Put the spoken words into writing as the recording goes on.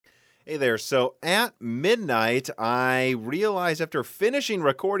Hey there. So at midnight, I realized after finishing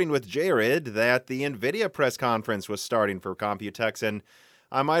recording with Jared that the NVIDIA press conference was starting for Computex, and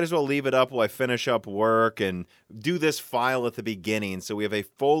I might as well leave it up while I finish up work and do this file at the beginning so we have a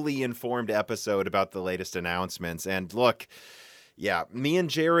fully informed episode about the latest announcements. And look, yeah, me and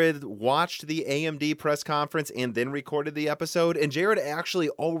Jared watched the AMD press conference and then recorded the episode, and Jared actually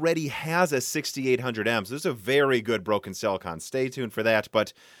already has a 6800M, so this is a very good Broken Silicon. Stay tuned for that,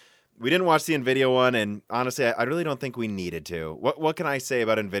 but we didn't watch the NVIDIA one, and honestly, I really don't think we needed to. What can I say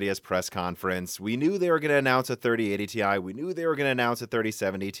about NVIDIA's press conference? We knew they were going to announce a 3080 Ti, we knew they were going to announce a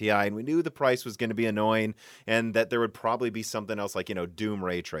 3070 Ti, and we knew the price was going to be annoying, and that there would probably be something else like, Doom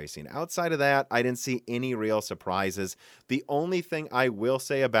ray tracing. Outside of that, I didn't see any real surprises. The only thing I will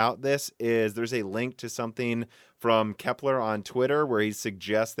say about this is there's a link to something from Kepler on Twitter where he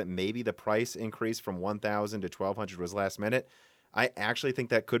suggests that maybe the price increase from 1,000 to 1,200 was last minute. I actually think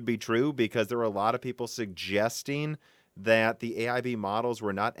that could be true because there were a lot of people suggesting that the AIB models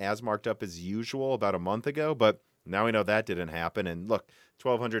were not as marked up as usual about a month ago, but now we know that didn't happen. And look,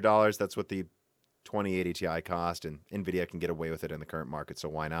 $1,200, that's what the 2080 Ti cost, and NVIDIA can get away with it in the current market, so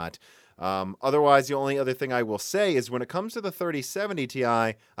why not? Otherwise, the only other thing I will say is when it comes to the 3070 Ti,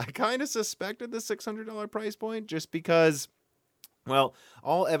 I kind of suspected the $600 price point just because, well,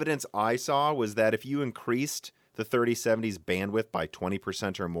 all evidence I saw was that if you increased the 3070's bandwidth by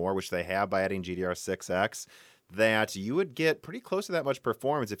 20% or more, which they have by adding GDDR6X, that you would get pretty close to that much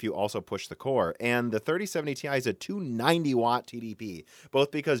performance if you also push the core. And the 3070 Ti is a 290-watt TDP, both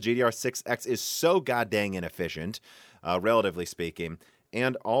because GDDR6X is so goddamn inefficient, relatively speaking,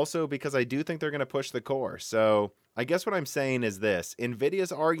 and also because I do think they're going to push the core. So I guess what I'm saying is this.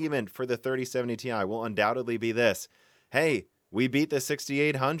 NVIDIA's argument for the 3070 Ti will undoubtedly be this. Hey, we beat the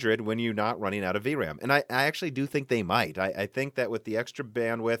 6800 when you're not running out of VRAM. And I actually do think they might. I think that with the extra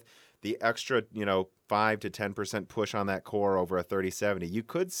bandwidth, the extra, 5 to 10% push on that core over a 3070, you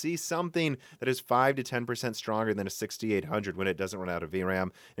could see something that is 5 to 10% stronger than a 6800 when it doesn't run out of VRAM.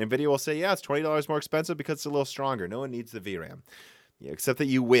 And NVIDIA will say, yeah, it's $20 more expensive because it's a little stronger. No one needs the VRAM. Yeah, except that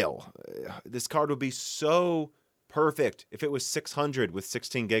you will. This card would be so perfect if it was 600 with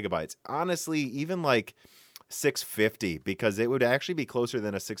 16 gigabytes. Honestly, even like 650, because it would actually be closer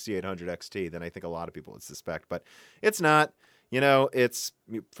than a 6800 XT than I think a lot of people would suspect, but it's not. It's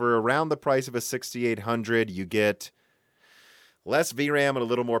for around the price of a 6800, you get less VRAM and a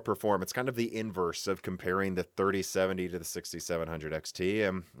little more performance, kind of the inverse of comparing the 3070 to the 6700 XT.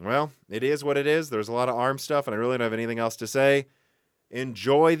 And well, it is what it is. There's a lot of ARM stuff, and I really don't have anything else to say.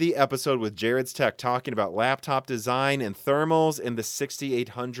 Enjoy the episode with Jared's Tech talking about laptop design and thermals in the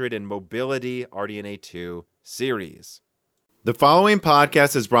 6800 and mobility RDNA 2 series. The following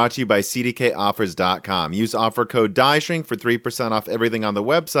podcast is brought to you by CDKOffers.com. Use offer code DIESHRINK for 3% off everything on the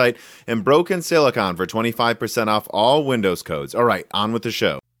website and Broken Silicon for 25% off all Windows codes. All right, on with the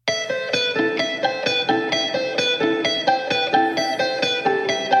show.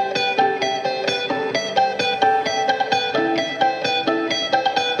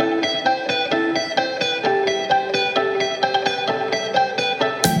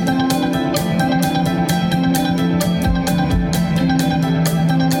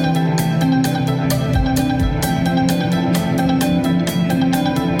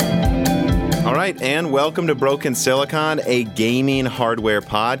 And welcome to Broken Silicon, a gaming hardware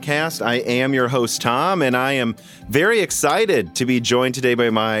podcast. I am your host, Tom, and I am very excited to be joined today by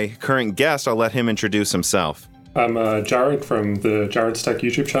my current guest. I'll let him introduce himself. I'm Jared from the Jared's Tech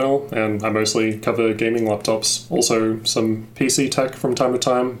YouTube channel, and I mostly cover gaming laptops, also some PC tech from time to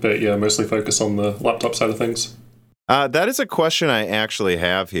time, but yeah, mostly focus on the laptop side of things. That is a question I actually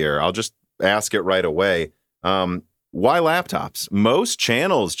have here. I'll just ask it right away. Why laptops? Most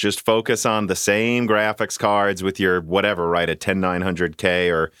channels just focus on the same graphics cards with your whatever, right? A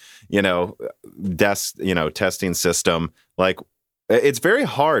 10900K or, testing system. Like, it's very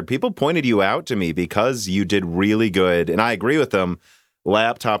hard. People pointed you out to me because you did really good, and I agree with them,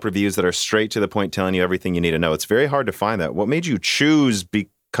 laptop reviews that are straight to the point, telling you everything you need to know. It's very hard to find that. What made you choose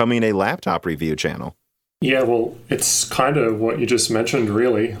becoming a laptop review channel? Yeah, well, it's kind of what you just mentioned,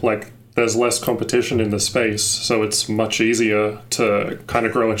 really. Like, there's less competition in the space, so it's much easier to kind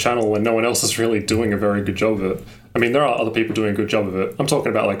of grow a channel when no one else is really doing a very good job of it. I mean, there are other people doing a good job of it. I'm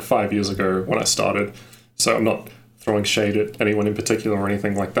talking about like 5 years ago when I started, so I'm not throwing shade at anyone in particular or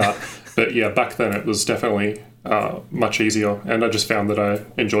anything like that. But yeah, back then it was definitely much easier, and I just found that I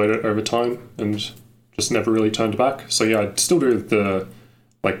enjoyed it over time and just never really turned back. So yeah, I still do the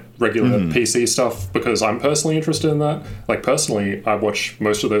regular PC stuff because I'm personally interested in that. Like, personally, I watch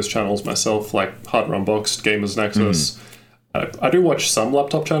most of those channels myself, like Hardware Unboxed, Gamers Nexus, I do watch some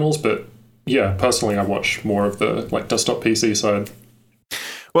laptop channels, but yeah, personally, I watch more of the like desktop PC side.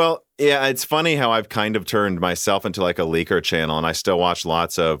 Well, yeah, it's funny how I've kind of turned myself into like a leaker channel, and I still watch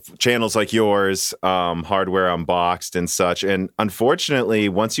lots of channels like yours, Hardware Unboxed and such. And unfortunately,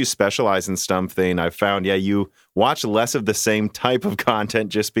 once you specialize in something, I've found, yeah, you watch less of the same type of content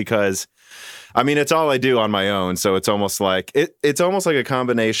just because, I mean, it's all I do on my own. So it's almost like it's almost like a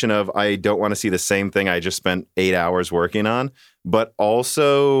combination of I don't want to see the same thing I just spent 8 hours working on, but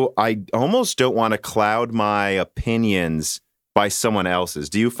also I almost don't want to cloud my opinions by someone else's.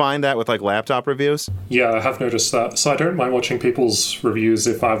 Do you find that with like laptop reviews? Yeah, I have noticed that. So I don't mind watching people's reviews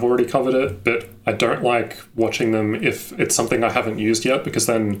if I've already covered it, but I don't like watching them if it's something I haven't used yet, because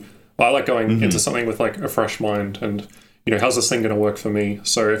then I like going into something with like a fresh mind and, you know, how's this thing going to work for me?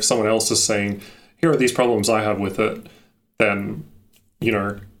 So if someone else is saying, here are these problems I have with it, then, you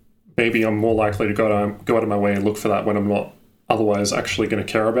know, maybe I'm more likely to go out of my way and look for that when I'm not otherwise actually going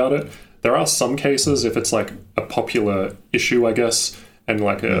to care about it. There are some cases if it's like a popular issue, I guess, and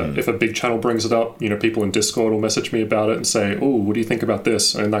like if a big channel brings it up, you know, people in Discord will message me about it and say, "Oh, what do you think about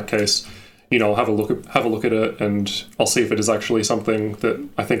this?" And in that case, you know, I'll have a look at it, and I'll see if it is actually something that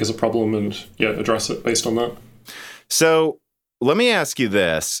I think is a problem, and yeah, address it based on that. So let me ask you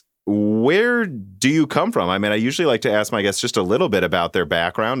this. Where do you come from? I mean, I usually like to ask my guests just a little bit about their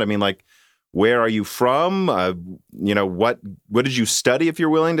background. I mean, like, where are you from? You know, what did you study, if you're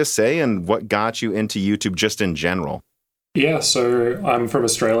willing to say, and what got you into YouTube just in general? Yeah, so I'm from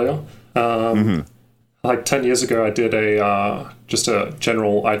Australia. Like 10 years ago, I did just a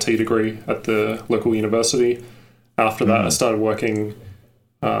general IT degree at the local university. After that, I started working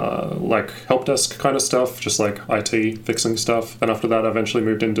like help desk kind of stuff, just like IT fixing stuff. And after that, I eventually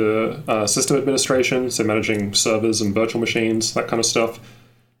moved into system administration, so managing servers and virtual machines, that kind of stuff.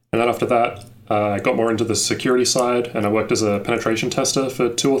 And then after that, I got more into the security side, and I worked as a penetration tester for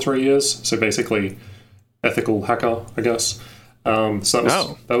 2 or 3 years. So basically, ethical hacker, I guess.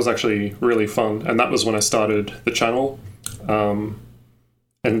 So that was actually really fun. And that was when I started the channel.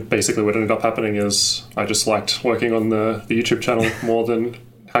 And basically what ended up happening is I just liked working on the YouTube channel more than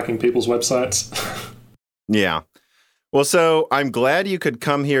hacking people's websites. Yeah. Well, so I'm glad you could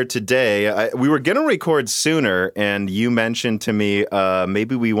come here today. We were going to record sooner, and you mentioned to me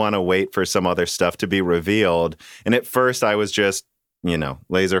maybe we want to wait for some other stuff to be revealed. And at first I was just, you know,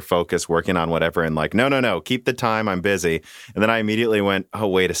 laser focused, working on whatever, and like, no, keep the time, I'm busy. And then I immediately went, oh,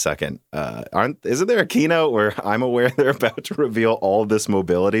 wait a second. Isn't there a keynote where I'm aware they're about to reveal all this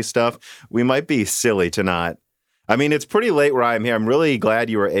mobility stuff? We might be silly to not. I mean, it's pretty late where I'm here. I'm really glad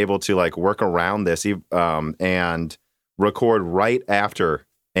you were able to like work around this and record right after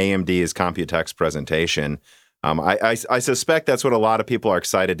AMD's Computex presentation. I suspect that's what a lot of people are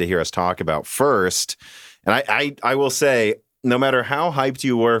excited to hear us talk about first. And I will say, no matter how hyped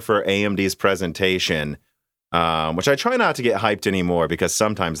you were for AMD's presentation, which I try not to get hyped anymore because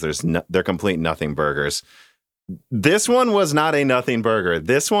sometimes they're complete nothing burgers. This one was not a nothing burger.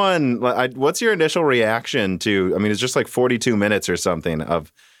 This one, what's your initial reaction to, I mean, it's just like 42 minutes or something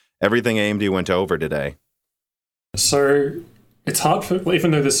of everything AMD went over today. So it's hard for,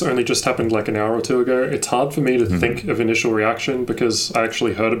 even though this only just happened like an hour or two ago, it's hard for me to think of initial reaction because I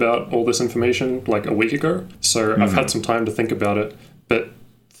actually heard about all this information like a week ago. So I've had some time to think about it. But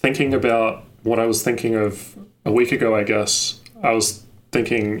thinking about what I was thinking of a week ago, I guess, I was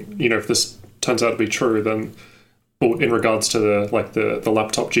thinking, you know, if this turns out to be true, then in regards to the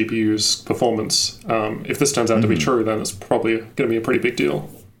laptop GPU's performance, if this turns out to be true, then it's probably going to be a pretty big deal.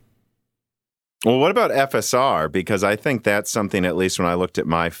 Well, what about FSR? Because I think that's something, at least when I looked at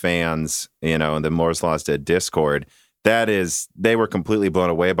my fans, you know, in the Moore's Law's Dead Discord, they were completely blown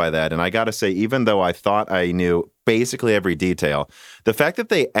away by that. And I got to say, even though I thought I knew basically every detail, the fact that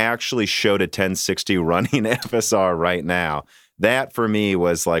they actually showed a 1060 running FSR right now, that for me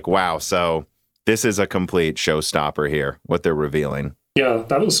was like, wow, so this is a complete showstopper here, what they're revealing. Yeah,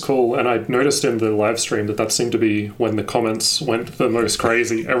 that was cool. And I noticed in the live stream that seemed to be when the comments went the most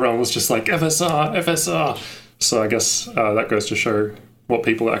crazy. Everyone was just like, FSR, FSR. So I guess that goes to show what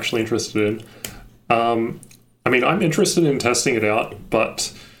people are actually interested in. I mean, I'm interested in testing it out,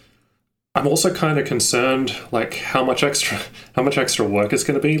 but I'm also kind of concerned, like, how much extra work it's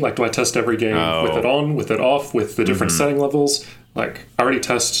going to be. Like, do I test every game with it on, with it off, with the different setting levels? Like, I already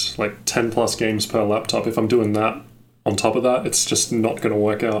test, like, 10 plus games per laptop. If I'm doing that on top of that, it's just not going to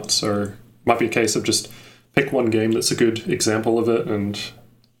work out. So it might be a case of just pick one game that's a good example of it, and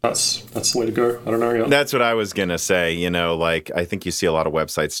that's the way to go. I don't know yet. That's what I was going to say. You know, like, I think you see a lot of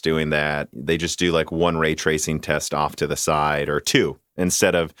websites doing that. They just do, like, one ray tracing test off to the side, or two,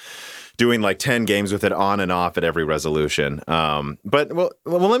 instead of doing like 10 games with it on and off at every resolution. But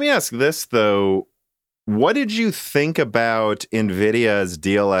let me ask this though. What did you think about NVIDIA's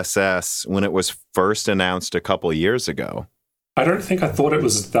DLSS when it was first announced a couple years ago? I don't think I thought it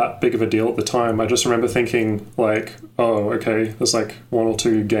was that big of a deal at the time. I just remember thinking like, oh, okay, there's like one or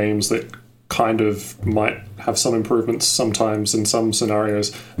two games that kind of might have some improvements sometimes in some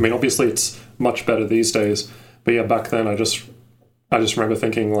scenarios. I mean, obviously it's much better these days, but yeah, back then I just remember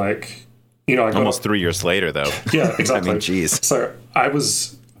thinking like, I got almost 3 years later though. Yeah, exactly. I mean, geez. So I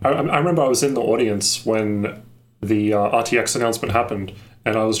remember I was in the audience when the RTX announcement happened,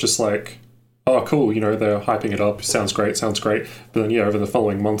 and I was just like, oh, cool, they're hyping it up, sounds great. But then, over the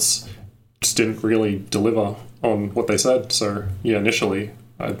following months, just didn't really deliver on what they said. So, initially,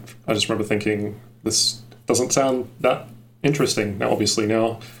 I just remember thinking, this doesn't sound that interesting. Now, obviously, 2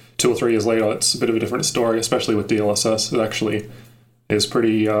 or 3 years later, it's a bit of a different story, especially with DLSS. It actually is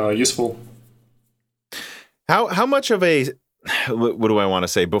pretty useful. How much of a... What do I want to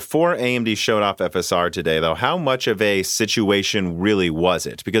say? Before AMD showed off FSR today, though, how much of a situation really was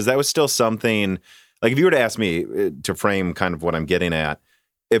it? Because that was still something, like if you were to ask me to frame kind of what I'm getting at,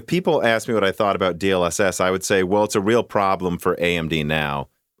 if people ask me what I thought about DLSS, I would say, well, it's a real problem for AMD now,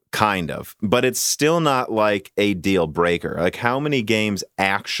 kind of. But it's still not like a deal breaker. Like how many games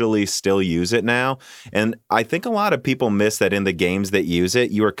actually still use it now? And I think a lot of people miss that in the games that use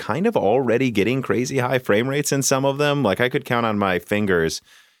it, you are kind of already getting crazy high frame rates in some of them. Like I could count on my fingers,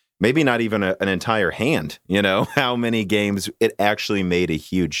 maybe not even an entire hand, how many games it actually made a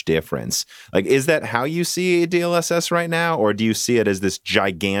huge difference. Like, is that how you see DLSS right now? Or do you see it as this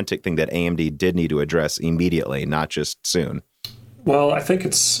gigantic thing that AMD did need to address immediately, not just soon? Well, I think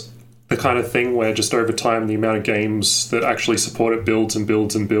it's the kind of thing where just over time, the amount of games that actually support it builds and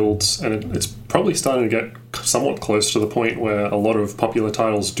builds and builds. And it's probably starting to get somewhat close to the point where a lot of popular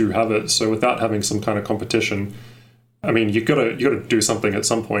titles do have it. So without having some kind of competition, I mean, you gotta do something at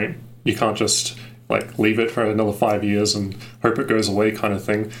some point. You can't just like leave it for another 5 years and hope it goes away kind of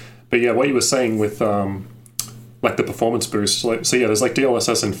thing. But yeah, what you were saying with like the performance boost. There's like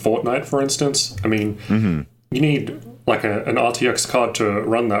DLSS in Fortnite, for instance. I mean, you need like an RTX card to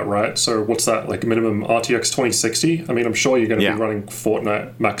run that, right? So what's that, like minimum RTX 2060? I mean, I'm sure you're going to be running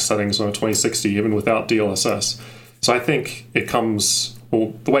Fortnite max settings on a 2060 even without DLSS. So I think it comes,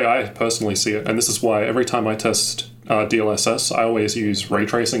 well, the way I personally see it, and this is why every time I test DLSS, I always use ray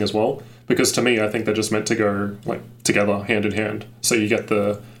tracing as well, because to me, I think they're just meant to go like together, hand in hand. So you get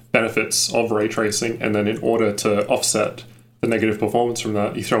the benefits of ray tracing, and then in order to offset the negative performance from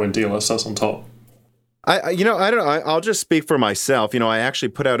that, you throw in DLSS on top. I don't know. I'll just speak for myself. I actually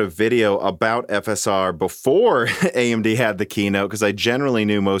put out a video about FSR before AMD had the keynote because I generally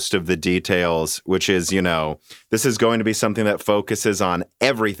knew most of the details, which is, this is going to be something that focuses on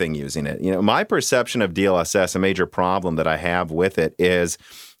everything using it. My perception of DLSS, a major problem that I have with it is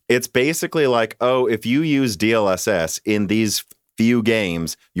it's basically like, oh, if you use DLSS in these few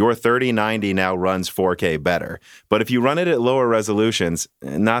games, your 3090 now runs 4K better. But if you run it at lower resolutions,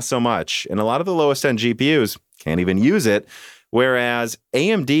 not so much. And a lot of the lowest end GPUs can't even use it. Whereas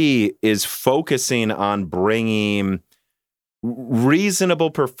AMD is focusing on bringing reasonable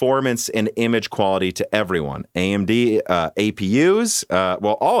performance and image quality to everyone. AMD APUs,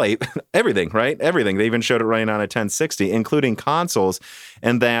 everything, right? Everything. They even showed it running on a 1060, including consoles.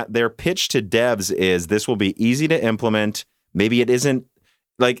 And that their pitch to devs is this will be easy to implement. Maybe it isn't,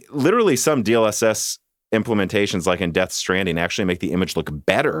 like literally some DLSS implementations like in Death Stranding actually make the image look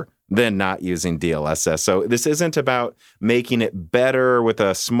better than not using DLSS. So this isn't about making it better with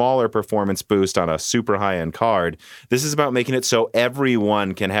a smaller performance boost on a super high-end card. This is about making it so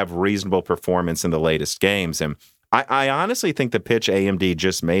everyone can have reasonable performance in the latest games. And I honestly think the pitch AMD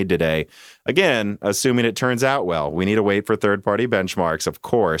just made today, again, assuming it turns out well, we need to wait for third-party benchmarks, of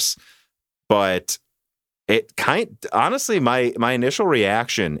course, but honestly, my initial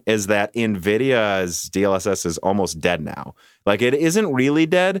reaction is that NVIDIA's DLSS is almost dead now. Like it isn't really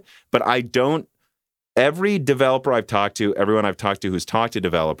dead, but every developer I've talked to, everyone I've talked to who's talked to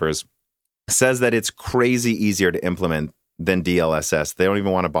developers says that it's crazy easier to implement than DLSS. They don't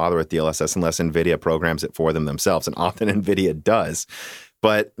even want to bother with DLSS unless NVIDIA programs it for them themselves, and often NVIDIA does.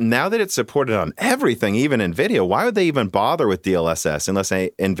 But now that it's supported on everything, even NVIDIA, why would they even bother with DLSS unless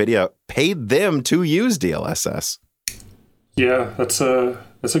NVIDIA paid them to use DLSS? Yeah, that's a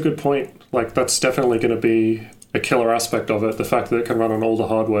good point. Like, that's definitely going to be a killer aspect of it, the fact that it can run on older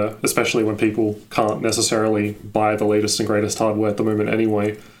hardware, especially when people can't necessarily buy the latest and greatest hardware at the moment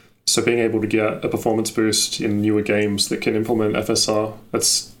anyway. So being able to get a performance boost in newer games that can implement FSR,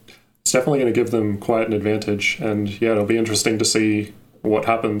 it's definitely going to give them quite an advantage. And yeah, it'll be interesting to see what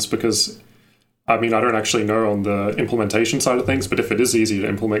happens, because I mean, I don't actually know on the implementation side of things, but if it is easy to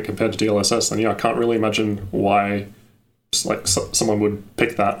implement compared to DLSS, then I can't really imagine why like someone would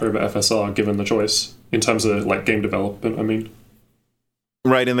pick that over FSR given the choice in terms of like game development, I mean.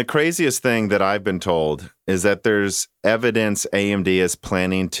 Right, and the craziest thing that I've been told is that there's evidence AMD is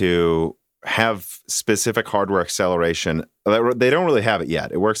planning to have specific hardware acceleration. They don't really have it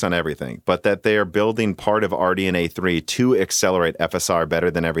yet. It works on everything, but that they are building part of RDNA 3 to accelerate FSR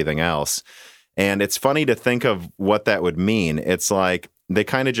better than everything else. And it's funny to think of what that would mean. It's like they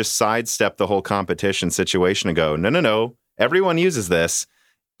kind of just sidestep the whole competition situation and go, no, everyone uses this.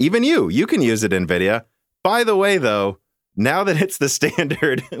 Even you can use it, NVIDIA. By the way, though, now that it's the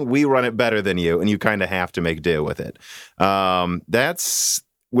standard, we run it better than you, and you kind of have to make do with it.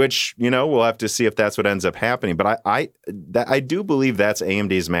 Which, we'll have to see if that's what ends up happening. But I do believe that's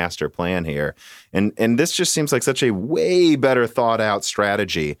AMD's master plan here. And this just seems like such a way better thought out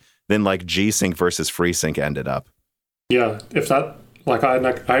strategy than like G-Sync versus FreeSync ended up. Yeah, if that, like I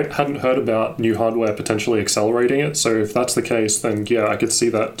hadn't heard about new hardware potentially accelerating it. So if that's the case, then yeah, I could see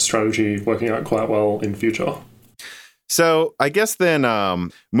that strategy working out quite well in future. So I guess then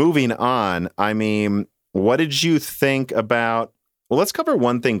moving on, I mean, what did you think about, well, let's cover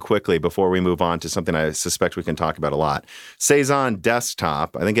one thing quickly before we move on to something I suspect we can talk about a lot. Cezanne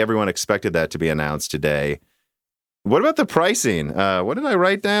Desktop. I think everyone expected that to be announced today. What about the pricing? What did I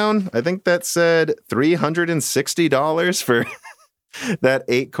write down? I think that said $360 for that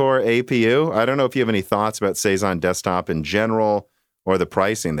 8-core APU. I don't know if you have any thoughts about Cezanne Desktop in general or the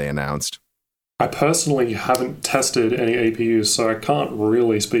pricing they announced. I personally haven't tested any APUs, so I can't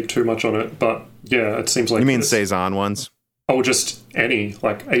really speak too much on it. But yeah, it seems like... You mean Cezanne ones? Oh, just any.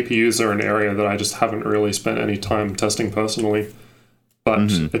 Like APUs are an area that I just haven't really spent any time testing personally.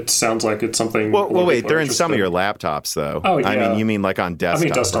 But it sounds like it's something... Well, wait, they're in some of your laptops, though. Oh, yeah. I mean, you mean like on desktop? I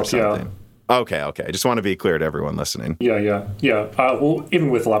mean desktop, or something. Yeah. Okay. I just want to be clear to everyone listening. Yeah. Well,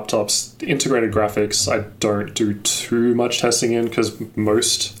 even with laptops, integrated graphics, I don't do too much testing in because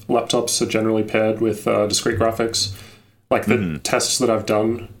most laptops are generally paired with discrete graphics. Like the tests that I've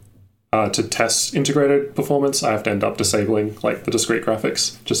done to test integrated performance, I have to end up disabling like the discrete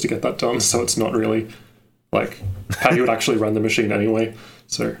graphics just to get that done. So it's not really like how you would actually run the machine anyway.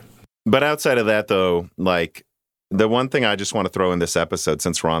 So, but outside of that, though, like the one thing I just want to throw in this episode,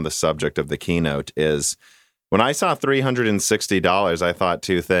 since we're on the subject of the keynote, is when I saw $360, I thought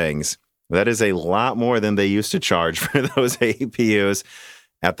two things. That is a lot more than they used to charge for those APUs.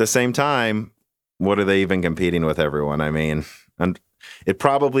 At the same time, what are they even competing with, everyone? I mean, and it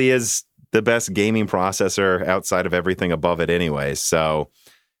probably is the best gaming processor outside of everything above it anyway. So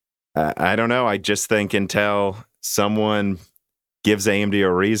I don't know. I just think until someone gives AMD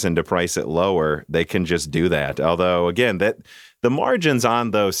a reason to price it lower, they can just do that. Although, again, that the margins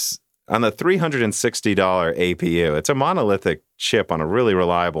on those, on the $360 APU, it's a monolithic chip on a really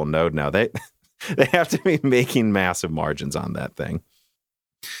reliable node now. They have to be making massive margins on that thing.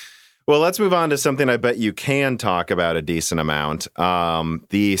 Well, let's move on to something I bet you can talk about a decent amount.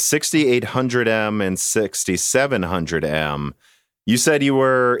 The 6800M and 6700M. You said you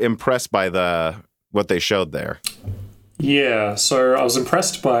were impressed by what they showed there. Yeah, so I was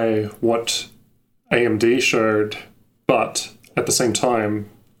impressed by what AMD showed, but at the same time,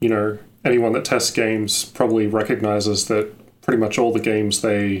 anyone that tests games probably recognizes that pretty much all the games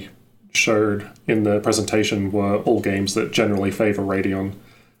they showed in the presentation were all games that generally favor Radeon,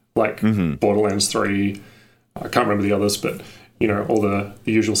 like Borderlands 3. I can't remember the others, but, all the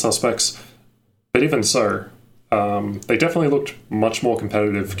usual suspects. But even so, they definitely looked much more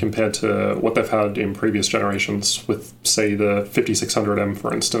competitive compared to what they've had in previous generations with, say, the 5600M,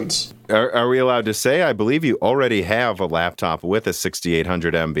 for instance. Are we allowed to say? I believe you already have a laptop with a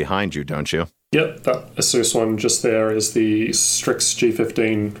 6800M behind you, don't you? Yep, that Asus one just there is the Strix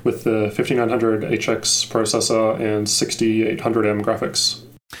G15 with the 5900HX processor and 6800M graphics.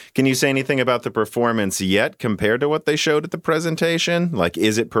 Can you say anything about the performance yet compared to what they showed at the presentation? Like,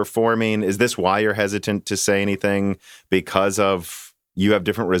 is it performing? Is this why you're hesitant to say anything, because of you have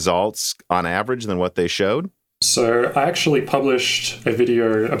different results on average than what they showed? So I actually published a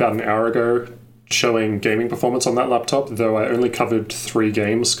video about an hour ago showing gaming performance on that laptop, though I only covered 3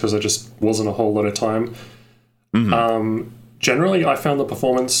 games because there just wasn't a whole lot of time. Generally, I found the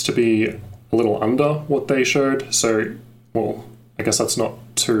performance to be a little under what they showed. So, well, I guess that's not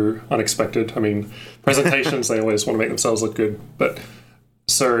too unexpected. I mean, presentations, they always want to make themselves look good. But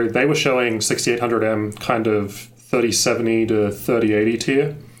so they were showing 6800M kind of 3070 to 3080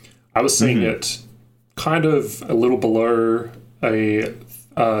 tier. I was seeing it kind of a little below a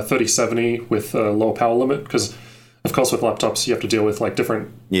 3070 with a lower power limit because a of course, with laptops, you have to deal with like different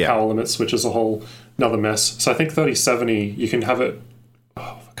power limits, which is a whole another mess. So I think 3070, you can have it,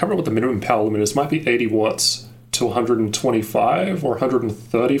 I can't remember what the minimum power limit is. It might be 80 watts to 125 or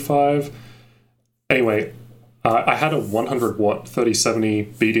 135. Anyway, I had a 100 watt 3070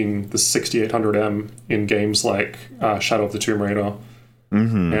 beating the 6800M in games like Shadow of the Tomb Raider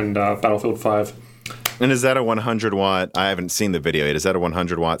and Battlefield 5. And is that a 100 watt? I haven't seen the video yet. Is that a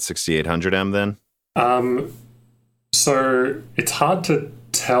 100 watt 6800M then? So it's hard to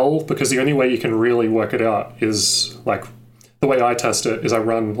tell because the only way you can really work it out is like the way I test it is I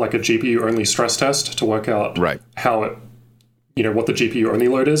run like a GPU only stress test to work out how it, what the GPU only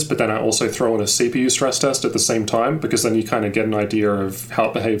load is, but then I also throw in a CPU stress test at the same time because then you kind of get an idea of how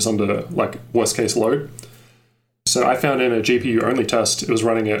it behaves under like worst case load. So I found in a GPU only test, it was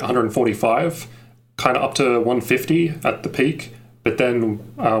running at 145, kind of up to 150 at the peak. But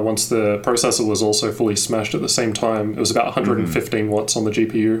then once the processor was also fully smashed at the same time, it was about 115 watts on the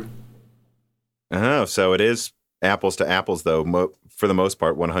GPU. Oh, so it is apples to apples, though, for the most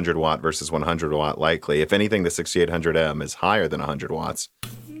part, 100 watt versus 100 watt likely. If anything, the 6800M is higher than 100 watts.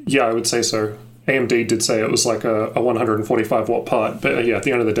 Yeah, I would say so. AMD did say it was like a 145 watt part. But yeah, at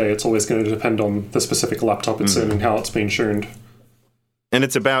the end of the day, it's always going to depend on the specific laptop it's in and how it's being tuned. And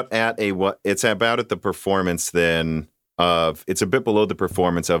it's about at the performance then of, it's a bit below the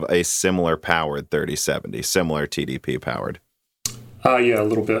performance of a similar powered 3070, similar TDP powered. Yeah, a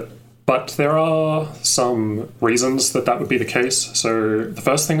little bit. But there are some reasons that would be the case. So the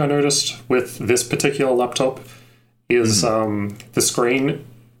first thing I noticed with this particular laptop is the screen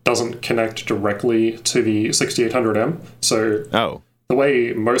doesn't connect directly to the 6800M. So the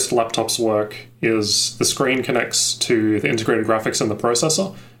way most laptops work is the screen connects to the integrated graphics in the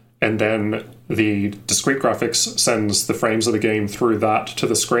processor, and then the discrete graphics sends the frames of the game through that to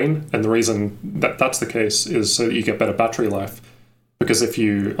the screen. And the reason that that's the case is so that you get better battery life. Because if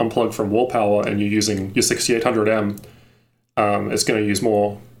you unplug from wall power and you're using your 6800M, it's going to use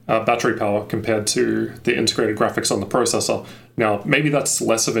more battery power compared to the integrated graphics on the processor. Now, maybe that's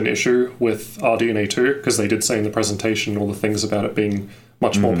less of an issue with RDNA 2, because they did say in the presentation all the things about it being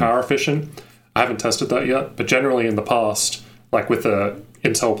much more power efficient. I haven't tested that yet, but generally in the past, like with a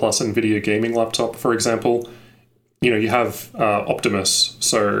Intel plus NVIDIA gaming laptop, for example, you have Optimus.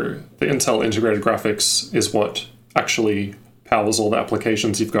 So the Intel integrated graphics is what actually powers all the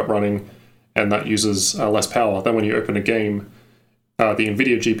applications you've got running, and that uses less power. Then when you open a game, the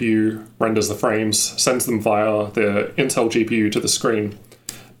NVIDIA GPU renders the frames, sends them via the Intel GPU to the screen.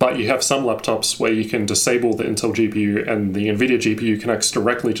 But you have some laptops where you can disable the Intel GPU and the NVIDIA GPU connects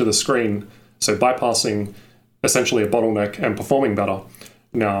directly to the screen, so bypassing essentially a bottleneck and performing better.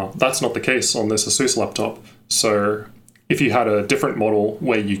 Now, that's not the case on this Asus laptop. So if you had a different model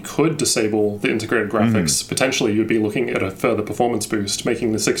where you could disable the integrated graphics, potentially you'd be looking at a further performance boost,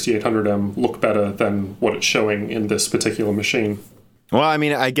 making the 6800M look better than what it's showing in this particular machine. Well, I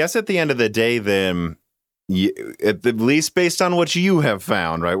mean, I guess at the end of the day, then, at least based on what you have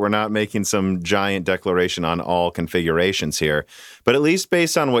found, right? We're not making some giant declaration on all configurations here, but at least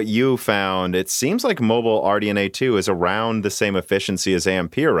based on what you found, it seems like mobile RDNA 2 is around the same efficiency as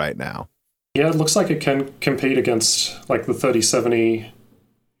Ampere right now. Yeah, it looks like it can compete against like the 3070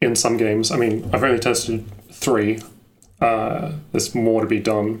 in some games. I mean, I've only tested 3. There's more to be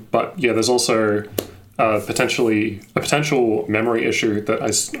done, but yeah, there's also potential memory issue that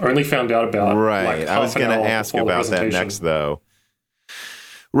I only found out about. Right. Like I was going to ask about that next, though.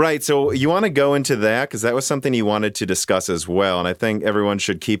 Right. So you want to go into that because that was something you wanted to discuss as well. And I think everyone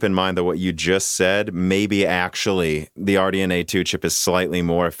should keep in mind that what you just said, maybe actually the RDNA 2 chip is slightly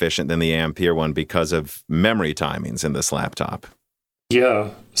more efficient than the Ampere one because of memory timings in this laptop. Yeah.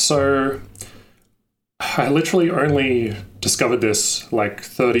 So I literally only discovered this like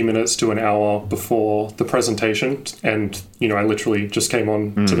 30 minutes to an hour before the presentation. And, I literally just came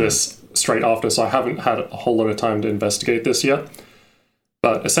on to this straight after. So I haven't had a whole lot of time to investigate this yet.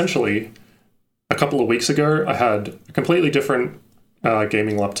 But essentially, a couple of weeks ago, I had a completely different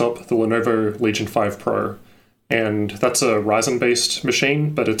gaming laptop, the Lenovo Legion 5 Pro. And that's a Ryzen-based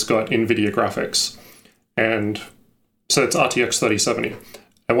machine, but it's got NVIDIA graphics. And so it's RTX 3070.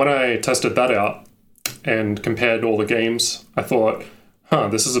 And when I tested that out and compared all the games, I thought,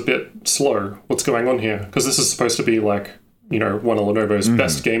 this is a bit slow. What's going on here? Because this is supposed to be like, one of Lenovo's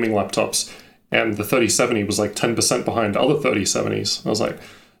best gaming laptops. And the 3070 was like 10% behind other 3070s. I was like,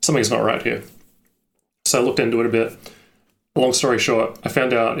 something's not right here. So I looked into it a bit. Long story short, I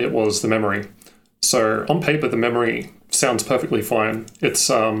found out it was the memory. So on paper, the memory sounds perfectly fine. It's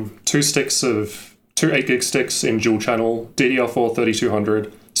two 8GB sticks in dual channel, DDR4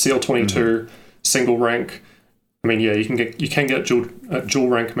 3200, CL22, single rank, I mean, yeah, you can get dual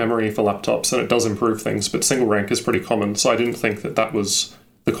rank memory for laptops, and it does improve things, but single rank is pretty common. So I didn't think that was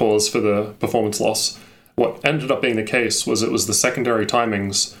the cause for the performance loss. What ended up being the case was it was the secondary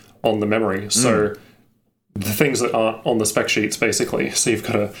timings on the memory. So the things that aren't on the spec sheets, basically. So you've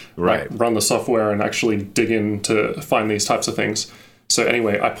got to run the software and actually dig in to find these types of things. So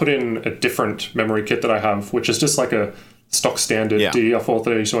anyway, I put in a different memory kit that I have, which is just like a stock standard DDR4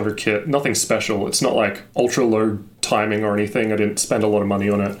 3200 kit. Nothing special. It's not like ultra low timing or anything. I didn't spend a lot of money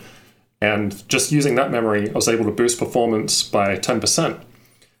on it. And just using that memory, I was able to boost performance by 10%.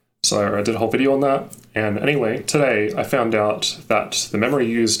 So I did a whole video on that. And anyway, today I found out that the memory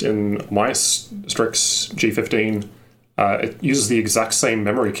used in my Strix G15, it uses the exact same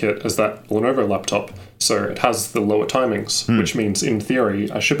memory kit as that Lenovo laptop. So it has the lower timings, which means in theory,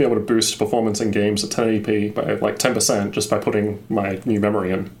 I should be able to boost performance in games at 1080p by like 10% just by putting my new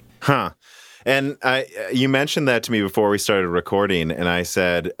memory in. Huh. And you mentioned that to me before we started recording, and I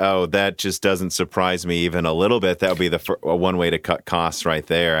said, oh, that just doesn't surprise me even a little bit. That would be the one way to cut costs right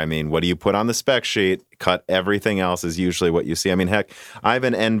there. I mean, what do you put on the spec sheet? Cut everything else is usually what you see. I mean, heck, I have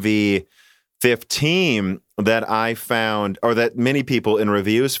an NV15 that I found, or that many people in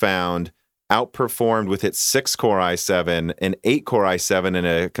reviews found, outperformed with its 6-core i7 and 8-core i7 in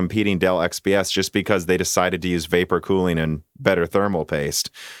a competing Dell XPS just because they decided to use vapor cooling and better thermal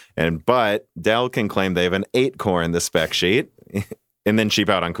paste. But Dell can claim they have an 8-core in the spec sheet and then cheap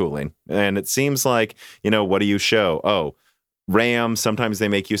out on cooling. And it seems like, what do you show? Oh, RAM, sometimes they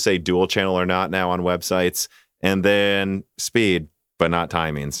make you say dual channel or not now on websites, and then speed, but not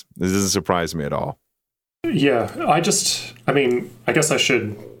timings. This doesn't surprise me at all. Yeah, I guess I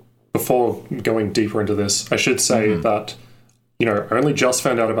should, before going deeper into this, I should say that, I only just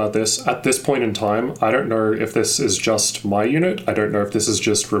found out about this. At this point in time, I don't know if this is just my unit. I don't know if this is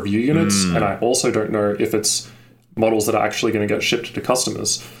just review units. And I also don't know if it's models that are actually going to get shipped to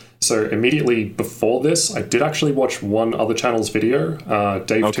customers. So immediately before this, I did actually watch one other channel's video,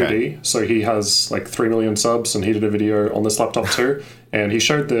 Dave2D. So he has like 3 million subs, and he did a video on this laptop too. And he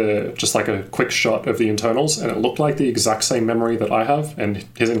showed just like a quick shot of the internals, and it looked like the exact same memory that I have, and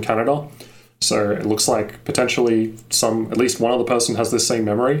he's in Canada. So it looks like potentially at least one other person has this same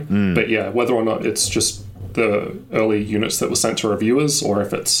memory. But yeah, whether or not it's just the early units that were sent to reviewers, or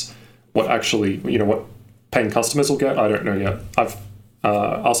if it's what actually, what paying customers will get, I don't know yet. I've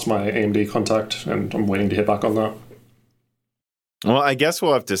asked my AMD contact, and I'm waiting to hear back on that. Well, I guess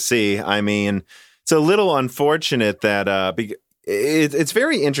we'll have to see. I mean, it's a little unfortunate that it's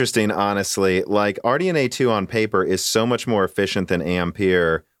very interesting, honestly. Like RDNA 2 on paper is so much more efficient than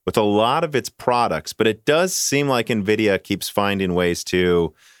Ampere with a lot of its products, but it does seem like NVIDIA keeps finding ways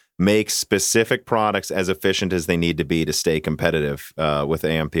to make specific products as efficient as they need to be to stay competitive with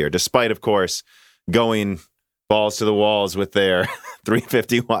Ampere, despite, of course, going balls to the walls with their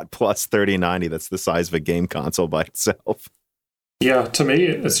 350 watt plus 3090. That's the size of a game console by itself. Yeah, to me,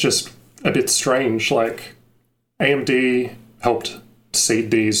 it's just a bit strange. Like, AMD helped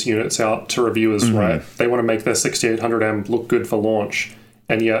seed these units out to reviewers, right? They want to make their 6800M look good for launch,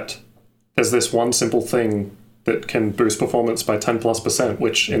 and yet there's this one simple thing that can boost performance by 10+%,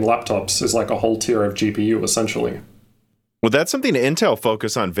 which in laptops is like a whole tier of GPU, essentially. Well, that's something Intel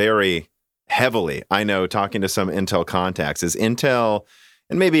focus on very heavily. I know, talking to some Intel contacts, is Intel,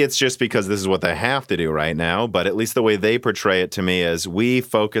 and maybe it's just because this is what they have to do right now, but at least the way they portray it to me is we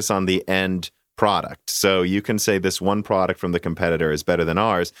focus on the end product. So you can say this one product from the competitor is better than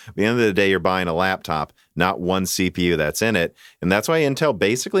ours. At the end of the day, you're buying a laptop, not one CPU that's in it. And that's why Intel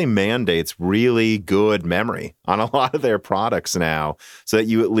basically mandates really good memory on a lot of their products now, so that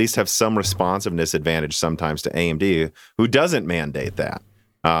you at least have some responsiveness advantage sometimes to AMD, who doesn't mandate that.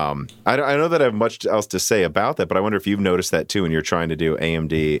 I know that I have much else to say about that, but I wonder if you've noticed that too when you're trying to do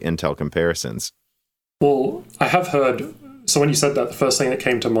AMD Intel comparisons. Well, I have heard. So when you said that, the first thing that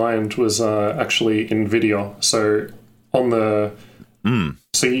came to mind was actually NVIDIA. So on the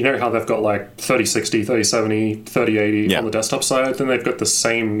so you know how they've got like 3060, 3070, 3080 on the desktop side, then they've got the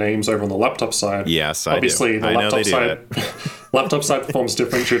same names over on the laptop side. Yes, obviously do. The laptop side laptop side performs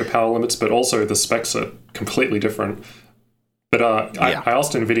different due to power limits, but also the specs are completely different. But I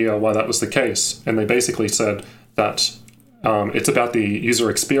asked NVIDIA why that was the case, and they basically said that it's about the user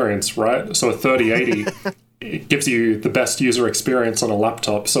experience, right? So a 3080 it gives you the best user experience on a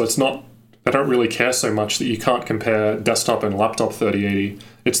laptop, so it's not. They don't really care so much that you can't compare desktop and laptop 3080.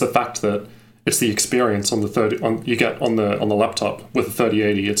 It's the fact that it's the experience on the you get on the laptop with the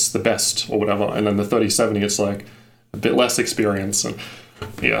 3080. It's the best or whatever, and then the 3070 it's like a bit less experience, and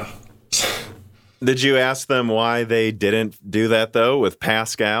yeah. Did you ask them why they didn't do that, though, with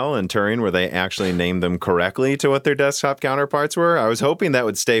Pascal and Turing, where they actually named them correctly to what their desktop counterparts were? I was hoping that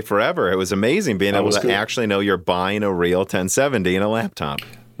would stay forever. It was amazing being able to actually know you're buying a real 1070 in a laptop.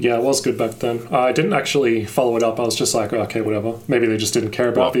 Yeah, it was good back then. I didn't actually follow it up. I was just like, okay, whatever. Maybe they just didn't care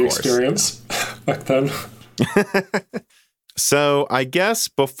about the experience back then. So I guess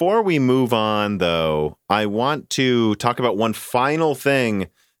before we move on, though, I want to talk about one final thing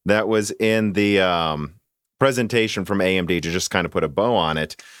that was in the presentation from AMD to just kind of put a bow on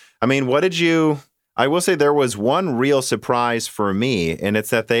it. I mean, I will say there was one real surprise for me, and it's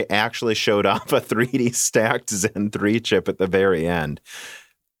that they actually showed off a 3D stacked Zen 3 chip at the very end.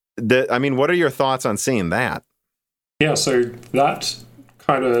 What are your thoughts on seeing that? Yeah, so that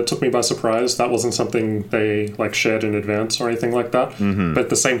kind of took me by surprise. That wasn't something they shared in advance or anything like that. Mm-hmm. But at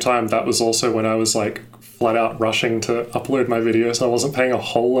the same time, that was also when I was flat out rushing to upload my video, so I wasn't paying a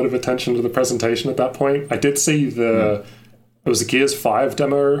whole lot of attention to the presentation at that point. I did see it was the Gears 5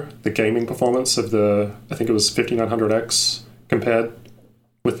 demo, the gaming performance of I think it was 5900X compared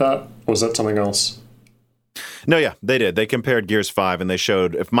with that, or was that something else? No, yeah, they did. They compared Gears 5 and they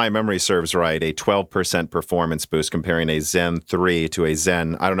showed, if my memory serves right, a 12% performance boost comparing a Zen 3 to a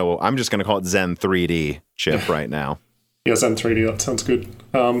Zen, I don't know, I'm just going to call it Zen 3D chip right now. Yeah, Zen 3D, that sounds good.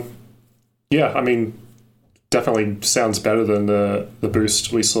 Definitely sounds better than the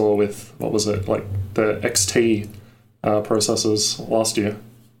boost we saw with, what was it, the XT processors last year.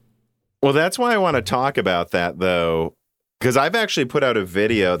 Well, that's why I want to talk about that, though, because I've actually put out a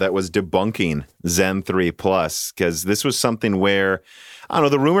video that was debunking Zen 3 Plus, because this was something where, I don't know,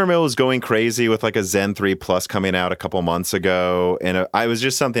 the rumor mill was going crazy with a Zen 3 Plus coming out a couple months ago, and it was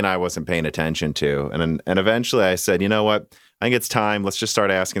just something I wasn't paying attention to. And eventually I said, you know what? I think it's time. Let's just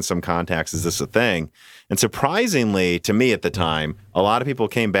start asking some contacts. Is this a thing? And surprisingly, to me at the time, a lot of people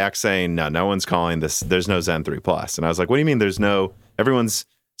came back saying, no one's calling this. There's no Zen 3 Plus. And I was like, what do you mean there's no?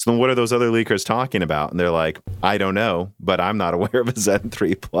 So then what are those other leakers talking about? And they're like, I don't know, but I'm not aware of a Zen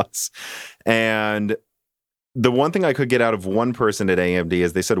 3 Plus. And the one thing I could get out of one person at AMD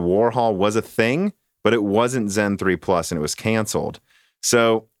is they said Warhol was a thing, but it wasn't Zen 3 Plus and it was canceled.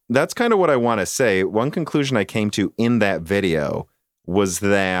 So that's kind of what I want to say. One conclusion I came to in that video was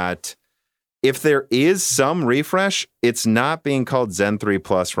that if there is some refresh, it's not being called Zen 3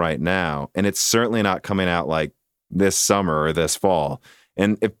 Plus right now. And it's certainly not coming out this summer or this fall.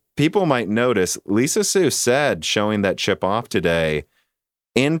 And if people might notice, Lisa Su said, showing that chip off today,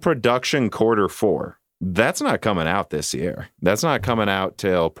 in production Q4. That's not coming out this year. That's not coming out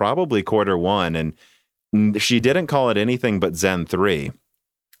till probably Q1. And she didn't call it anything but Zen 3.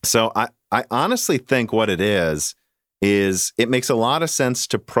 So I honestly think what it is it makes a lot of sense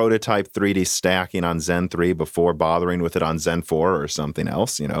to prototype 3D stacking on Zen 3 before bothering with it on Zen 4 or something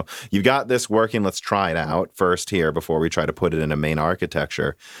else. You know, you've got this working. Let's try it out first here before we try to put it in a main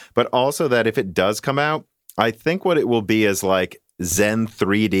architecture. But also that if it does come out, I think what it will be is Zen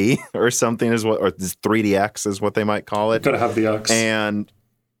 3D or something or 3DX is what they might call it. Got to have the X. And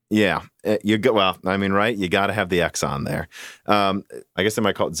yeah, right? You got to have the X on there. I guess they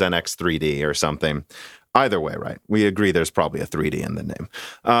might call it Zen X 3D or something. Either way, right? We agree there's probably a 3D in the name.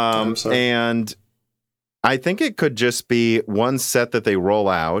 And I think it could just be one set that they roll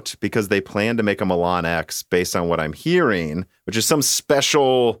out because they plan to make a Milan X based on what I'm hearing, which is some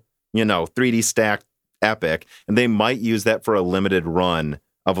special, 3D stacked epic. And they might use that for a limited run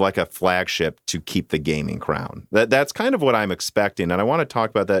of a flagship to keep the gaming crown. That's kind of what I'm expecting. And I want to talk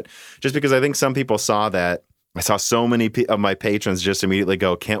about that just because I think some people saw that. I saw so many of my patrons just immediately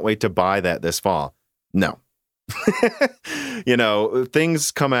go, can't wait to buy that this fall. No.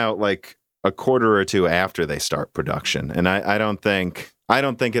 Things come out a quarter or two after they start production. And I don't think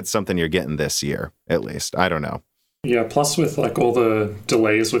it's something you're getting this year, at least. I don't know. Yeah, plus with all the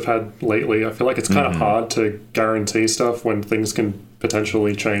delays we've had lately, I feel like it's kind of hard to guarantee stuff when things can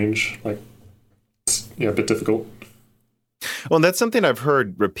potentially change. It's a bit difficult. Well, and that's something I've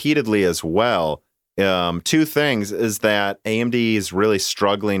heard repeatedly as well. Two things is that AMD is really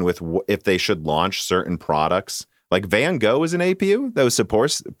struggling with if they should launch certain products. Van Gogh is an APU that was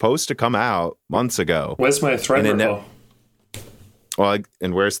supposed to come out months ago. Where's my Threadripper?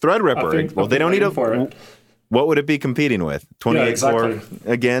 And where's Threadripper? They don't need it. What would it be competing with? 28 core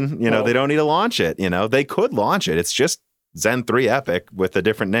again? They don't need to launch it. They could launch it. It's just Zen 3 Epic with a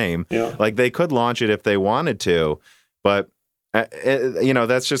different name. Yeah. They could launch it if they wanted to, but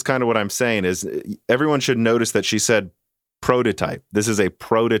that's just kind of what I'm saying is everyone should notice that she said prototype. This is a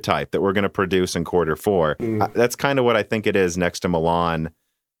prototype that we're going to produce in Q4. That's kind of what I think it is next to Milan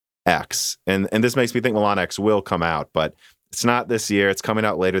X. And this makes me think Milan X will come out, but It's not this year. It's coming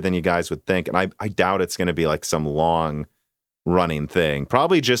out later than you guys would think. And I doubt it's going to be like some long running thing.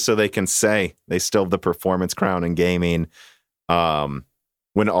 Probably just so they can say they still have the performance crown in gaming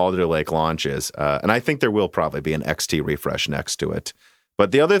when Alder Lake launches. And I think there will probably be an XT refresh next to it.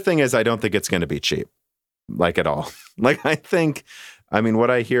 But the other thing is I don't think it's going to be cheap, like at all. Like I mean,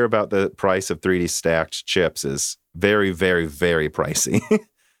 what I hear about the price of 3D stacked chips is very, very, very pricey.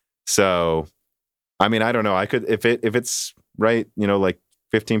 So, I mean, I don't know. I could, if it's right, like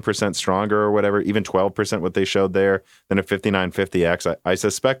 15% stronger or whatever, even 12% what they showed there, than a 5950X, I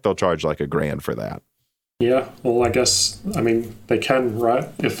suspect they'll charge like $1,000 for that. Yeah, well, I guess, I mean, they can, right?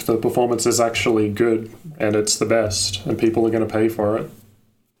 If the performance is actually good and it's the best and people are going to pay for it,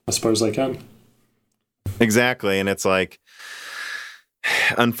 I suppose they can. Exactly. And it's like,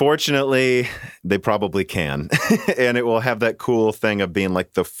 unfortunately, they probably can. And it will have that cool thing of being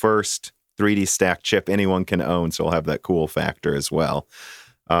like the first 3D stack chip anyone can own. So it'll have that cool factor as well.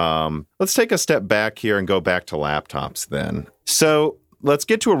 Let's take a step back here and go back to laptops then. So let's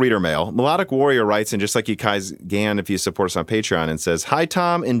get to a reader mail. Melodic Warrior writes, and just like you guys can if you support us on Patreon, and says, "Hi,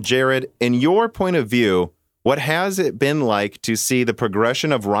 Tom and Jared. In your point of view, what has it been like to see the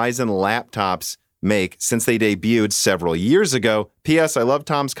progression of Ryzen laptops make since they debuted several years ago? P.S. I love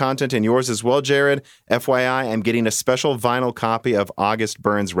Tom's content and yours as well, Jared. FYI, I'm getting a special vinyl copy of August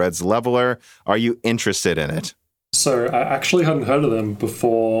Burns Red's Leveler. Are you interested in it?" So I actually hadn't heard of them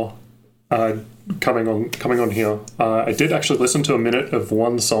before coming on here. I did actually listen to a minute of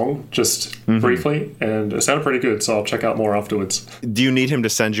one song just briefly, and it sounded pretty good. So I'll check out more afterwards. Do you need him to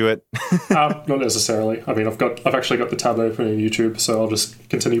send you it? Not necessarily. I mean, I've actually got the tab open on YouTube, so I'll just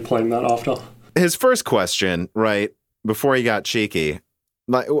continue playing that after. His first question, right, before he got cheeky,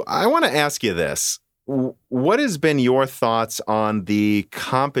 like, I want to ask you this. What has been your thoughts on the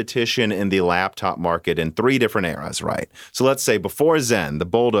competition in the laptop market in 3 different eras, right? So let's say before Zen, the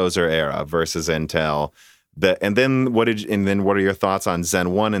Bulldozer era versus Intel, and then what are your thoughts on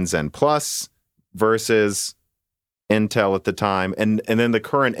Zen 1 and Zen Plus versus Intel at the time, and then the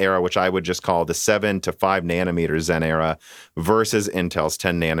current era, which I would just call the 7 to 5 nanometer Zen era versus Intel's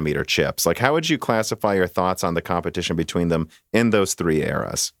 10 nanometer chips? Like, how would you classify your thoughts on the competition between them in those 3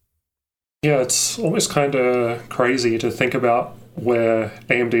 eras? Yeah, it's almost kind of crazy to think about where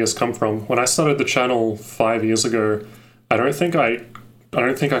AMD has come from. When I started the channel 5 years ago, I don't think I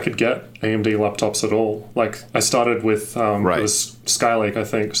could get AMD laptops at all. Like, I started with It was Skylake, I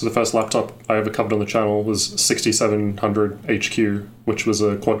think. So the first laptop I ever covered on the channel was 6700 HQ, which was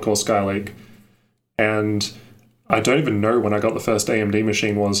a quad-core Skylake. And I don't even know when I got the first AMD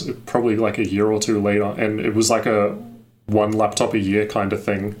machine was. Probably like a year or 2 later, and it was like a 1 laptop a year kind of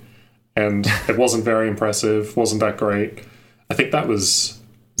thing. And it wasn't very impressive, wasn't that great. I think that was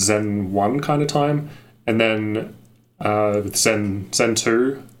Zen 1 kind of time. And then with Zen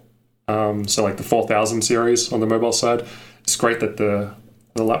 2, so like the 4000 series on the mobile side, it's great that the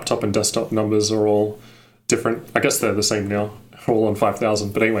laptop and desktop numbers are all different. I guess they're the same now, all on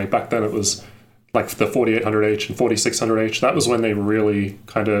 5000. But anyway, back then it was like the 4800H and 4600H. That was when they really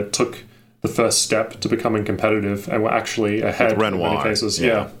kind of took the first step to becoming competitive and were actually ahead in many cases.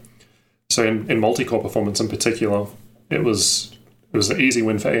 Yeah. So in multi-core performance in particular, it was an easy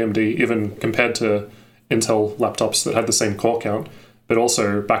win for AMD, even compared to Intel laptops that had the same core count. But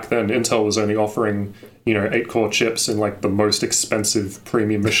also back then, Intel was only offering 8-core chips in like the most expensive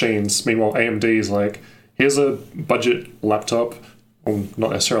premium machines. Meanwhile, AMD is like, here's a budget laptop, well,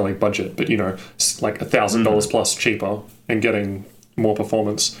 not necessarily budget, but like $1,000 plus cheaper and getting more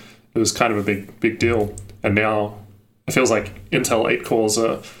performance. It was kind of a big deal. And now it feels like Intel 8 cores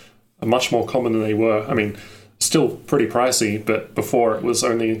are much more common than they were. I mean, still pretty pricey, but before it was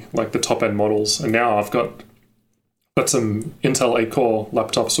only like the top end models. And now I've got some Intel 8-core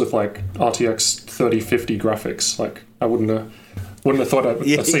laptops with like RTX 3050 graphics. Like, I wouldn't have thought I'd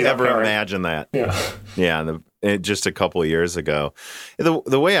see that. Never imagine that. Yeah. Just a couple of years ago.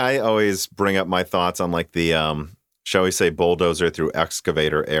 The way I always bring up my thoughts on like the shall we say bulldozer through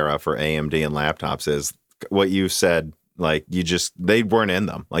excavator era for AMD and laptops is what you said. Like, they weren't in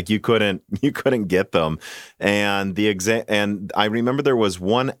them. Like, you couldn't get them. And and I remember there was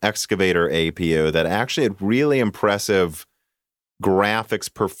one excavator APU that actually had really impressive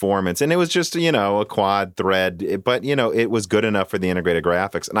graphics performance. And it was just, a quad thread, but it was good enough for the integrated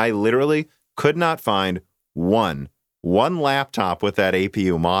graphics. And I literally could not find one laptop with that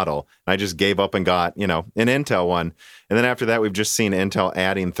APU model. And I just gave up and got, an Intel one. And then after that, we've just seen Intel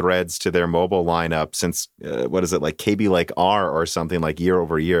adding threads to their mobile lineup since, like Kaby Lake R or something, like year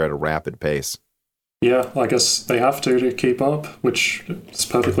over year at a rapid pace. Yeah, I guess they have to keep up, which is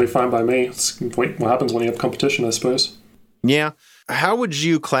perfectly fine by me. It's what happens when you have competition, I suppose. Yeah. How would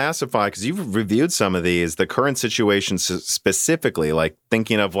you classify, because you've reviewed some of these, the current situation specifically, like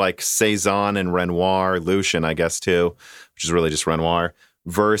thinking of like Cezanne and Renoir, Lucian, I guess, too, which is really just Renoir,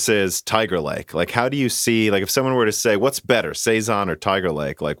 versus Tiger Lake? Like, how do you see, like, if someone were to say, what's better, Cezanne or Tiger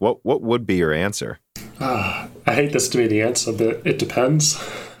Lake? Like, what would be your answer? I hate this to be the answer, but it depends.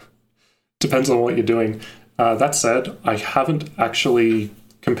 Depends on what you're doing. That said, I haven't actually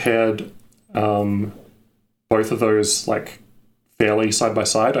compared both of those, like, fairly side by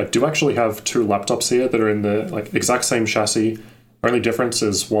side. I do actually have two laptops here that are in the like exact same chassis. Only difference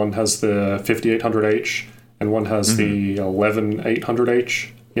is one has the 5800H and one has the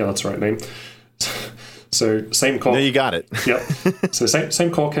 11800H. Yeah, that's the right name. So same core. There you got it. Yep. So same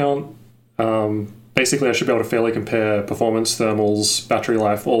core count. Basically, I should be able to fairly compare performance, thermals, battery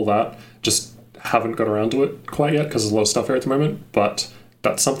life, all that. Just haven't got around to it quite yet because there's a lot of stuff here at the moment. But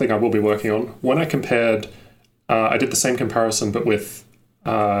that's something I will be working on. When I compared. I did the same comparison, but with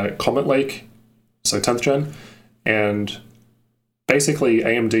Comet Lake, so 10th gen, and basically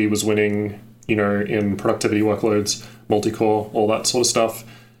AMD was winning, in productivity workloads, multi-core, all that sort of stuff.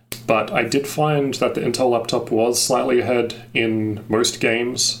 But I did find that the Intel laptop was slightly ahead in most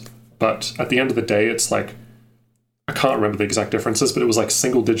games, but at the end of the day, it's like, I can't remember the exact differences, but it was like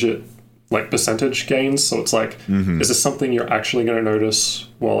single-digit percentage gains. So it's like, is this something you're actually going to notice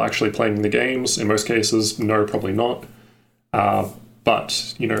while actually playing the games? In most cases, no, probably not.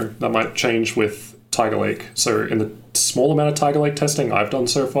 But, that might change with Tiger Lake. So in the small amount of Tiger Lake testing I've done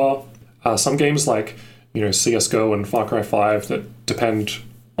so far, some games like, CSGO and Far Cry 5 that depend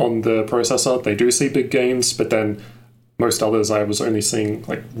on the processor, they do see big gains, but then most others I was only seeing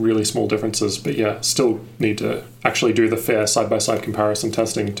like really small differences. But yeah, still need to actually do the fair side-by-side comparison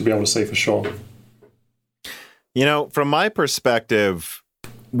testing to be able to say for sure. From my perspective,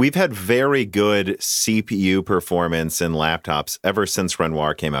 we've had very good CPU performance in laptops ever since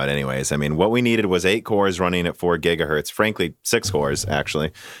Renoir came out anyways. I mean, what we needed was 8 cores running at 4 gigahertz, frankly, 6 cores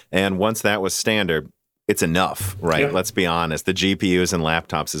actually. And once that was standard, it's enough, right? Yeah. Let's be honest. The GPUs and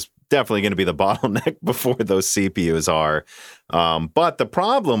laptops is definitely going to be the bottleneck before those CPUs are. But the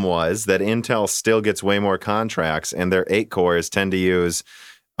problem was that Intel still gets way more contracts, and their 8 cores tend to use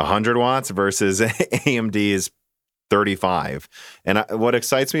 100 watts versus AMD's 35. And what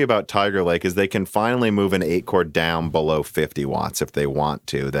excites me about Tiger Lake is they can finally move an 8-core down below 50 watts if they want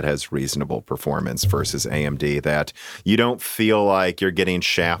to. That has reasonable performance versus AMD, that you don't feel like you're getting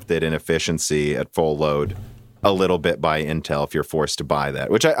shafted in efficiency at full load a little bit by Intel if you're forced to buy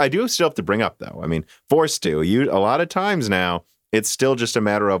that, which I do still have to bring up, though. I mean, forced to. A lot of times now, it's still just a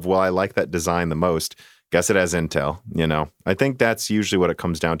matter of, well, I like that design the most. Guess it has Intel, I think that's usually what it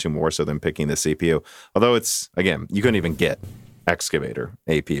comes down to more so than picking the CPU. Although it's, again, you couldn't even get Excavator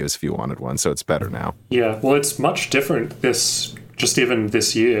APUs if you wanted one, so it's better now. Yeah, well, it's much different even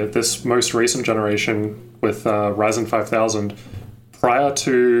this year, this most recent generation with Ryzen 5000. Prior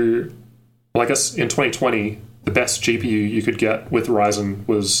to, well, I guess in 2020, the best GPU you could get with Ryzen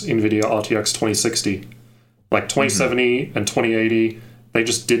was NVIDIA RTX 2060. Like 2070 and 2080, they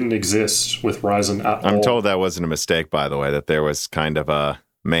just didn't exist with Ryzen at all. I'm told that wasn't a mistake, by the way, that there was kind of a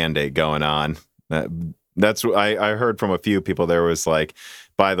mandate going on. That's I heard from a few people. There was like,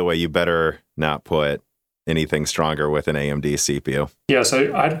 by the way, you better not put anything stronger with an AMD CPU. Yeah,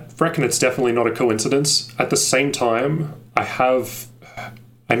 so I reckon it's definitely not a coincidence. At the same time,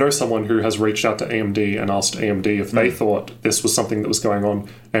 I know someone who has reached out to AMD and asked AMD if they thought this was something that was going on.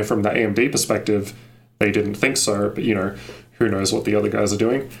 And from the AMD perspective, they didn't think so. But, who knows what the other guys are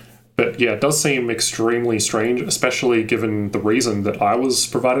doing. But yeah, it does seem extremely strange, especially given the reason that I was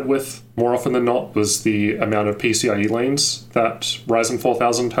provided with more often than not was the amount of PCIe lanes that Ryzen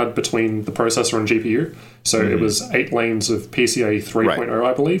 4000 had between the processor and GPU. So it was 8 lanes of PCIe 3.0,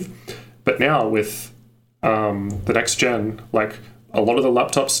 I believe. But now with the next gen, like a lot of the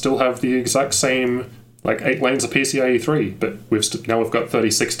laptops still have the exact same 8 lanes of PCIe 3, but now we've got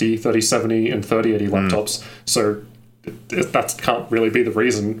 3060, 3070, and 3080 laptops. So that can't really be the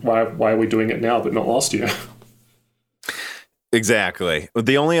reason why are we doing it now but not last year. Exactly.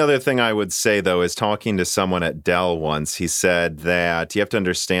 The only other thing I would say, though, is talking to someone at Dell once, he said that you have to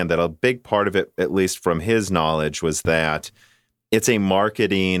understand that a big part of it, at least from his knowledge, was that it's a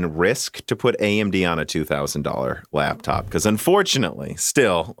marketing risk to put AMD on a $2,000 laptop. Because unfortunately,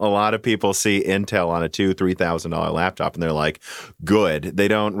 still, a lot of people see Intel on a $2,000-$3,000 laptop and they're like, good. They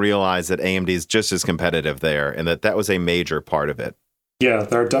don't realize that AMD is just as competitive there and that was a major part of it. Yeah,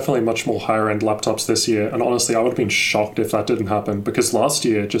 there are definitely much more higher-end laptops this year. And honestly, I would have been shocked if that didn't happen. Because last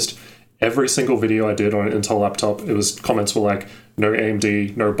year, just every single video I did on an Intel laptop, comments were like, no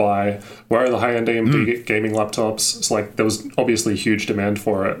AMD, no buy. Where are the high-end AMD gaming laptops? It's like there was obviously huge demand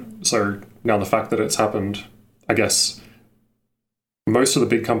for it. So now the fact that it's happened, I guess most of the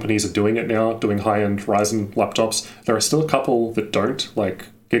big companies are doing it now, doing high-end Ryzen laptops. There are still a couple that don't, like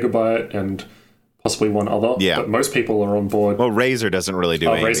Gigabyte and possibly one other. Yeah. But most people are on board. Well, Razer doesn't really do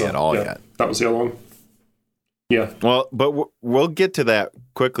AMD Razer, at all yet. That was the other one. Yeah. Well, but we'll get to that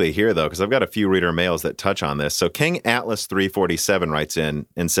quickly here, though, because I've got a few reader mails that touch on this. So King Atlas 347 writes in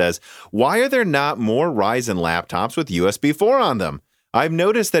and says, why are there not more Ryzen laptops with USB 4 on them? I've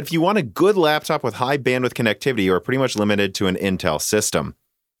noticed that if you want a good laptop with high bandwidth connectivity, you are pretty much limited to an Intel system.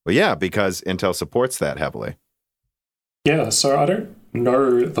 Well, yeah, because Intel supports that heavily. Yeah, so I don't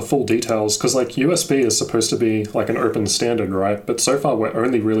know the full details, because like USB is supposed to be like an open standard, right? But so far we're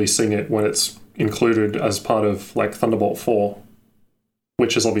only really seeing it when it's included as part of like Thunderbolt 4,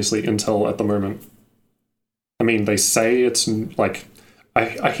 which is obviously Intel at the moment. I mean, they say it's like,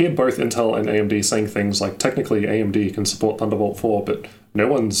 I hear both Intel and AMD saying things like technically AMD can support Thunderbolt 4, but no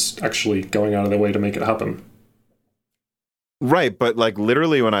one's actually going out of their way to make it happen. Right, but like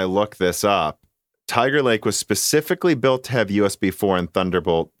literally when I look this up, Tiger Lake was specifically built to have USB 4 and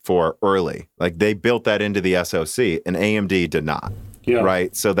Thunderbolt 4 early. Like they built that into the SoC, and AMD did not. Yeah.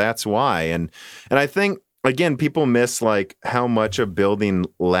 Right. So that's why. And I think, again, people miss like how much of building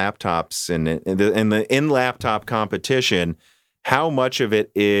laptops and in the in-laptop competition, how much of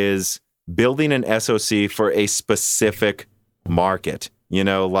it is building an SoC for a specific market. You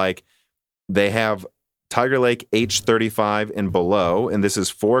know, like they have Tiger Lake H35 and below, and this is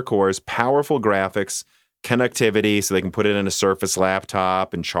 4 cores, powerful graphics, connectivity, so they can put it in a Surface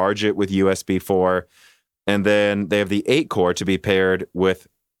laptop and charge it with USB 4. And then they have the 8 core to be paired with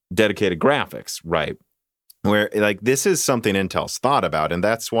dedicated graphics, right? Where like this is something Intel's thought about, and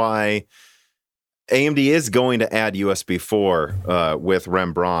that's why AMD is going to add USB 4 with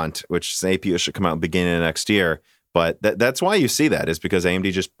Rembrandt, which APU should come out in the beginning of next year. But that's why you see that, is because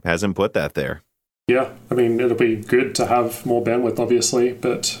AMD just hasn't put that there. Yeah, I mean, it'll be good to have more bandwidth, obviously,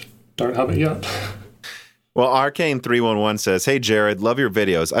 but don't have it yet. Well, Arcane311 says, hey, Jared, love your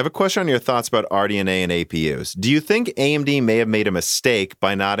videos. I have a question on your thoughts about RDNA and APUs. Do you think AMD may have made a mistake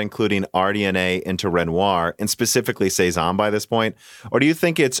by not including RDNA into Renoir, and specifically Cezanne by this point? Or do you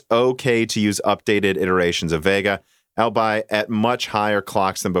think it's okay to use updated iterations of Vega, albeit at much higher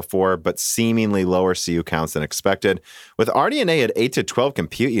clocks than before, but seemingly lower CU counts than expected? With RDNA at 8 to 12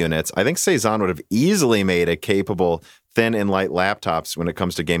 compute units, I think Cezanne would have easily made a capable thin and light laptops when it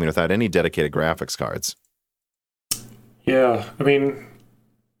comes to gaming without any dedicated graphics cards. Yeah, I mean,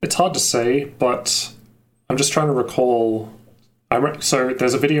 it's hard to say, but I'm just trying to recall. So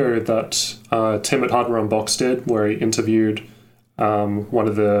there's a video that Tim at Hardware Unboxed did where he interviewed one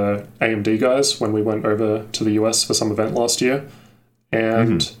of the AMD guys when we went over to the US for some event last year.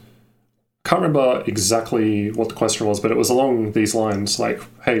 And I can't remember exactly what the question was, but it was along these lines, like,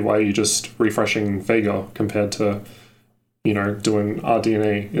 hey, why are you just refreshing Vega compared to, you know, doing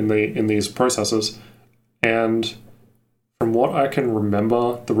RDNA in these processors? And from what I can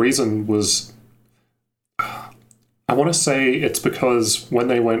remember, the reason was, I want to say it's because when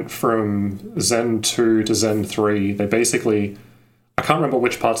they went from Zen 2 to Zen 3, they basically, I can't remember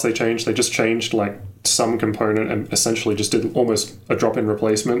which parts they changed. They just changed like some component and essentially just did almost a drop-in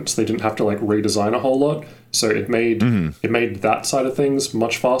replacement. So they didn't have to like redesign a whole lot. So it made that side of things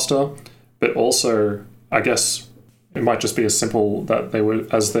much faster. But also, I guess it might just be as simple that they were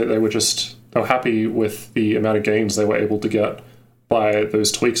happy with the amount of gains they were able to get by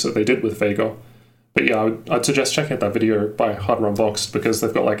those tweaks that they did with Vega. But yeah, I'd suggest checking out that video by Hardware Unboxed, because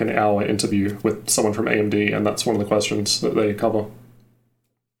they've got like an hour interview with someone from AMD, and that's one of the questions that they cover.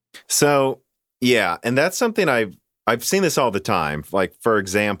 So, yeah, and that's something I've seen this all the time. Like, for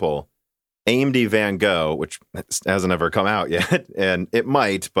example, AMD Van Gogh, which hasn't ever come out yet, and it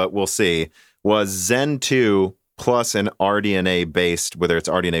might, but we'll see, was Zen 2 plus an RDNA based, whether it's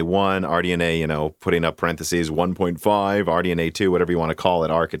RDNA 1, RDNA, you know, putting up parentheses, 1.5, RDNA 2, whatever you want to call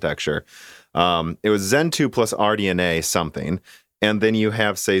it, architecture. It was Zen 2 plus RDNA something. And then you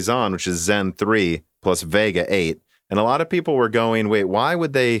have Cezanne, which is Zen 3 plus Vega 8. And a lot of people were going, wait, why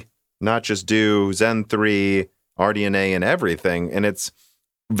would they not just do Zen 3, RDNA, and everything? And it's,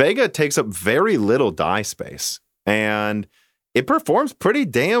 Vega takes up very little die space. And it performs pretty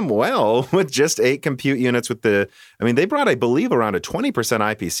damn well with just 8 compute units with they brought, I believe, around a 20%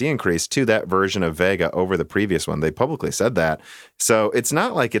 IPC increase to that version of Vega over the previous one. They publicly said that. So it's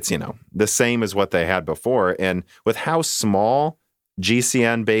not like it's, you know, the same as what they had before. And with how small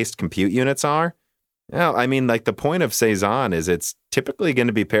GCN-based compute units are, Yeah, I mean, like the point of Cezanne is it's typically going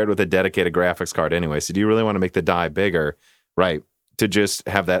to be paired with a dedicated graphics card anyway. So do you really want to make the die bigger, right? To just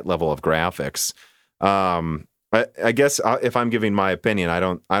have that level of graphics. I guess if I'm giving my opinion, I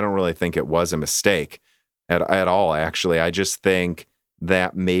don't really think it was a mistake at all. Actually, I just think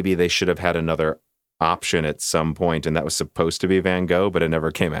that maybe they should have had another option at some point, and that was supposed to be Van Gogh, but it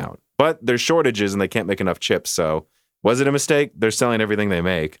never came out. But there's shortages, and they can't make enough chips. So was it a mistake? They're selling everything they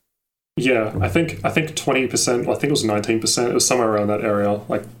make. Yeah, I think 20%. I think it was 19%. It was somewhere around that area.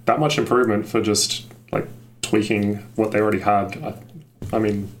 Like that much improvement for just like tweaking what they already had. I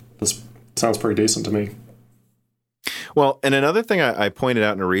mean, this sounds pretty decent to me. Well, and another thing I pointed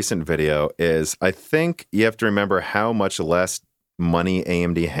out in a recent video is I think you have to remember how much less money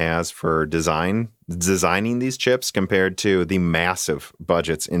AMD has for designing these chips compared to the massive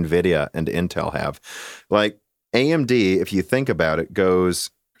budgets NVIDIA and Intel have. Like AMD, if you think about it,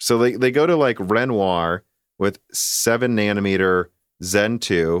 so they go to like Renoir with 7 nanometer Zen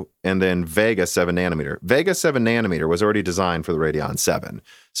 2 and then Vega 7 nanometer. Vega 7 nanometer was already designed for the Radeon 7.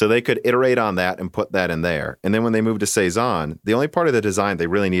 So they could iterate on that and put that in there. And then when they moved to Cezanne, the only part of the design they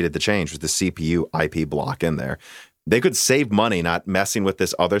really needed to change was the CPU IP block in there. They could save money not messing with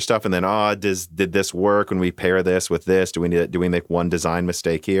this other stuff and then, did this work when we pair this with this? Do we make one design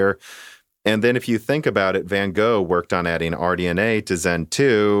mistake here? And then if you think about it, Van Gogh worked on adding RDNA to Zen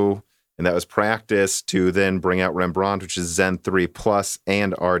 2, and that was practice to then bring out Rembrandt, which is Zen 3 Plus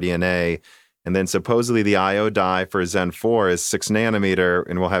and RDNA. And then supposedly the I/O die for Zen 4 is 6 nanometer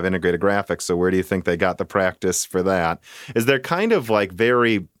and will have integrated graphics. So where do you think they got the practice for that? Is they're kind of like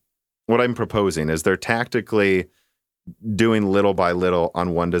what I'm proposing is they're tactically doing little by little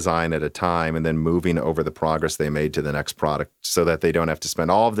on one design at a time and then moving over the progress they made to the next product so that they don't have to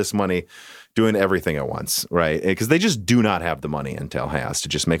spend all of this money doing everything at once, right? Because they just do not have the money Intel has to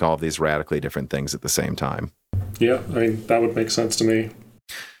just make all of these radically different things at the same time. Yeah, I mean, that would make sense to me.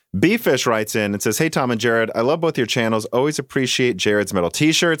 B-Fish writes in and says, "Hey, Tom and Jared, I love both your channels. Always appreciate Jared's metal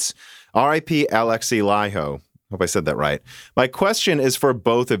t-shirts. RIP Alexei Liho." Hope I said that right. My question is for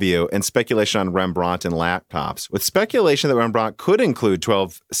both of you and speculation on Rembrandt and laptops. With speculation that Rembrandt could include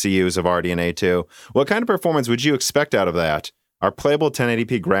 12 CUs of RDNA2, what kind of performance would you expect out of that? Are playable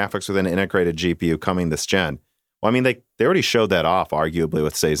 1080p graphics with an integrated GPU coming this gen? Well, I mean, they already showed that off, arguably,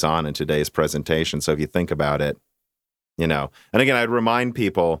 with Cezanne in today's presentation. So if you think about it, And again, I'd remind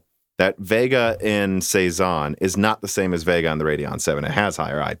people that Vega in Cezanne is not the same as Vega on the Radeon 7. It has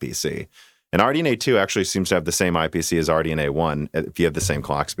higher IPC. And RDNA 2 actually seems to have the same IPC as RDNA 1 if you have the same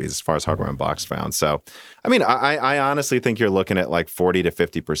clock speeds as far as hardware unboxed found. So, I mean, I honestly think you're looking at like 40 to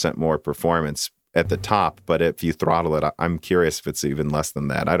 50% more performance at the top. But if you throttle it, I'm curious if it's even less than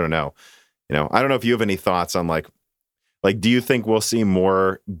that. I don't know. I don't know if you have any thoughts on like, do you think we'll see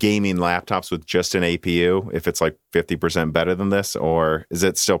more gaming laptops with just an APU if it's like 50% better than this? Or is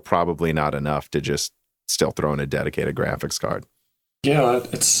it still probably not enough to just still throw in a dedicated graphics card? Yeah,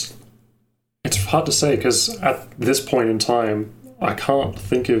 it's hard to say because at this point in time, I can't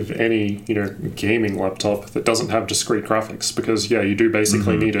think of any, gaming laptop that doesn't have discrete graphics because, you do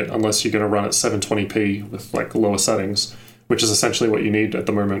basically need it unless you're going to run at 720p with like lower settings, which is essentially what you need at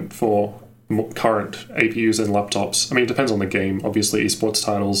the moment for current APUs and laptops. I mean, it depends on the game. Obviously, esports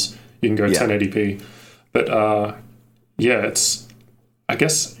titles, you can go 1080p. But, I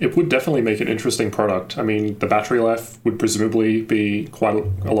guess it would definitely make an interesting product. I mean, the battery life would presumably be quite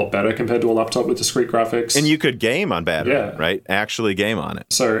a lot better compared to a laptop with discrete graphics. And you could game on battery, right? Actually game on it.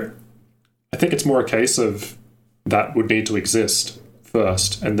 So I think it's more a case of that would need to exist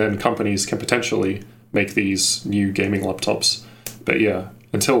first, and then companies can potentially make these new gaming laptops. But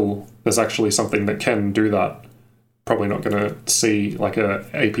until there's actually something that can do that, probably not going to see like a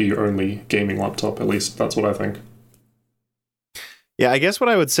APU-only gaming laptop. At least that's what I think. Yeah, I guess what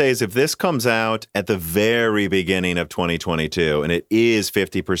I would say is if this comes out at the very beginning of 2022 and it is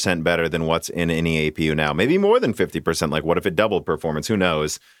 50% better than what's in any APU now, maybe more than 50%, like what if it doubled performance? Who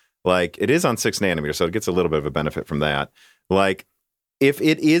knows? Like it is on 6 nanometers, so it gets a little bit of a benefit from that. Like if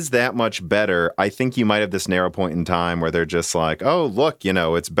it is that much better, I think you might have this narrow point in time where they're just like, oh, look,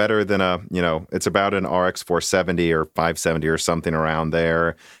 it's better than it's about an RX 470 or 570 or something around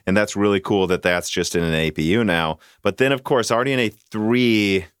there. And that's really cool that that's just in an APU now. But then, of course, RDNA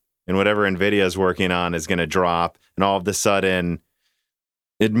 3 and whatever NVIDIA is working on is going to drop. And all of a sudden,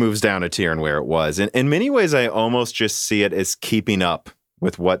 it moves down a tier in where it was. And in many ways, I almost just see it as keeping up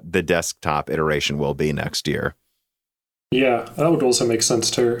with what the desktop iteration will be next year. Yeah, that would also make sense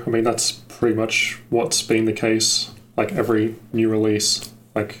too. I mean, that's pretty much what's been the case, like every new release.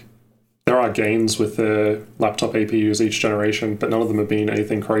 Like, there are gains with the laptop APUs each generation, but none of them have been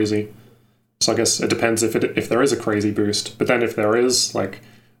anything crazy. So I guess it depends if there is a crazy boost. But then if there is, like,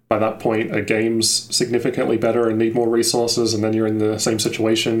 by that point, a game's significantly better and need more resources, and then you're in the same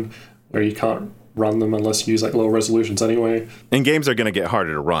situation where you can't run them unless you use like lower resolutions anyway. And games are going to get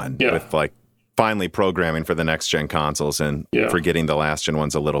harder to run with like finally programming for the next gen consoles and forgetting the last gen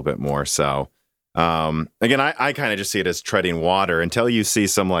ones a little bit more. So again, I kind of just see it as treading water until you see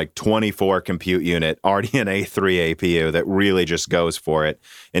some like 24 compute unit RDNA 3 APU that really just goes for it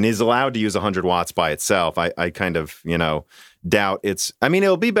and is allowed to use 100 watts by itself. I kind of, doubt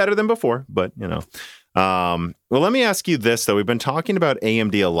it'll be better than before, but well, let me ask you this, though. We've been talking about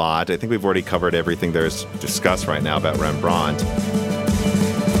AMD a lot. I think we've already covered everything there's discussed right now about Rembrandt.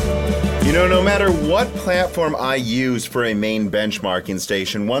 No matter what platform I use for a main benchmarking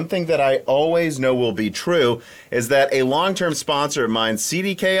station, one thing that I always know will be true is that a long-term sponsor of mine,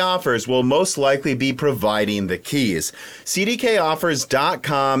 CDK Offers, will most likely be providing the keys.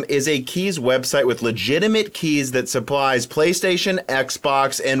 CDKOffers.com is a keys website with legitimate keys that supplies PlayStation,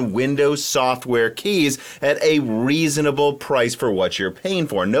 Xbox, and Windows software keys at a reasonable price for what you're paying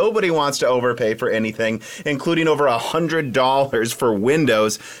for. Nobody wants to overpay for anything, including over $100 for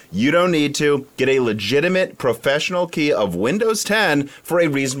Windows. You don't need to get a legitimate professional key of Windows 10 for a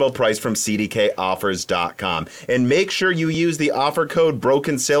reasonable price from CDKOffers.com. And make sure you use the offer code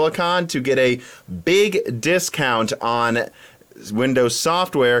BrokenSilicon to get a big discount on Windows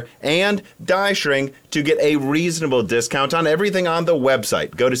software, and Die Shrink to get a reasonable discount on everything on the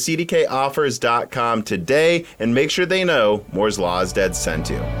website. Go to CDKOffers.com today and make sure they know Moore's Law is Dead sent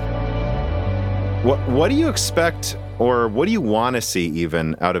you. What do you expect, or what do you want to see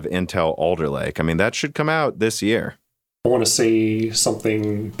even out of Intel Alder Lake? I mean, that should come out this year. I want to see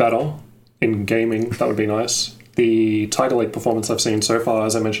something better in gaming. That would be nice. The Tiger Lake performance I've seen so far,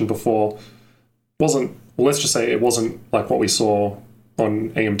 as I mentioned before, wasn't like what we saw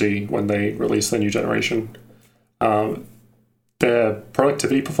on AMD when they released their new generation. Their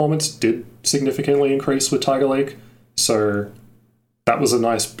productivity performance did significantly increase with Tiger Lake, so that was a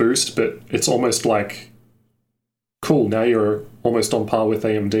nice boost, but it's almost like, cool, now you're almost on par with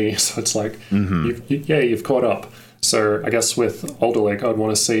AMD, so it's like, you've caught up. So I guess with Alder Lake, I'd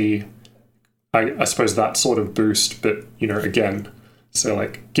want to see, I suppose, that sort of boost, but, again, so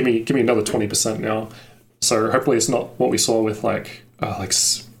like, give me another 20% now. So hopefully it's not what we saw with like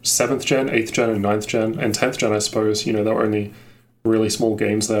 7th gen, 8th gen, and 9th gen, and 10th gen, I suppose. There were only really small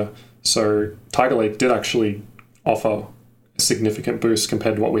games there. So Tiger Lake did actually offer a significant boost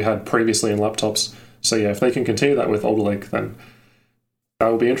compared to what we had previously in laptops. So yeah, if they can continue that with Alder Lake, then that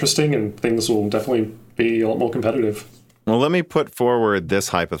will be interesting and things will definitely be a lot more competitive. Well, let me put forward this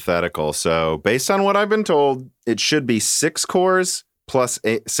hypothetical. So based on what I've been told, it should be 6 cores plus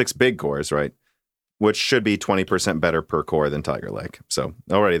 6 big cores, right? Which should be 20% better per core than Tiger Lake. So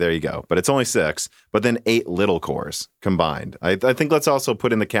already there you go. But it's only 6, but then 8 little cores combined. I think let's also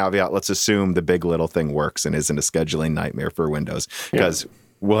put in the caveat, let's assume the big little thing works and isn't a scheduling nightmare for Windows, because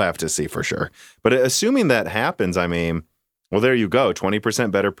we'll have to see for sure. But assuming that happens, I mean, well, there you go,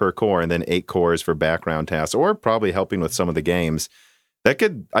 20% better per core and then 8 cores for background tasks, or probably helping with some of the games.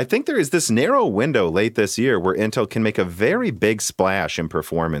 I think there is this narrow window late this year where Intel can make a very big splash in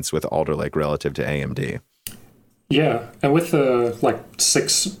performance with Alder Lake relative to AMD. Yeah, and with the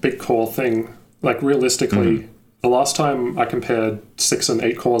 6 big core thing, realistically, the last time I compared 6 and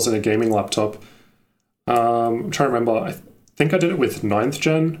 8 cores in a gaming laptop, I'm trying to remember, I think I did it with 9th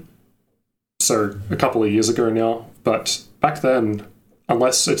gen, so a couple of years ago now, but back then,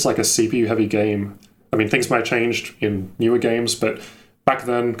 unless it's like a CPU heavy game, I mean, things might have changed in newer games, but back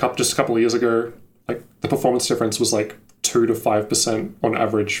then, just a couple of years ago, the performance difference was 2 to 5% on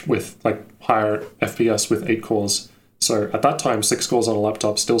average with higher FPS with 8 cores. So at that time, 6 cores on a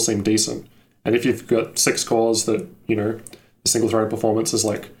laptop still seemed decent. And if you've got 6 cores that, the single-threaded performance is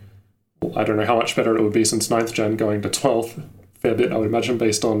I don't know how much better it would be since 9th gen going to 12th. Fair bit, I would imagine,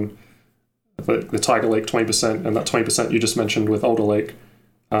 based on the Tiger Lake 20% and that 20% you just mentioned with Alder Lake.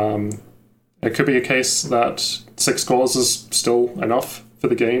 It could be a case that 6 cores is still enough for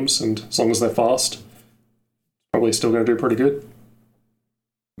the games, and as long as they're fast, probably still going to do pretty good.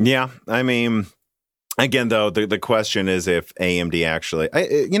 Yeah, I mean, again, though, the question is if AMD actually...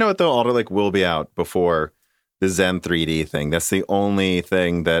 you know what, though? Alder Lake will be out before the Zen 3D thing. That's the only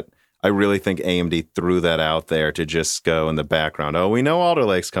thing that I really think AMD threw that out there to just go in the background. Oh, we know Alder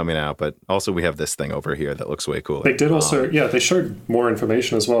Lake's coming out, but also we have this thing over here that looks way cooler. They did also, they showed more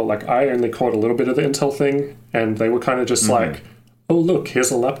information as well. I only caught a little bit of the Intel thing, and they were kind of just oh, look,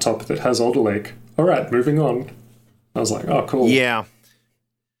 here's a laptop that has Alder Lake. All right, moving on. I was like, oh, cool. Yeah.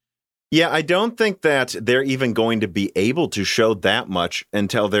 Yeah, I don't think that they're even going to be able to show that much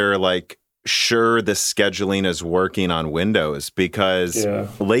until they're sure the scheduling is working on Windows, because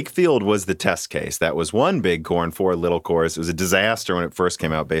Lakefield was the test case. That was one big core and 4 little cores. It was a disaster when it first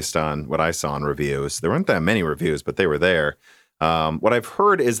came out based on what I saw in reviews. There weren't that many reviews, but they were there. What I've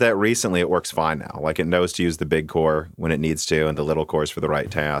heard is that recently it works fine now. Like, it knows to use the big core when it needs to and the little cores for the right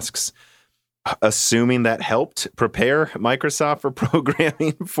tasks. Assuming that helped prepare Microsoft for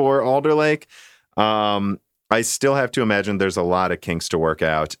programming for Alder Lake, I still have to imagine there's a lot of kinks to work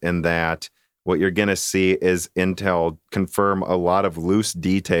out, and that what you're going to see is Intel confirm a lot of loose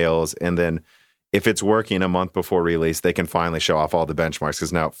details, and then if it's working a month before release, they can finally show off all the benchmarks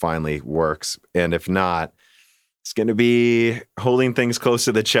because now it finally works. And if not, it's going to be holding things close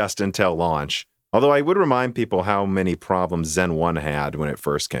to the chest until launch. Although I would remind people how many problems Zen 1 had when it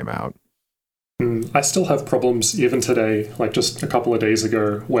first came out. I still have problems even today, like just a couple of days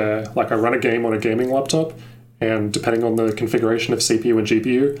ago, where like I run a game on a gaming laptop, and depending on the configuration of CPU and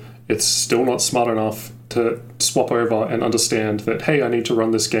GPU, it's still not smart enough to swap over and understand that, hey, I need to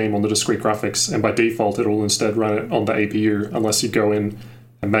run this game on the discrete graphics, and by default it will instead run it on the APU unless you go in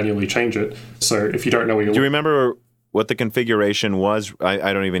and manually change it. So if you don't know where you're... Do you remember what the configuration was?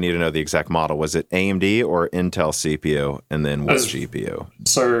 I don't even need to know the exact model. Was it AMD or Intel CPU, and then what GPU?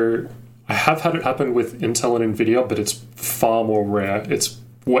 So I have had it happen with Intel and NVIDIA, but it's far more rare. It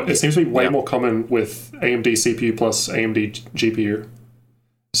seems to be way more common with AMD CPU plus AMD GPU.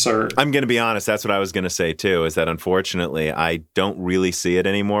 So I'm going to be honest, that's what I was going to say too, is that unfortunately I don't really see it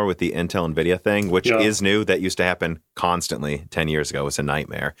anymore with the Intel NVIDIA thing, which is new. That used to happen constantly 10 years ago. It was a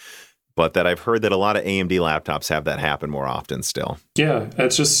nightmare. But that I've heard that a lot of AMD laptops have that happen more often still. Yeah, it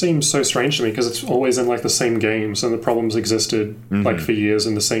just seems so strange to me because it's always in like the same games, and the problems existed like for years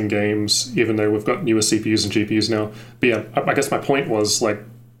in the same games, even though we've got newer CPUs and GPUs now. But yeah, I guess my point was like,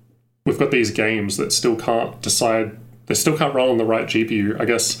 we've got these games that still can't decide, they still can't run on the right GPU. I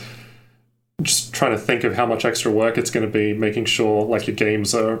guess just trying to think of how much extra work it's going to be making sure like your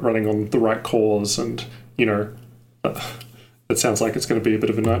games are running on the right cores, and you know, it sounds like it's going to be a bit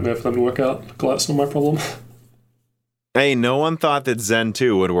of a nightmare for them to work out. Glad it's not my problem. Hey, no one thought that Zen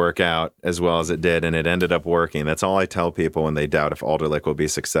 2 would work out as well as it did, and it ended up working. That's all I tell people when they doubt if Alder Lake will be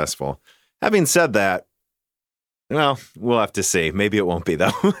successful. Having said that, well, we'll have to see. Maybe it won't be,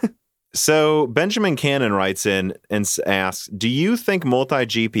 though. So Benjamin Cannon writes in and asks, do you think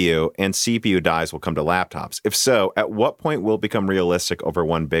multi-GPU and CPU dies will come to laptops? If so, at what point will it become realistic over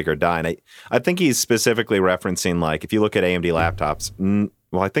one bigger die? And I think he's specifically referencing, like, if you look at AMD laptops,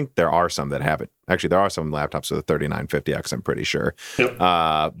 well, I think there are some that have it. Actually, there are some laptops with a 3950X, I'm pretty sure. Yep.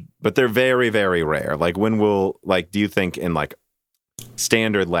 But they're very, very rare. Like, when will, like, do you think in, like,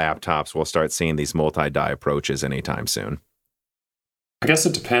 standard laptops we'll start seeing these multi-die approaches anytime soon? I guess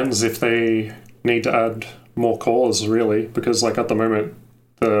it depends if they need to add more cores, really, because like at the moment,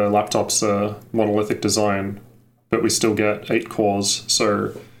 the laptops are monolithic design, but we still get 8 cores.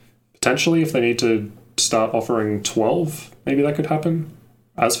 So potentially if they need to start offering 12, maybe that could happen.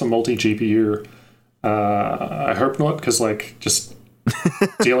 As for multi-GPU, I hope not, because like just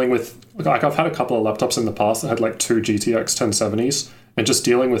dealing with, like I've had a couple of laptops in the past that had like 2 GTX 1070s, and just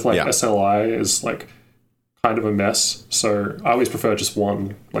dealing with like SLI is like kind of a mess. So I always prefer just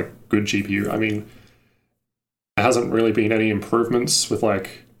one like good GPU. I mean, there hasn't really been any improvements with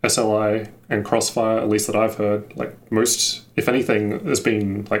like SLI and Crossfire, at least that I've heard. Like most, if anything, there's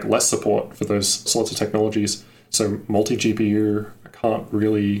been like less support for those sorts of technologies. So multi-GPU, I can't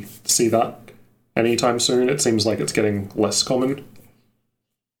really see that anytime soon. It seems like it's getting less common.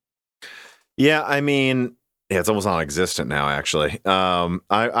 Yeah, I mean, it's almost non-existent now, actually.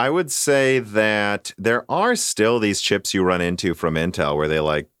 I would say that there are still these chips you run into from Intel where they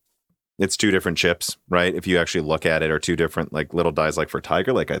like, it's 2 different chips, right? If you actually look at it, or 2 different like little dies, like for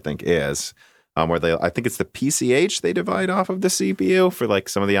Tiger Lake, I think is, where I think it's the PCH they divide off of the CPU for like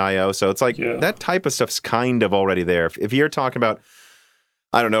some of the IO. So it's like that type of stuff's kind of already there. If you're talking about,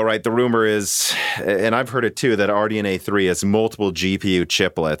 I don't know, right? The rumor is, and I've heard it too, that RDNA 3 has multiple GPU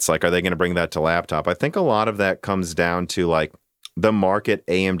chiplets. Like, are they going to bring that to laptop? I think a lot of that comes down to like the market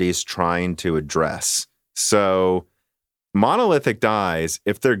AMD's trying to address. So monolithic dies,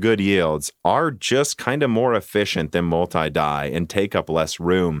 if they're good yields, are just kind of more efficient than multi-die and take up less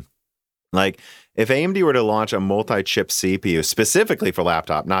room. Like, if AMD were to launch a multi-chip CPU specifically for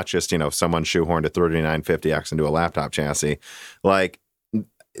laptop, not just, you know, someone shoehorned a 3950X into a laptop chassis, like,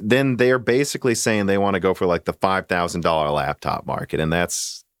 then they're basically saying they want to go for like the $5,000 laptop market. And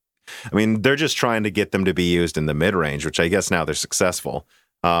that's, I mean, they're just trying to get them to be used in the mid-range, which I guess now they're successful.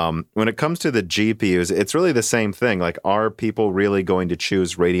 When it comes to the GPUs, it's really the same thing. Like, are people really going to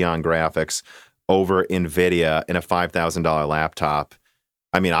choose Radeon graphics over NVIDIA in a $5,000 laptop?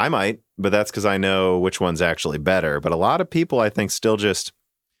 I mean, I might, but that's because I know which one's actually better. But a lot of people, I think, still just,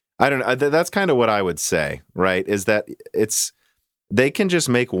 I don't know. That's kind of what I would say, right? Is that they can just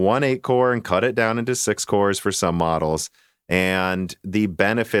make one 8-core and cut it down into 6 cores for some models. And the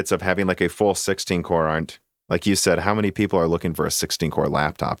benefits of having like a full 16-core aren't, like you said, how many people are looking for a 16-core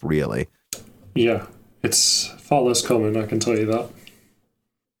laptop, really? Yeah, it's far less common, I can tell you that.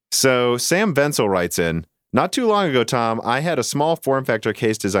 So Sam Venzel writes in, not too long ago, Tom, I had a small form factor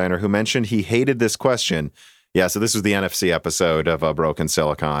case designer who mentioned he hated this question. Yeah, so this was the NFC episode of Broken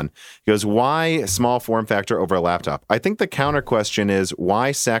Silicon. He goes, why small form factor over a laptop? I think the counter question is,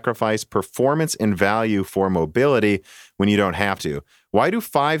 why sacrifice performance and value for mobility when you don't have to? Why do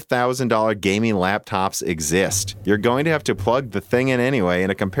 $5,000 gaming laptops exist? You're going to have to plug the thing in anyway, and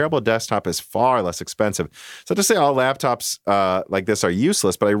a comparable desktop is far less expensive. So to say all laptops like this are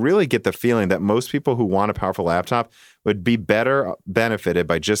useless, but I really get the feeling that most people who want a powerful laptop would be better benefited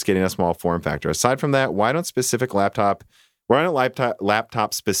by just getting a small form factor. Aside from that, why don't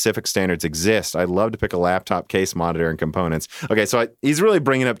laptop specific standards exist? I'd love to pick a laptop case, monitor, and components. Okay, so he's really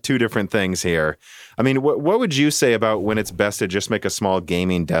bringing up two different things here. I mean, what would you say about when it's best to just make a small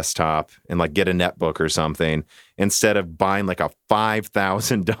gaming desktop and like get a netbook or something instead of buying like a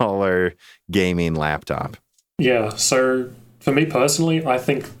 $5,000 gaming laptop? Yeah, so for me personally, I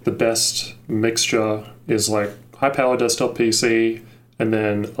think the best mixture is like high power desktop PC and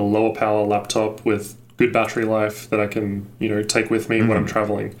then a lower power laptop with good battery life that I can, take with me when I'm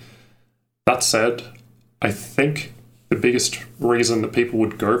traveling. That said, I think the biggest reason that people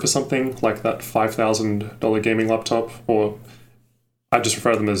would go for something like that $5,000 gaming laptop, or I just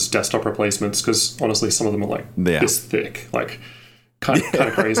refer to them as desktop replacements, because honestly, some of them are like this thick, like kind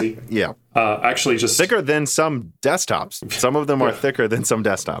of crazy. Yeah. Actually, just thicker than some desktops. Some of them are thicker than some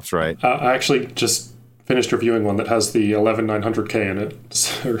desktops, right? I actually just finished reviewing one that has the 11900K in it,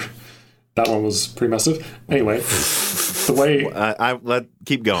 so that one was pretty massive. Anyway, the way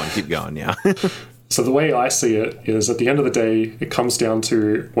keep going, yeah. So the way I see it is, at the end of the day, it comes down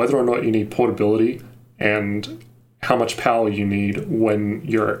to whether or not you need portability and how much power you need when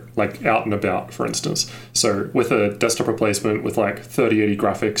you're like out and about, for instance. So with a desktop replacement with like 3080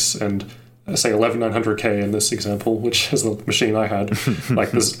 graphics and say 11900K in this example, which is the machine I had,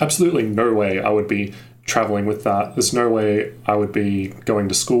 like there's absolutely no way I would be traveling with that. There's no way I would be going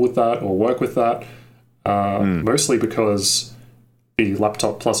to school with that or work with that, mostly because the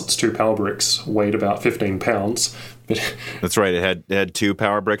laptop plus its 2 power bricks weighed about 15 pounds. But that's right. It had 2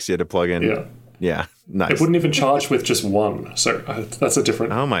 power bricks you had to plug in. Yeah, nice. It wouldn't even charge with just one, so that's a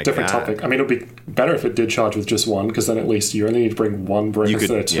different topic. I mean, it would be better if it did charge with just one, because then at least you only need to bring one brick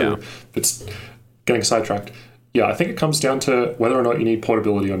instead of 2. Yeah. It's getting sidetracked. Yeah, I think it comes down to whether or not you need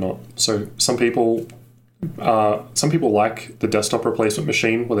portability or not. So some people like the desktop replacement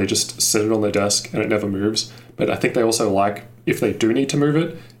machine where they just sit it on their desk and it never moves. But I think they also like, if they do need to move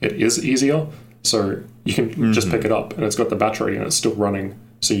it, it is easier. So you can just pick it up and it's got the battery and it's still running.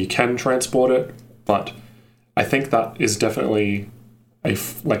 So you can transport it. But I think that is definitely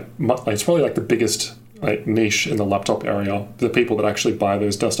it's probably like the biggest niche in the laptop area. The people that actually buy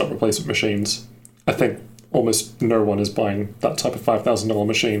those desktop replacement machines. I think almost no one is buying that type of $5,000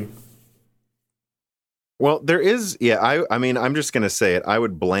 machine. Well, there is, I mean, I'm just going to say it. I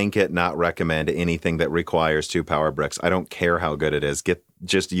would blanket not recommend anything that requires 2 power bricks. I don't care how good it is. Get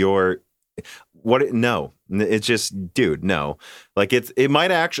just no. It's just, dude, no. Like it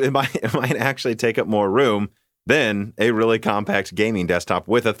might actually take up more room than a really compact gaming desktop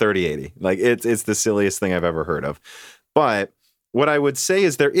with a 3080. Like it's the silliest thing I've ever heard of. But what I would say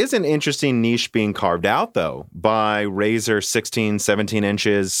is there is an interesting niche being carved out, though, by Razer 16, 17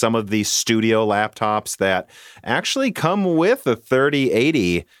 inches, some of these studio laptops that actually come with a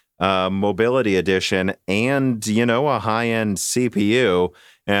 3080 mobility edition and, a high-end CPU.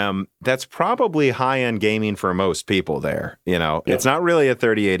 That's probably high-end gaming for most people there. It's not really a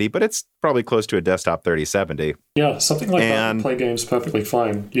 3080, but it's probably close to a desktop 3070. Yeah, something like that to play games perfectly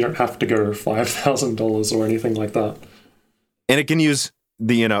fine. You don't have to go $5,000 or anything like that. And it can use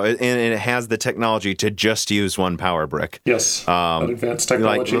and it has the technology to just use 1 power brick. Yes, advanced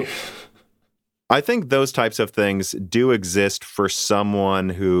technology. I think those types of things do exist for someone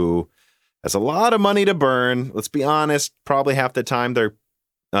who has a lot of money to burn. Let's be honest, probably half the time their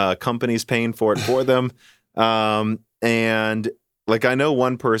company's paying for it for them. And like I know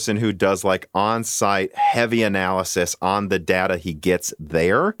one person who does like on-site heavy analysis on the data he gets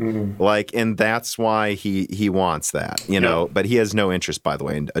there. Like, and that's why he wants that, but he has no interest, by the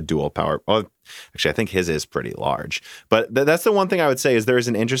way, in a dual power. Well, actually, I think his is pretty large, but that's the one thing I would say is there is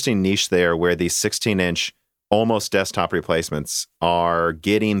an interesting niche there where these 16-inch almost desktop replacements are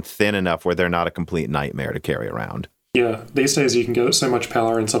getting thin enough where they're not a complete nightmare to carry around. Yeah, these days you can get so much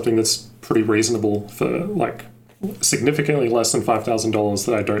power in something that's pretty reasonable for like significantly less than $5,000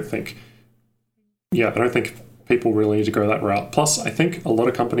 that I don't think people really need to go that route. Plus, I think a lot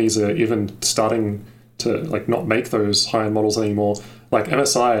of companies are even starting to like not make those high-end models anymore. Like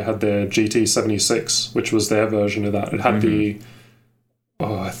MSI had their GT76, which was their version of that. It had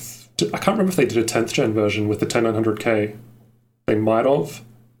I can't remember if they did a 10th gen version with the 10900K. They might have.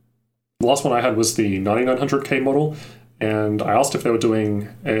 The last one I had was the 9900K model, and I asked if they were doing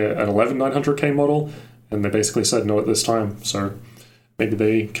an 11900K model, and they basically said no at this time. So maybe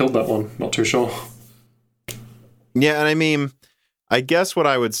they killed that one. Not too sure. Yeah, and I mean, I guess what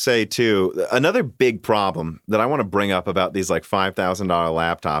I would say too, another big problem that I want to bring up about these like $5,000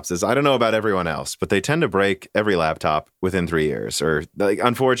 laptops is I don't know about everyone else, but they tend to break every laptop within 3 years, or like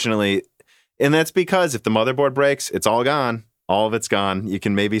unfortunately, and that's because if the motherboard breaks, it's all gone. All of it's gone. You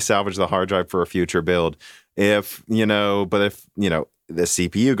can maybe salvage the hard drive for a future build. If the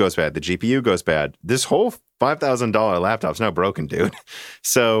CPU goes bad, the GPU goes bad, this whole $5,000 laptop's now broken, dude.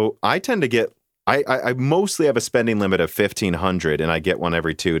 So I tend to get, I mostly have a spending limit of $1,500 and I get one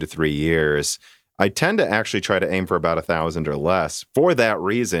every 2 to 3 years. I tend to actually try to aim for about $1,000 or less for that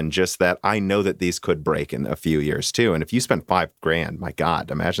reason, just that I know that these could break in a few years too. And if you spend $5,000, my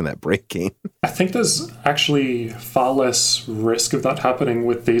God, imagine that breaking. I think there's actually far less risk of that happening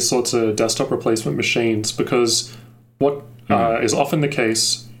with these sorts of desktop replacement machines, because what is often the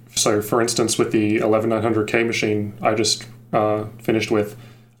case, so for instance, with the 11900K machine I just finished with,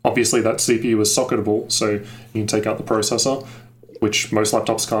 obviously that CPU is socketable, so you can take out the processor, which most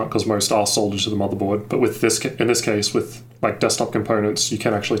laptops can't because most are soldered to the motherboard. But with this, in this case, with like desktop components, you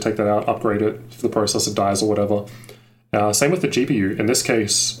can actually take that out, upgrade it if the processor dies or whatever. Same with the GPU. In this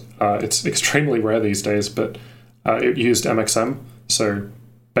case, it's extremely rare these days, but it used MXM. So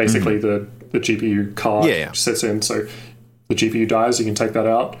basically the GPU card sits in. So the GPU dies, you can take that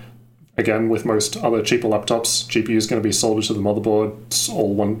out. Again, with most other cheaper laptops, GPU is going to be soldered to the motherboard. It's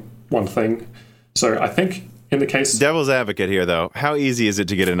all one thing. So I think in the case... Devil's advocate here, though. How easy is it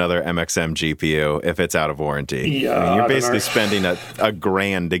to get another MXM GPU if it's out of warranty? Yeah, I mean, you're basically spending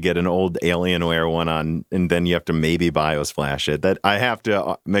 $1,000 to get an old Alienware one on, and then you have to maybe BIOS flash it. That I have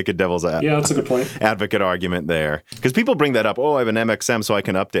to make a devil's that's a good point. Advocate argument there. Because people bring that up, I have an MXM so I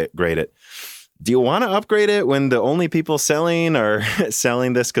can upgrade it. Do you want to upgrade it when the only people selling are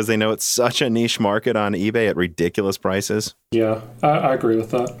selling this because they know it's such a niche market on eBay at ridiculous prices? Yeah, I agree with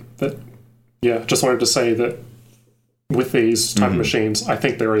that. But yeah, just wanted to say that with these type of machines, I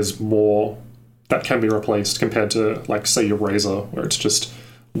think there is more that can be replaced compared to, like, say, your Razer, where it's just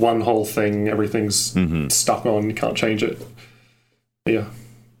one whole thing, everything's stuck on, you can't change it. Yeah.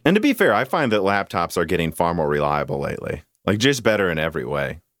 And to be fair, I find that laptops are getting far more reliable lately. Like, just better in every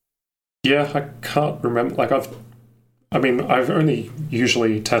way. Yeah, I can't remember. Like, I've only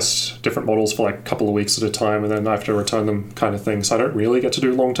usually test different models for like a couple of weeks at a time, and then I have to return them, kind of thing. So I don't really get to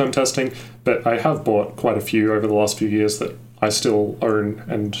do long-term testing, but I have bought quite a few over the last few years that I still own,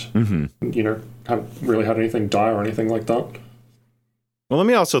 and haven't really had anything die or anything like that. Well, let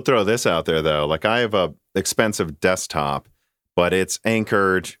me also throw this out there though. Like, I have a expensive desktop, but it's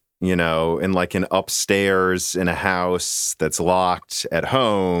anchored, in like an upstairs in a house that's locked at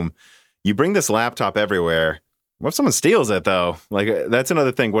home. You bring this laptop everywhere. What if someone steals it, though? Like, that's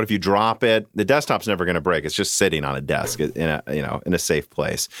another thing. What if you drop it? The desktop's never going to break. It's just sitting on a desk in a safe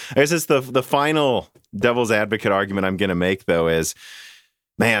place. I guess it's the final devil's advocate argument I'm going to make, though, is,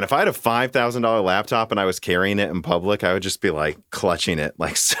 man, if I had a $5,000 laptop and I was carrying it in public, I would just be like clutching it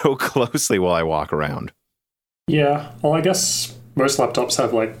like so closely while I walk around. Yeah, well, I guess most laptops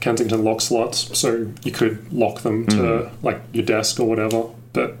have like Kensington lock slots, so you could lock them to like your desk or whatever.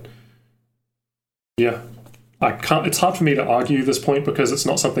 But yeah, I can't. It's hard for me to argue this point because it's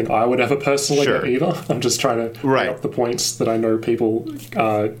not something I would ever personally get either. I'm just trying to bring up the points that I know people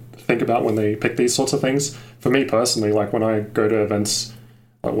think about when they pick these sorts of things. For me personally, like when I go to events,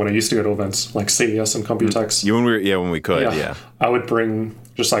 like when I used to go to events like CES and Computex, when we could, I would bring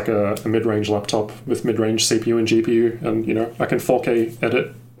just like a mid-range laptop with mid-range CPU and GPU, and I can 4K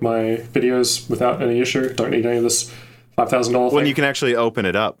edit my videos without any issue. Don't need any of this $5,000 thing. Well, you can actually open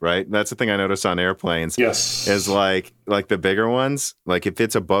it up, right? That's the thing I noticed on airplanes. Yes. Is like the bigger ones, like if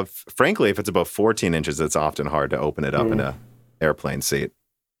it's above 14 inches, it's often hard to open it up in a airplane seat.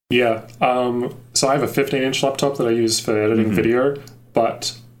 Yeah. So I have a 15-inch laptop that I use for editing video,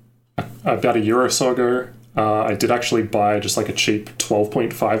 but about a year or so ago, I did actually buy just like a cheap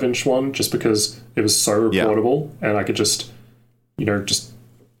 12.5-inch one just because it was so portable and I could just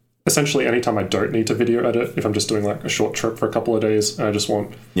essentially anytime I don't need to video edit, if I'm just doing like a short trip for a couple of days and I just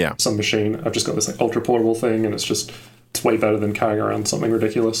want some machine, I've just got this like ultra portable thing, and it's way better than carrying around something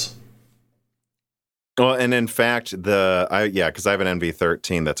ridiculous. Well, and in fact, because I have an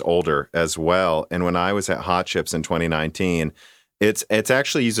NV13 that's older as well, and when I was at Hot Chips in 2019, it's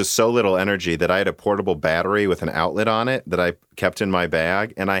actually uses so little energy that I had a portable battery with an outlet on it that I kept in my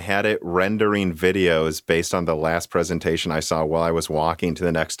bag, and I had it rendering videos based on the last presentation I saw while I was walking to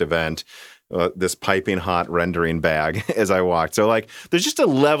the next event. This piping hot rendering bag as I walked. So like, there's just a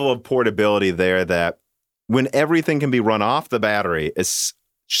level of portability there that when everything can be run off the battery, is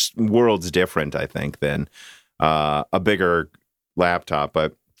worlds different, I think, than a bigger laptop.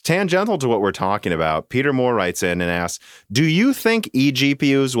 But tangential to what we're talking about, Peter Moore writes in and asks, do you think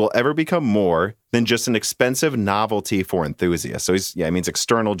eGPUs will ever become more than just an expensive novelty for enthusiasts? So he means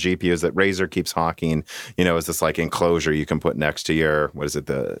external GPUs that Razer keeps hawking, is this like enclosure you can put next to your,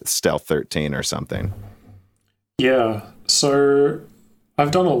 the Stealth 13 or something? Yeah, so I've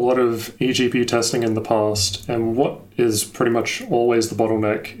done a lot of eGPU testing in the past, and what is pretty much always the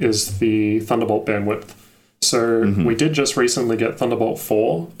bottleneck is the Thunderbolt bandwidth. So we did just recently get Thunderbolt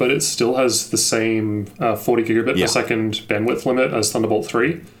 4, but it still has the same 40 gigabit per second bandwidth limit as Thunderbolt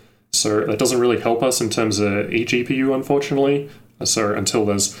 3. So that doesn't really help us in terms of eGPU, unfortunately. So until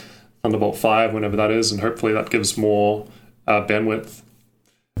there's Thunderbolt 5, whenever that is, and hopefully that gives more bandwidth.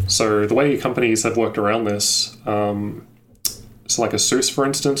 So the way companies have worked around this, so like ASUS, for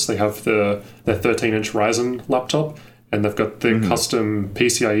instance, they have their 13-inch Ryzen laptop, and they've got the custom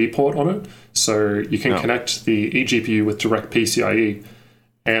PCIe port on it. So you can connect the eGPU with direct PCIe.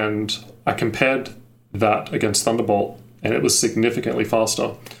 And I compared that against Thunderbolt, and it was significantly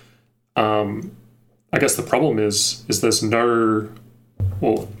faster. I guess the problem is there's no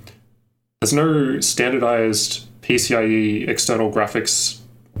standardized PCIe external graphics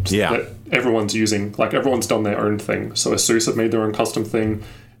that everyone's using. Like, everyone's done their own thing. So ASUS have made their own custom thing.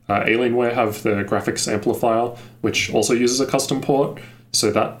 Alienware have the graphics amplifier, which also uses a custom port. So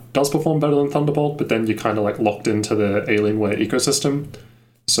that does perform better than Thunderbolt, but then you're kind of like locked into the Alienware ecosystem.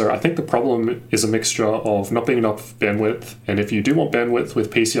 So I think the problem is a mixture of not being enough bandwidth, and if you do want bandwidth with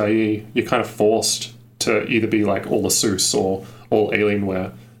PCIe, you're kind of forced to either be like all ASUS or all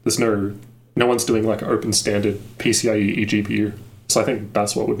Alienware. There's no one's doing like an open standard PCIe eGPU. So I think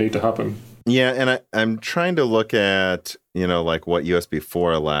that's what would need to happen. Yeah, and I'm trying to look at, like what USB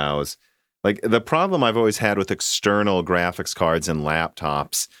 4 allows. Like, the problem I've always had with external graphics cards and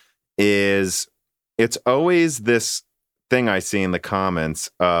laptops is it's always this thing I see in the comments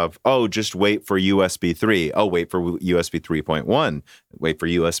of, just wait for USB 3. Wait for USB 3.1. Wait for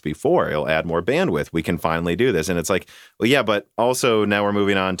USB 4. It'll add more bandwidth. We can finally do this. And it's like, well, yeah, but also now we're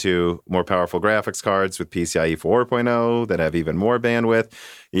moving on to more powerful graphics cards with PCIe 4.0 that have even more bandwidth.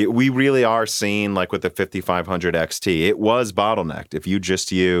 We really are seeing, like with the 5500 XT, it was bottlenecked. If you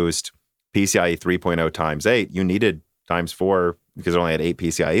just used PCIe 3.0 times 8, you needed times 4 because it only had 8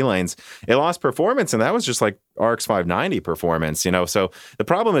 PCIe lanes. It lost performance, and that was just like RX 590 performance, So the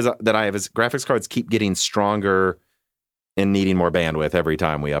problem is that I have is graphics cards keep getting stronger and needing more bandwidth every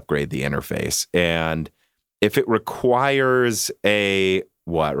time we upgrade the interface. And if it requires a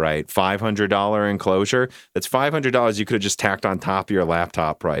 $500 enclosure, that's $500 you could have just tacked on top of your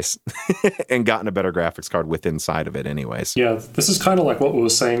laptop price and gotten a better graphics card with inside of it anyways. Yeah, this is kind of like what we were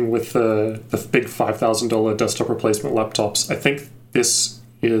saying with the big $5,000 desktop replacement laptops. I think it's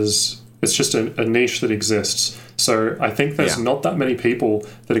just a niche that exists. So I think there's not that many people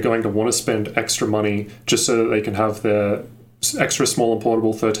that are going to want to spend extra money just so that they can have their extra small and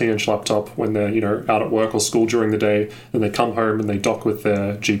portable 13-inch laptop when they're out at work or school during the day, and they come home and they dock with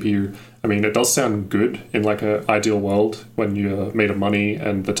their GPU. I mean, it does sound good in like an ideal world when you're made of money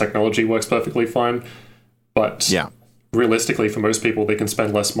and the technology works perfectly fine. But realistically, for most people, they can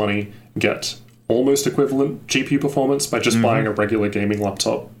spend less money, get almost equivalent GPU performance by just buying a regular gaming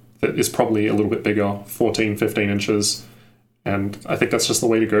laptop that is probably a little bit bigger, 14, 15 inches. And I think that's just the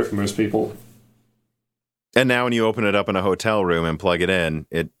way to go for most people. And now when you open it up in a hotel room and plug it in,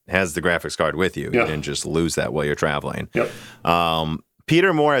 it has the graphics card with you. You didn't just lose that while you're traveling. Yep.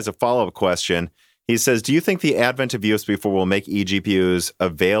 Peter Moore has a follow-up question. He says, do you think the advent of USB 4 will make eGPUs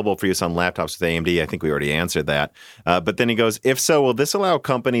available for use on laptops with AMD? I think we already answered that. But then he goes, if so, will this allow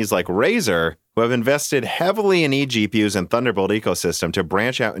companies like Razer, who have invested heavily in eGPUs and Thunderbolt ecosystem, to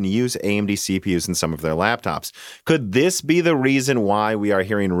branch out and use AMD CPUs in some of their laptops? Could this be the reason why we are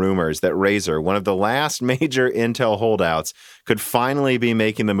hearing rumors that Razer, one of the last major Intel holdouts, could finally be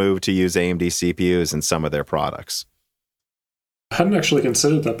making the move to use AMD CPUs in some of their products? I hadn't actually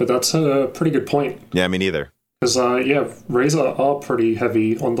considered that, but that's a pretty good point. Yeah, me neither. Because, yeah, Razer are pretty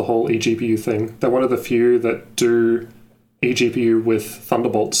heavy on the whole eGPU thing. They're one of the few that do eGPU with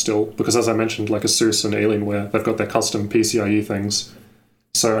Thunderbolt still, because as I mentioned, like Asus and Alienware, they've got their custom PCIe things.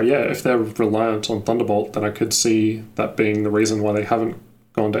 So, yeah, if they're reliant on Thunderbolt, then I could see that being the reason why they haven't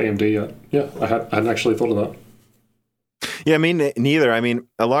gone to AMD yet. Yeah, I hadn't actually thought of that. Yeah, I mean, neither. I mean,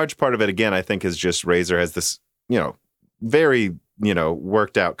 a large part of it, again, I think is just Razer has this, very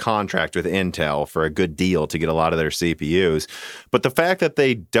worked out contract with Intel for a good deal to get a lot of their CPUs. But the fact that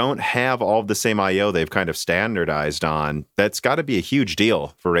they don't have all of the same IO they've kind of standardized on, that's got to be a huge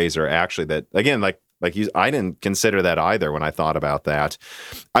deal for Razer, actually. That, again, I didn't consider that either when I thought about that.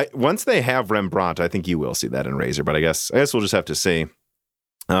 Once they have Rembrandt, I think you will see that in Razer, but I guess we'll just have to see.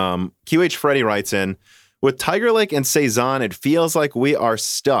 QH Freddy writes in, with Tiger Lake and Cezanne, it feels like we are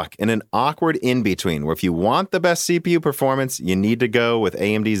stuck in an awkward in-between where if you want the best CPU performance, you need to go with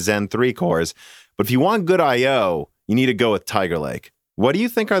AMD Zen 3 cores. But if you want good I.O., you need to go with Tiger Lake. What do you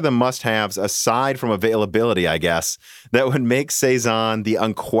think are the must-haves, aside from availability, I guess, that would make Cezanne the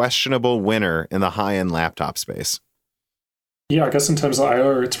unquestionable winner in the high-end laptop space? Yeah, I guess in terms of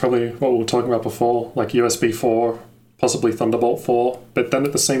I.O., it's probably what we were talking about before, like USB 4, possibly Thunderbolt 4, but then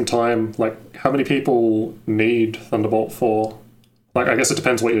at the same time, like, how many people need Thunderbolt 4? Like, I guess it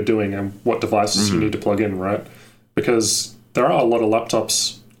depends what you're doing and what devices you need to plug in, right? Because there are a lot of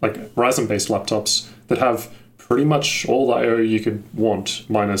laptops, like Ryzen-based laptops, that have pretty much all the I/O you could want,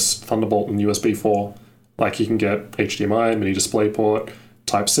 minus Thunderbolt and USB 4. Like, you can get HDMI, mini DisplayPort,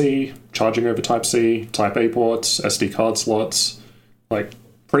 Type-C, charging over Type-C, Type-A ports, SD card slots, like,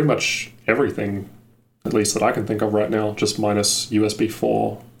 pretty much everything, at least that I can think of right now, just minus USB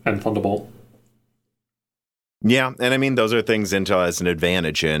 4 and Thunderbolt. Yeah, and I mean, those are things Intel has an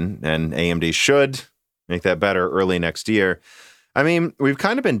advantage in, and AMD should make that better early next year. I mean, we've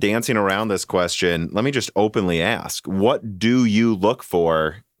kind of been dancing around this question. Let me just openly ask, what do you look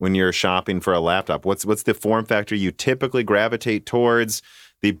for when you're shopping for a laptop? What's the form factor you typically gravitate towards?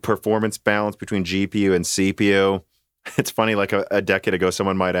 The performance balance between GPU and CPU? It's funny, like a decade ago,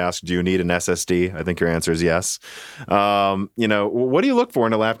 someone might ask, do you need an SSD? I think your answer is yes. What do you look for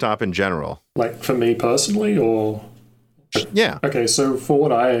in a laptop in general? Like for me personally, or? Yeah. Okay, so for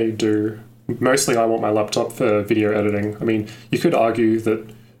what I do, mostly I want my laptop for video editing. I mean, you could argue that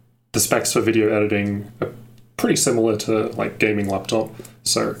the specs for video editing are pretty similar to like gaming laptop,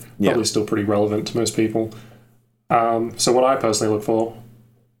 so probably still pretty relevant to most people. So what I personally look for,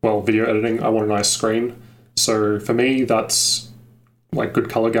 well, video editing, I want a nice screen. So for me, that's like good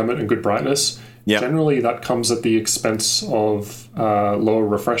color gamut and good brightness. Yep. Generally, that comes at the expense of lower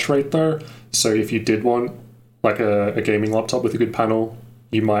refresh rate, though. So if you did want like a gaming laptop with a good panel,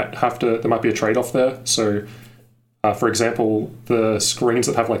 there might be a trade-off there. So for example, the screens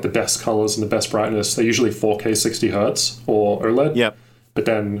that have like the best colors and the best brightness, they're usually 4K 60 hertz or OLED. Yep. But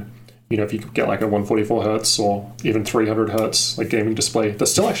then, if you could get like a 144 hertz or even 300 hertz like gaming display,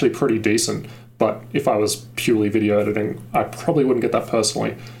 that's still actually pretty decent. But if I was purely video editing, I probably wouldn't get that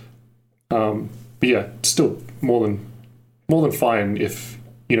personally. But yeah, still more than fine if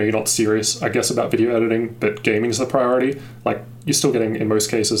you're not serious, I guess, about video editing, but gaming's the priority. Like, you're still getting, in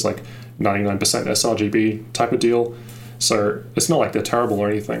most cases, like 99% sRGB type of deal. So it's not like they're terrible or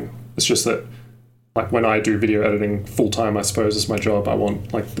anything. It's just that, like, when I do video editing full-time, I suppose, is my job, I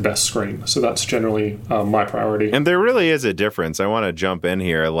want, like, the best screen. So that's generally my priority. And there really is a difference. I want to jump in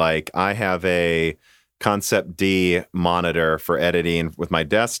here. Like, I have a Concept D monitor for editing with my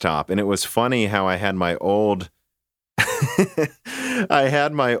desktop, and it was funny how I had my old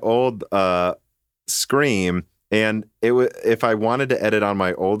screen, and if I wanted to edit on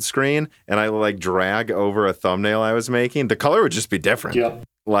my old screen and I like drag over a thumbnail I was making, the color would just be different. Yeah.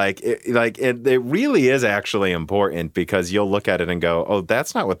 It really is actually important, because you'll look at it and go, oh,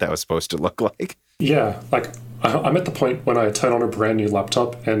 that's not what that was supposed to look like. Yeah, like I'm at the point when I turn on a brand new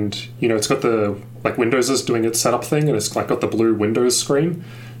laptop and, it's got the, like, Windows is doing its setup thing and it's like got the blue Windows screen.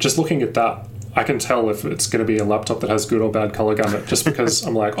 Just looking at that, I can tell if it's going to be a laptop that has good or bad color gamut, just because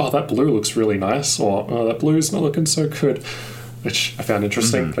I'm like, oh, that blue looks really nice, or oh, that blue's not looking so good, which I found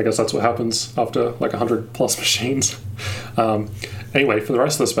interesting. Mm-hmm. I guess that's what happens after like 100 plus machines. Anyway, for the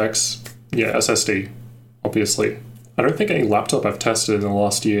rest of the specs, yeah, SSD, obviously. I don't think any laptop I've tested in the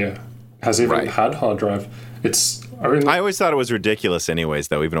last year has even had hard drive. I always thought it was ridiculous anyways,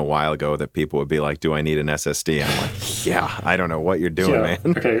 though, even a while ago, that people would be like, do I need an SSD? I'm like, yeah, I don't know what you're doing, man.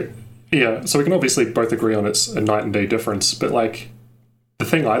 Okay. Yeah, so we can obviously both agree on it's a night and day difference, but like the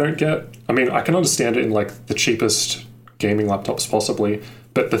thing I don't get, I mean, I can understand it in like the cheapest gaming laptops possibly,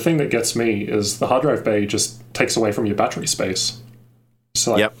 but the thing that gets me is the hard drive bay just takes away from your battery space.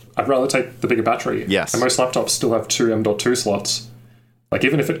 So like, I'd rather take the bigger battery. Yes. And most laptops still have two M.2 slots. Like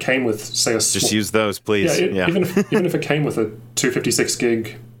even if it came with, say, just use those, please. Even if it came with a 256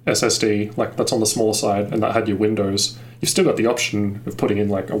 gig SSD, like that's on the smaller side, and that had your Windows, you've still got the option of putting in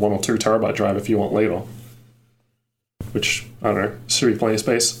like a 1 or 2 terabyte drive if you want later. Which, I don't know, should be plenty of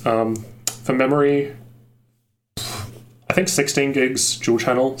space. For memory, I think 16 gigs dual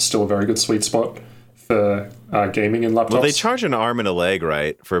channel, still a very good sweet spot for gaming in laptops. Well, they charge an arm and a leg,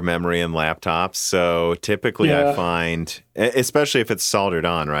 right, for memory in laptops. So typically I find, especially if it's soldered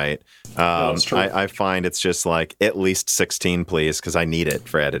on, right, that's true. I find it's just like at least 16, please, because I need it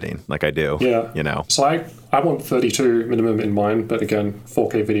for editing, like I do. Yeah. So I want 32 minimum in mine, but again,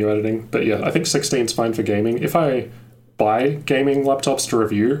 4K video editing. But yeah, I think 16 is fine for gaming. If I buy gaming laptops to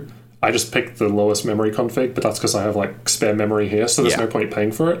review, I just pick the lowest memory config, but that's because I have like spare memory here, so there's no point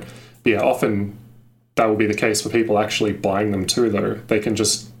paying for it. But yeah, often that will be the case for people actually buying them too, though. They can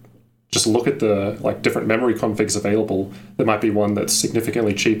just look at the like different memory configs available. There might be one that's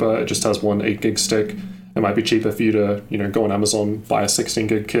significantly cheaper. It just has one 8 gig stick. It might be cheaper for you to, go on Amazon, buy a 16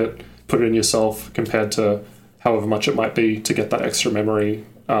 gig kit, put it in yourself, compared to however much it might be to get that extra memory,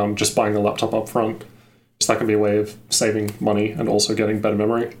 just buying the laptop up front. So that can be a way of saving money and also getting better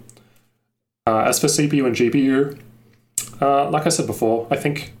memory. As for CPU and GPU, like I said before, I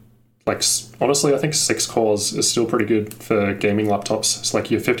think, honestly, I think 6 cores is still pretty good for gaming laptops. It's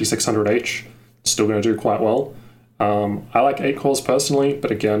like your 5600H, still going to do quite well. I like 8 cores personally, but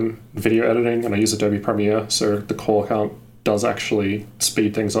again, video editing, and I use Adobe Premiere, so the core count does actually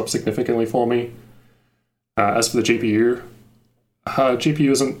speed things up significantly for me. As for the GPU, GPU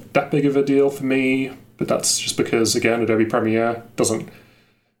isn't that big of a deal for me, but that's just because, again, Adobe Premiere doesn't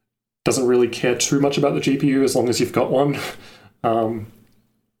really care too much about the GPU as long as you've got one.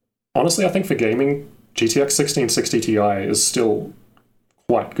 Honestly, I think for gaming, GTX 1660 Ti is still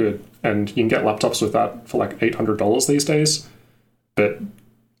quite good, and you can get laptops with that for like $800 these days. But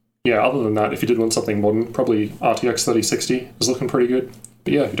yeah, other than that, if you did want something modern, probably RTX 3060 is looking pretty good.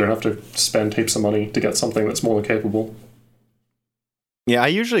 But yeah, you don't have to spend heaps of money to get something that's more than capable. Yeah, I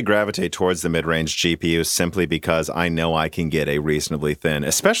usually gravitate towards the mid-range GPUs simply because I know I can get a reasonably thin,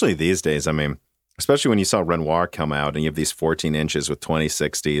 especially these days. I mean, especially when you saw Renoir come out and you have these 14 inches with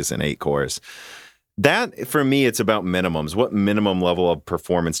 2060s and 8 cores. That, for me, it's about minimums. What minimum level of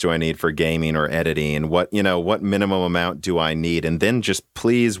performance do I need for gaming or editing? What minimum amount do I need? And then just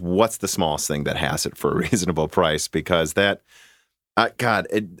please, what's the smallest thing that has it for a reasonable price? Because that...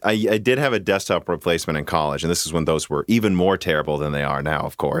 I did have a desktop replacement in college, and this is when those were even more terrible than they are now,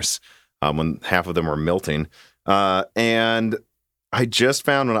 of course, when half of them were melting. And I just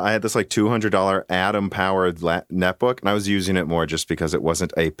found when I had this like $200 Atom-powered netbook, and I was using it more just because it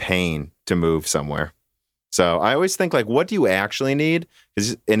wasn't a pain to move somewhere. So I always think, like, what do you actually need?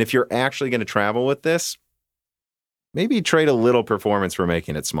 And if you're actually going to travel with this, maybe trade a little performance for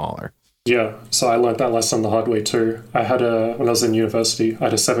making it smaller. Yeah, so I learned that lesson the hard way too. When I was in university, I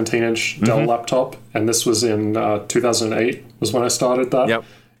had a 17-inch Dell laptop, and this was in 2008 was when I started that. Yep.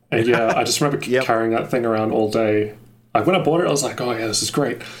 And yeah, I just remember carrying that thing around all day. Like when I bought it, I was like, oh yeah, this is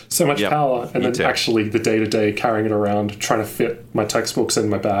great. So much power. And then actually the day-to-day carrying it around, trying to fit my textbooks in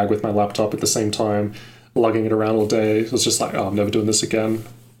my bag with my laptop at the same time, lugging it around all day. It was just like, oh, I'm never doing this again.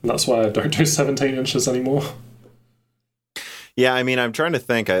 And that's why I don't do 17 inches anymore. Yeah, I mean, I'm trying to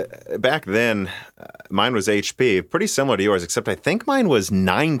think. Back then, mine was HP, pretty similar to yours, except I think mine was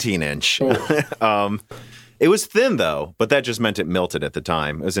 19-inch. Oh. It was thin, though, but that just meant it melted at the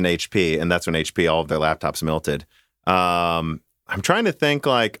time. It was an HP, and that's when HP, all of their laptops melted. I'm trying to think,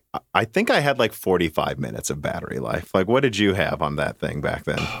 like, I think I had like 45 minutes of battery life. Like, what did you have on that thing back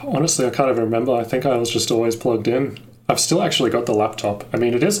then? Honestly, I can't even remember. I think I was just always plugged in. I've still actually got the laptop. I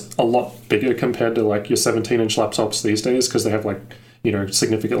mean, it is a lot bigger compared to like your 17-inch laptops these days because they have like,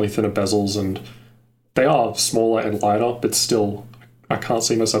 significantly thinner bezels and they are smaller and lighter, but still I can't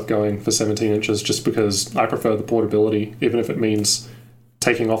see myself going for 17 inches just because I prefer the portability, even if it means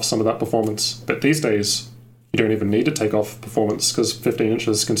taking off some of that performance. But these days, you don't even need to take off performance because 15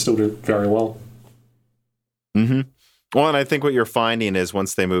 inches can still do very well. Mm-hmm. Well, and I think what you're finding is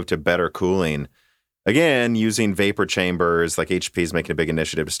once they move to better cooling, again, using vapor chambers, like HP's making a big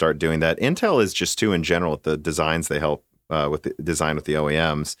initiative to start doing that. Intel is just too in general with the designs they help with the design with the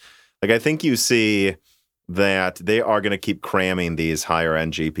OEMs. Like, I think you see that they are going to keep cramming these higher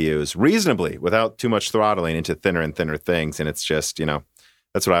end GPUs reasonably without too much throttling into thinner and thinner things. And it's just,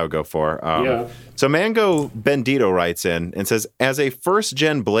 that's what I would go for. So Mango Bendito writes in and says, as a first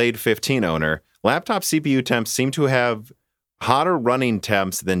gen Blade 15 owner, laptop CPU temps seem to have hotter running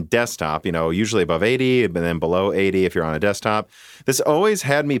temps than desktop, usually above 80, and then below 80 if you're on a desktop. This always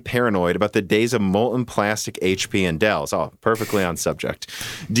had me paranoid about the days of molten plastic HP and Dells. Oh, perfectly on subject.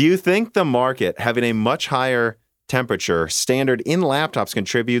 Do you think the market having a much higher temperature standard in laptops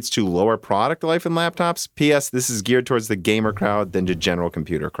contributes to lower product life in laptops? P.S. This is geared towards the gamer crowd than the general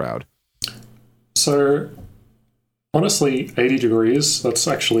computer crowd. So, honestly, 80 degrees, that's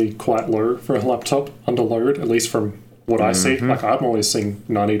actually quite low for a laptop under load, at least from what I see. Like, I'm always seeing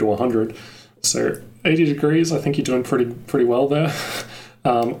 90 to 100. So, 80 degrees, I think you're doing pretty well there.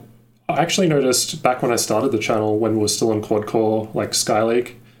 I actually noticed back when I started the channel, when we were still in quad-core, like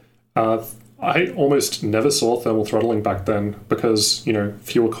Skylake, I almost never saw thermal throttling back then because,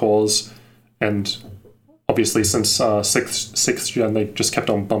 fewer cores, and obviously since sixth gen, they just kept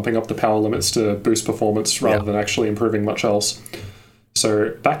on bumping up the power limits to boost performance rather than actually improving much else.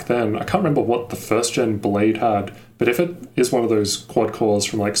 So back then, I can't remember what the first gen Blade had, but if it is one of those quad cores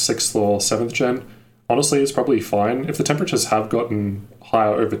from like 6th or 7th gen, honestly, it's probably fine. If the temperatures have gotten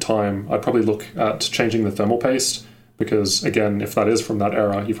higher over time, I'd probably look at changing the thermal paste. Because, again, if that is from that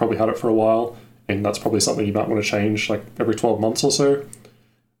era, you've probably had it for a while, and that's probably something you might want to change, like, every 12 months or so.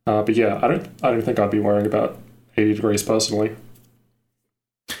 But yeah, I don't think I'd be worrying about 80 degrees personally.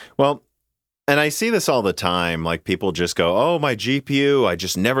 Well, and I see this all the time. Like, people just go, oh, my GPU, I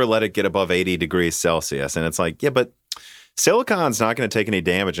just never let it get above 80 degrees Celsius. And it's like, yeah, but silicon's not going to take any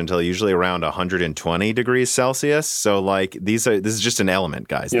damage until usually around 120 degrees Celsius. So, like, this is just an element,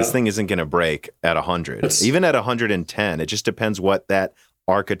 guys. Yeah. This thing isn't going to break at 100. Even at 110, it just depends what that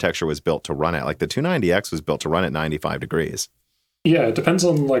architecture was built to run at. Like, the 290X was built to run at 95 degrees. Yeah, it depends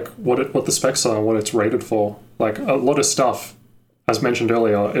on, like, what the specs are and what it's rated for. Like, a lot of stuff, as mentioned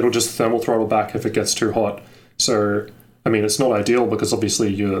earlier, it'll just thermal throttle back if it gets too hot. So, I mean, it's not ideal because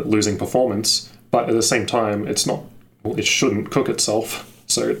obviously you're losing performance, but at the same time, it shouldn't cook itself.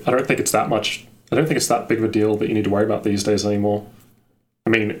 So I don't think it's that big of a deal that you need to worry about these days anymore.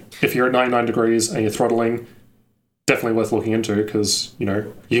 I mean, if you're at 99 degrees and you're throttling, definitely worth looking into because, you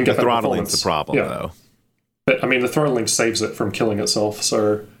can get that throttling's the problem, though. But, I mean, the throttling saves it from killing itself,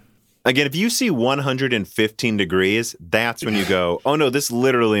 so... Again, if you see 115 degrees, that's when you go, oh, no, this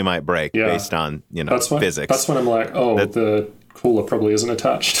literally might break based on, physics. That's when I'm like, the cooler probably isn't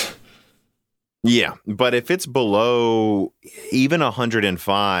attached. Yeah, but if it's below even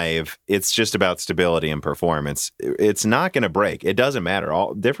 105, it's just about stability and performance. It's not going to break. It doesn't matter.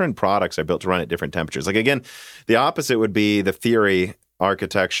 All different products are built to run at different temperatures. Like, again, the opposite would be the Theory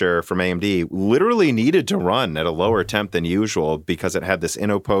architecture from AMD literally needed to run at a lower temp than usual because it had this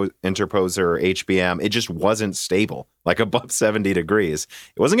interposer HBM. It just wasn't stable, like above 70 degrees.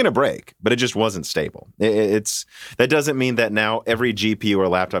 It wasn't going to break, but it just wasn't stable. That doesn't mean that now every GPU or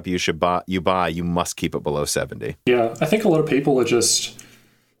laptop you must keep it below 70. Yeah, I think a lot of people are just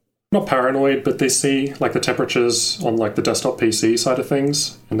not paranoid, but they see like the temperatures on like the desktop PC side of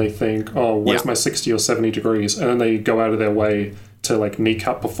things, and they think, oh, where's my 60 or 70 degrees? And then they go out of their way to like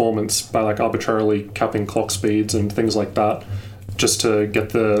kneecap performance by like arbitrarily capping clock speeds and things like that just to get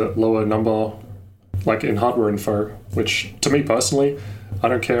the lower number like in hardware info, which to me personally, I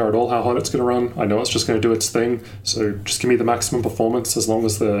don't care at all how hot it's going to run. I know it's just going to do its thing, so just give me the maximum performance as long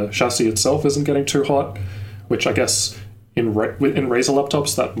as the chassis itself isn't getting too hot, which I guess in Razer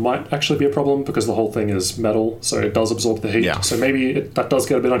laptops that might actually be a problem because the whole thing is metal, so it does absorb the heat. Yeah. So maybe that does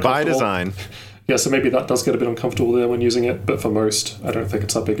get a bit uncomfortable. By design. Yeah, so maybe that does get a bit uncomfortable there when using it, but for most, I don't think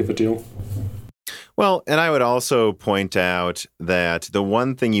it's that big of a deal. Well, and I would also point out that the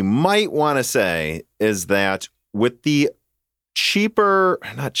one thing you might want to say is that with the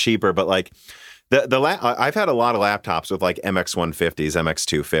not cheaper, but like I've had a lot of laptops with like MX150s,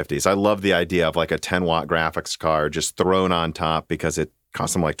 MX250s. I love the idea of like a 10-watt graphics card just thrown on top because it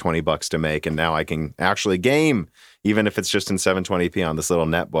cost them like $20 to make, and now I can actually game, even if it's just in 720p on this little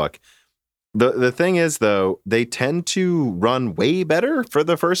netbook. The thing is, though, they tend to run way better for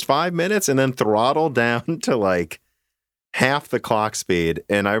the first 5 minutes and then throttle down to like half the clock speed.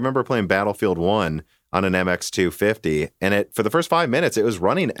 And I remember playing Battlefield 1 on an MX250, and for the first 5 minutes, it was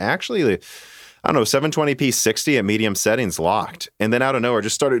running actually, I don't know, 720p 60 at medium settings locked. And then out of nowhere,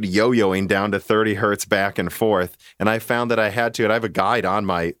 just started yo-yoing down to 30 hertz back and forth. And I found that I had to, and I have a guide on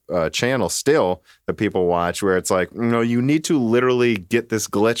my channel still that people watch where it's like, you need to literally get this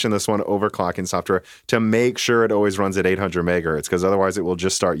glitch in this one overclocking software to make sure it always runs at 800 megahertz, because otherwise it will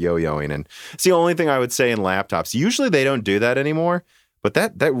just start yo-yoing. And it's the only thing I would say in laptops. Usually they don't do that anymore, but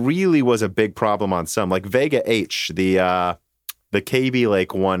that really was a big problem on some. Like Vega H, the The KB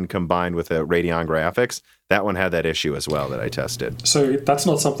Lake one combined with the Radeon graphics, that one had that issue as well that I tested. So that's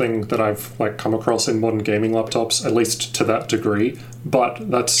not something that I've like come across in modern gaming laptops, at least to that degree.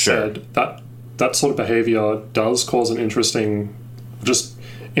 But that said, that sort of behavior does cause an interesting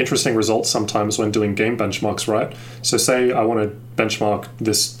results sometimes when doing game benchmarks, right? So say I want to benchmark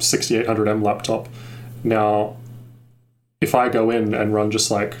this 6800M laptop. Now, if I go in and run just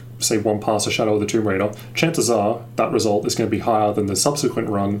like, say, one pass of Shadow of the Tomb Raider, chances are that result is going to be higher than the subsequent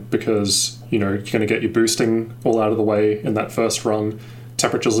run because, you're going to get your boosting all out of the way in that first run.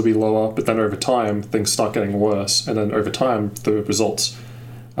 Temperatures will be lower, but then over time, things start getting worse. And then over time, the results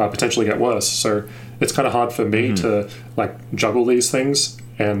potentially get worse. So it's kind of hard for me to like juggle these things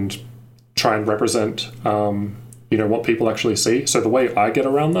and try and represent, what people actually see. So the way I get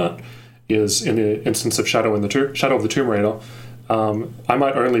around that is in the instance of Shadow of the Tomb Raider, I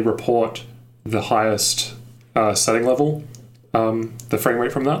might only report the highest setting level, the frame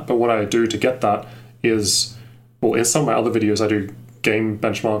rate from that. But what I do to get that is, well, in some of my other videos, I do game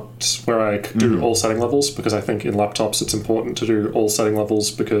benchmarks where I do all setting levels because I think in laptops it's important to do all setting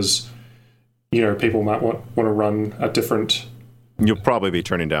levels because, people might want to run at different... You'll probably be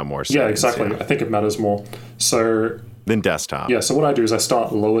turning down more settings. Yeah, exactly. Yeah. I think it matters more. So... Than desktop. Yeah, so what I do is I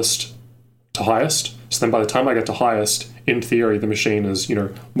start lowest to highest. So then by the time I get to highest, in theory, the machine is,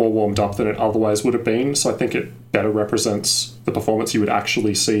 more warmed up than it otherwise would have been. So I think it better represents the performance you would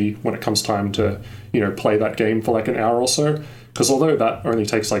actually see when it comes time to, play that game for like an hour or so. Because although that only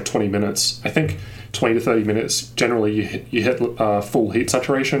takes like 20 minutes, I think 20 to 30 minutes, generally you hit full heat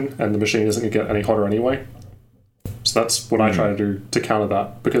saturation and the machine isn't going to get any hotter anyway. So that's what I try to do to counter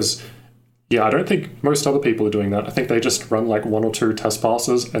that. Because, I don't think most other people are doing that. I think they just run like one or two test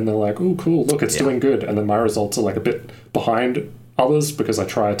passes and they're like, oh, cool, look, it's doing good. And then my results are like a bit behind others because I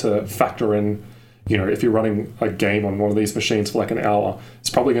try to factor in, if you're running a game on one of these machines for like an hour, it's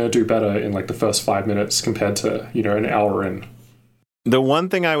probably going to do better in like the first 5 minutes compared to, an hour in. The one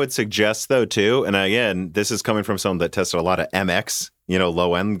thing I would suggest, though, too, and again, this is coming from someone that tested a lot of MX,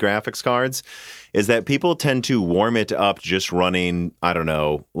 low-end graphics cards, is that people tend to warm it up just running, I don't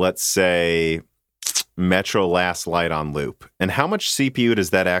know, let's say Metro Last Light on loop. And how much CPU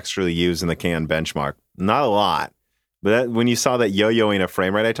does that actually use in the CAN benchmark? Not a lot. But when you saw that yo-yoing a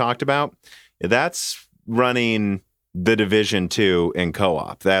frame rate I talked about, that's running The Division 2 in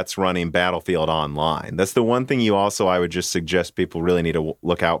co-op. That's running Battlefield Online. That's the one thing I would just suggest people really need to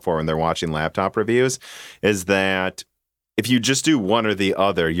look out for when they're watching laptop reviews, is that if you just do one or the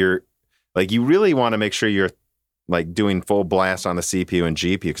other, you really want to make sure you're like doing full blast on the CPU and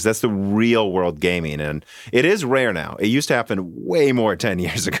GPU, because that's the real world gaming. And it is rare now. It used to happen way more 10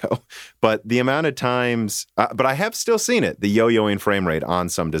 years ago. But the amount of times, but I have still seen it, the yo-yoing frame rate on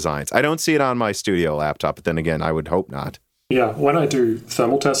some designs. I don't see it on my studio laptop, but then again, I would hope not. Yeah, when I do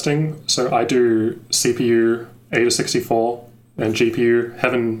thermal testing, so I do CPU Ada64 and GPU,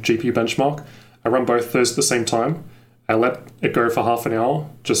 Heaven GPU benchmark. I run both those at the same time. I let it go for half an hour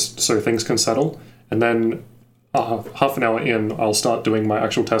just so things can settle. And then half an hour in, I'll start doing my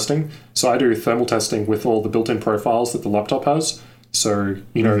actual testing. So I do thermal testing with all the built-in profiles that the laptop has. So,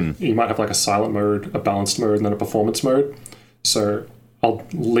 you might have like a silent mode, a balanced mode, and then a performance mode. So I'll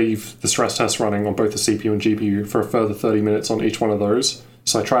leave the stress test running on both the CPU and GPU for a further 30 minutes on each one of those.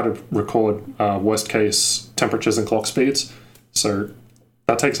 So I try to record worst case temperatures and clock speeds. So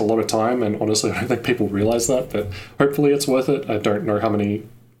that takes a lot of time, and honestly, I don't think people realize that, but hopefully it's worth it. I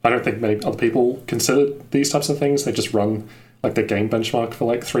don't think many other people consider these types of things. They just run like the game benchmark for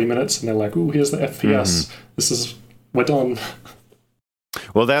like 3 minutes and they're like, ooh, here's the FPS. We're done.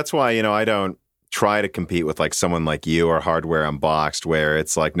 Well, that's why, I don't try to compete with like someone like you or Hardware Unboxed, where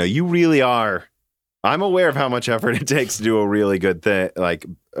it's like, no, you really are. I'm aware of how much effort it takes to do a really good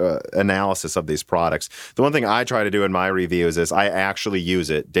analysis of these products. The one thing I try to do in my reviews is I actually use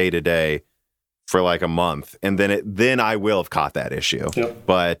it day to day for like a month, and then I will have caught that issue. Yep.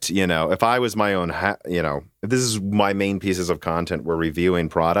 But, if I was my own, if this is my main pieces of content, we're reviewing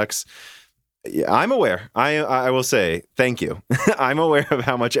products, I'm aware. I will say thank you. I'm aware of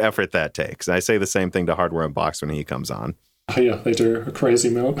how much effort that takes. I say the same thing to Hardware Unboxed when he comes on. Yeah, they do a crazy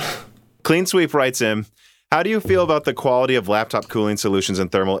amount. Clean Sweep writes in, how do you feel about the quality of laptop cooling solutions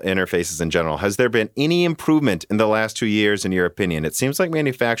and thermal interfaces in general? Has there been any improvement in the last 2 years, in your opinion? It seems like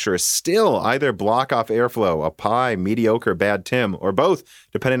manufacturers still either block off airflow, a pie, mediocre, bad Tim, or both,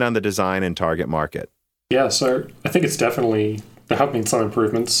 depending on the design and target market. Yeah, so I think it's definitely, there have been some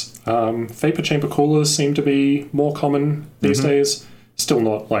improvements. Vapor chamber coolers seem to be more common these days. Still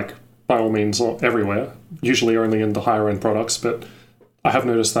not like by all means everywhere, usually only in the higher end products, but I have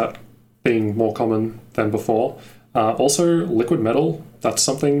noticed that being more common than before. Also, liquid metal, that's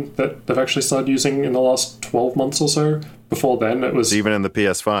something that they've actually started using in the last 12 months or so. Before then, it was... Even in the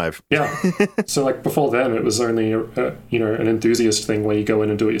PS5. Yeah. So, like, before then, it was only, an enthusiast thing where you go in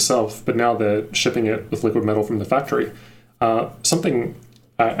and do it yourself. But now they're shipping it with liquid metal from the factory. Something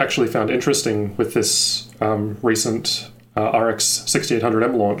I actually found interesting with this recent RX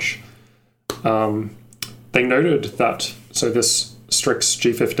 6800M launch, they noted that, so this Strix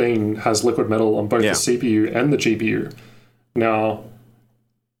G15 has liquid metal on both the CPU and the GPU. Now,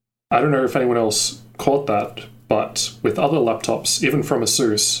 I don't know if anyone else caught that, but with other laptops, even from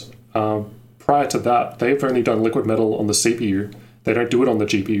ASUS, prior to that, they've only done liquid metal on the CPU. They don't do it on the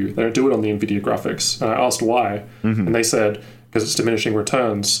GPU. They don't do it on the NVIDIA graphics. And I asked why, and they said, because it's diminishing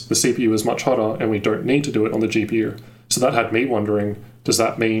returns, the CPU is much hotter, and we don't need to do it on the GPU. So that had me wondering, does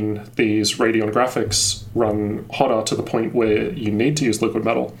that mean these Radeon graphics run hotter to the point where you need to use liquid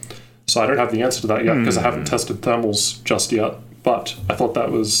metal? So I don't have the answer to that yet, because I haven't tested thermals just yet. But I thought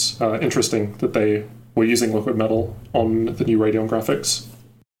that was interesting that they were using liquid metal on the new Radeon graphics.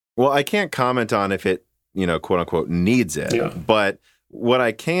 Well, I can't comment on if it, quote unquote, needs it. Yeah. But what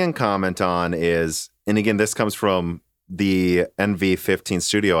I can comment on is, and again, this comes from the NV15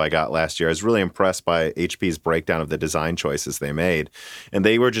 Studio I got last year. I was really impressed by HP's breakdown of the design choices they made. And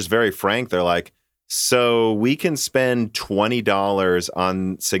they were just very frank. They're like, so we can spend $20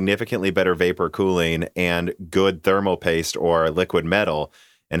 on significantly better vapor cooling and good thermal paste or liquid metal.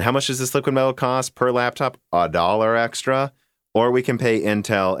 And how much does this liquid metal cost per laptop? $1 extra. Or we can pay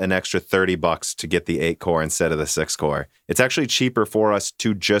Intel an extra $30 to get the 8-core instead of the 6-core. It's actually cheaper for us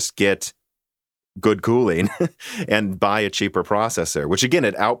to just get good cooling and buy a cheaper processor, which again,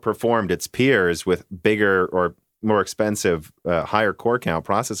 it outperformed its peers with bigger or more expensive, higher core count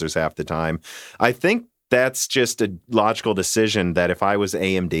processors half the time. I think that's just a logical decision that if I was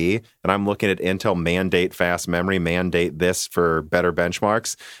AMD and I'm looking at Intel mandate fast memory, mandate this for better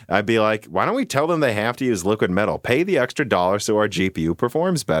benchmarks, I'd be like, why don't we tell them they have to use liquid metal? Pay the extra dollar so our GPU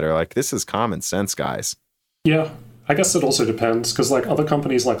performs better. Like, this is common sense, guys. Yeah. I guess it also depends, because like other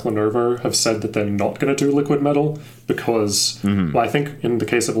companies like Lenovo have said that they're not going to do liquid metal because, well, I think in the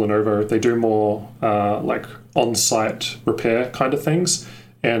case of Lenovo, they do more like on-site repair kind of things.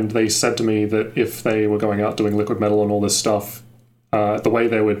 And they said to me that if they were going out doing liquid metal and all this stuff, the way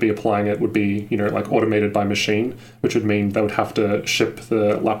they would be applying it would be, like automated by machine, which would mean they would have to ship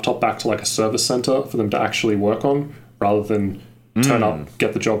the laptop back to like a service center for them to actually work on, rather than turn up,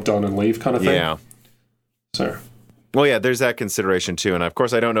 get the job done, and leave kind of thing. Yeah. So... Well, yeah, there's that consideration too. And of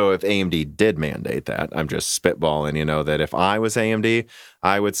course, I don't know if AMD did mandate that. I'm just spitballing, that if I was AMD,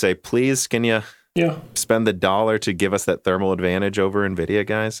 I would say, please, can you spend the dollar to give us that thermal advantage over NVIDIA,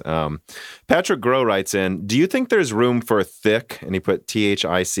 guys? Patrick Groh writes in, do you think there's room for thick, and he put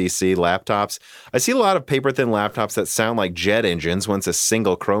THICC laptops? I see a lot of paper-thin laptops that sound like jet engines once a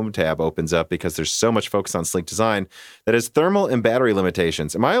single Chrome tab opens up because there's so much focus on sleek design that has thermal and battery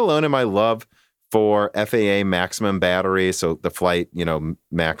limitations. Am I alone in my love for FAA maximum battery, so the flight,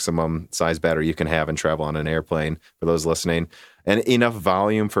 maximum size battery you can have and travel on an airplane, for those listening, and enough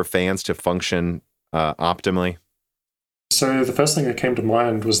volume for fans to function optimally? So the first thing that came to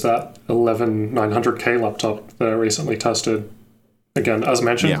mind was that 11900K laptop that I recently tested. Again, as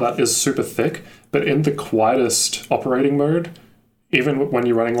mentioned, that is super thick, but in the quietest operating mode, even when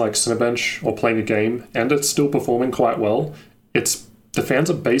you're running like Cinebench or playing a game, and it's still performing quite well, the fans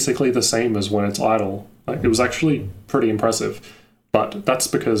are basically the same as when it's idle. Like, it was actually pretty impressive. But that's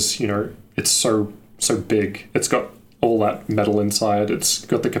because, it's so big. It's got all that metal inside. It's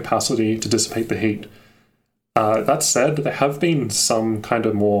got the capacity to dissipate the heat. That said, there have been some kind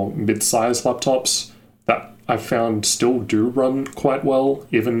of more mid-sized laptops that I've found still do run quite well,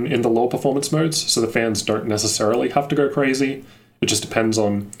 even in the low performance modes. So the fans don't necessarily have to go crazy. It just depends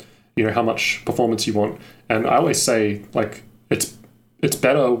on, how much performance you want. And I always say, like, it's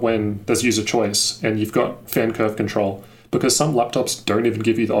better when there's user choice and you've got fan curve control, because some laptops don't even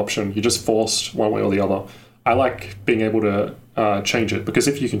give you the option. You're just forced one way or the other. I like being able to change it, because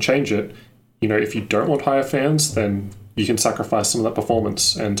if you can change it, if you don't want higher fans, then you can sacrifice some of that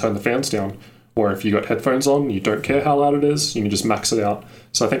performance and turn the fans down. Or if you got headphones on, you don't care how loud it is, you can just max it out.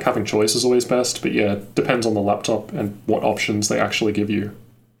 So I think having choice is always best, but yeah, it depends on the laptop and what options they actually give you.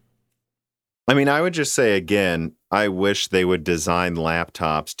 I mean, I would just say again, I wish they would design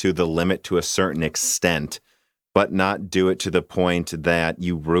laptops to the limit to a certain extent, but not do it to the point that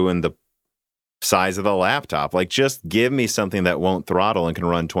you ruin the size of the laptop. Like, just give me something that won't throttle and can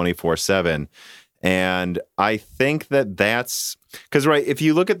run 24/7. And I think that's because, right, if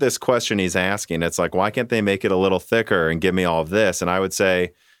you look at this question he's asking, it's like, why can't they make it a little thicker and give me all of this? And I would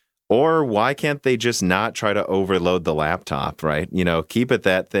say, Or why can't they just not try to overload the laptop, right? Keep it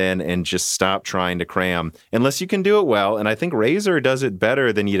that thin and just stop trying to cram, unless you can do it well. And I think Razer does it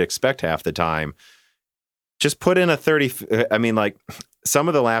better than you'd expect half the time. Just put in a 30, some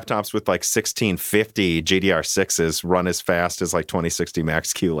of the laptops with like 1650 GDR6s run as fast as like 2060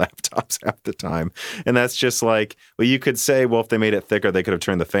 Max-Q laptops half the time. And that's just like, well, you could say, well, if they made it thicker, they could have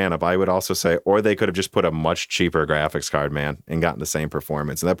turned the fan up. I would also say, or they could have just put a much cheaper graphics card, man, and gotten the same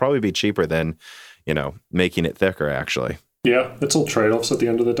performance. And that'd probably be cheaper than, making it thicker, actually. Yeah, it's all trade-offs at the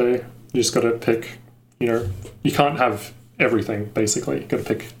end of the day. You just got to pick, you can't have everything, basically. You got to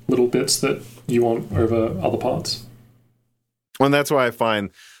pick little bits that you want over other parts. And that's why I find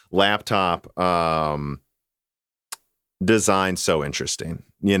laptop design so interesting,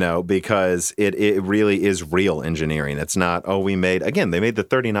 because it really is real engineering. It's not, they made the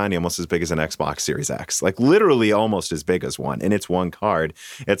 3090 almost as big as an Xbox Series X, like literally almost as big as one. And it's one card.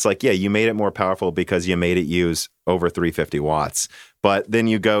 It's like, yeah, you made it more powerful because you made it use over 350 watts. But then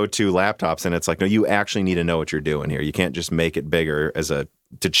you go to laptops and it's like, no, you actually need to know what you're doing here. You can't just make it bigger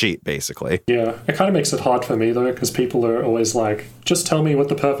to cheat, basically. Yeah, it kind of makes it hard for me, though, because people are always like, just tell me what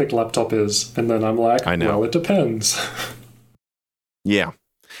the perfect laptop is. And then I'm like, well, it depends. Yeah.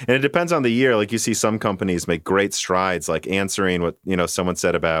 And it depends on the year. Like, you see some companies make great strides, like answering what, someone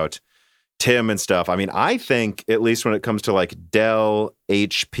said about Tim and stuff. I mean, I think, at least when it comes to like Dell,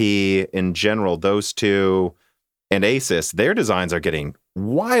 HP in general, those two, and Asus, their designs are getting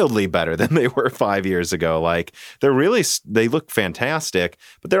wildly better than they were 5 years ago. Like, they look fantastic,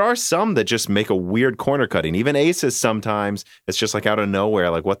 but there are some that just make a weird corner cutting. Even Asus, sometimes it's just like out of nowhere.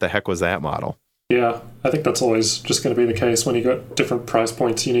 Like, what the heck was that model? Yeah, I think that's always just going to be the case when you got different price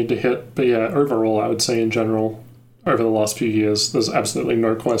points you need to hit. But yeah, overall, I would say in general, over the last few years, there's absolutely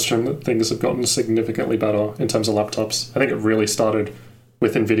no question that things have gotten significantly better in terms of laptops. I think it really started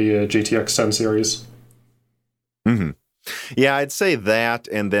with NVIDIA GTX 10 series. Mm-hmm. Yeah, I'd say that,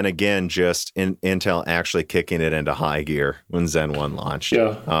 and then again, just Intel actually kicking it into high gear when Zen 1 launched.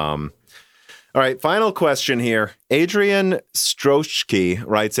 Yeah. All right, final question here. Adrian Strochki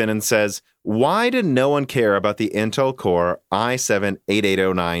writes in and says, why did no one care about the Intel Core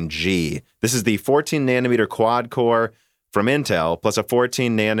i7-8809G? This is the 14-nanometer quad-core from Intel, plus a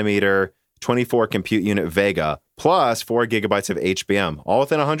 14-nanometer 24 compute unit Vega, plus 4 gigabytes of HBM, all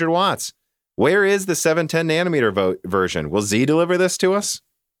within 100 watts. Where is the 710-nanometer version? Will Z deliver this to us?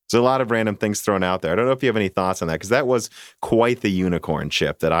 There's a lot of random things thrown out there. I don't know if you have any thoughts on that, because that was quite the unicorn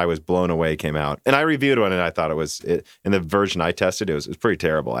chip that I was blown away came out. And I reviewed one, and I thought in the version I tested, it was pretty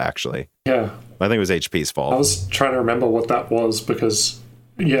terrible, actually. Yeah. I think it was HP's fault. I was trying to remember what that was because,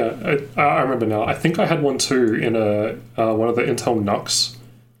 yeah, I remember now. I think I had one too in one of the Intel NUCs.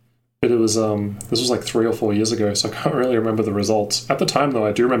 But it was, this was like 3 or 4 years ago, so I can't really remember the results. At the time, though,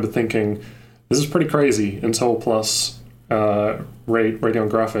 I do remember thinking, this is pretty crazy. Intel plus Radeon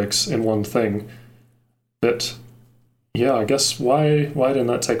graphics in one thing. But yeah, I guess why didn't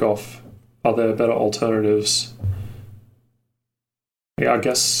that take off? Are there better alternatives? Yeah, I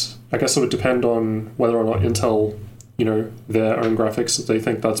guess it would depend on whether or not Intel, their own graphics, if they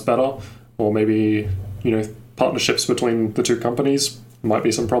think that's better, or maybe, partnerships between the two companies. Might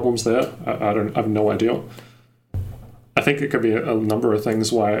be some problems there. I have no idea. I think it could be a number of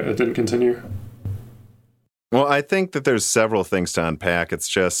things why it didn't continue. Well, I think that there's several things to unpack. It's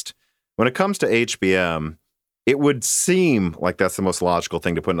just, when it comes to HBM, it would seem like that's the most logical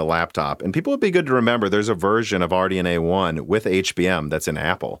thing to put in a laptop. And people would be good to remember there's a version of RDNA 1 with HBM that's in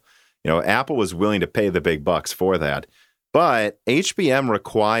Apple. Apple was willing to pay the big bucks for that. But HBM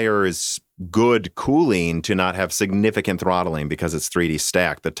requires good cooling to not have significant throttling because it's 3D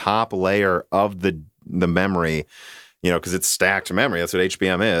stacked. The top layer of the memory, because it's stacked memory, that's what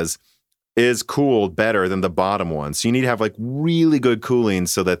HBM is cooled better than the bottom one. So you need to have like really good cooling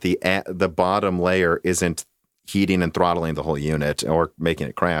so that the bottom layer isn't heating and throttling the whole unit or making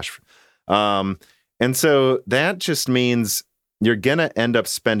it crash. And so that just means you're going to end up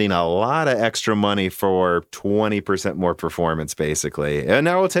spending a lot of extra money for 20% more performance, basically. And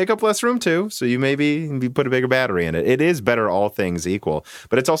now it'll take up less room, too. So you maybe put a bigger battery in it. It is better, all things equal.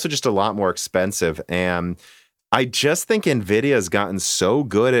 But it's also just a lot more expensive. And I just think NVIDIA has gotten so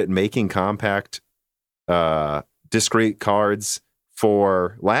good at making compact, discrete cards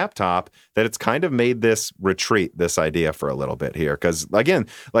for laptop that it's kind of made this idea for a little bit here. Because again,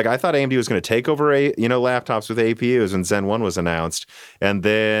 like I thought AMD was going to take over laptops with APUs when Zen 1 was announced, and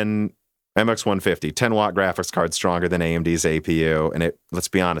then MX 150 10-watt graphics card stronger than AMD's APU, and let's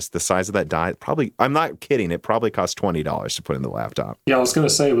be honest, the size of that die probably, I'm not kidding, it probably cost $20 to put in the laptop. Yeah, I was going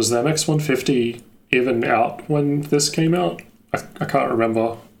to say, was the MX 150 even out when this came out? I can't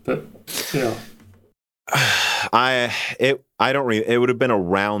remember. But yeah. It would have been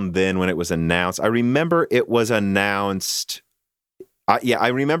around then when it was announced. I remember it was announced. I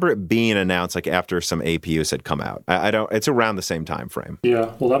remember it being announced like after some APUs had come out. It's around the same time frame.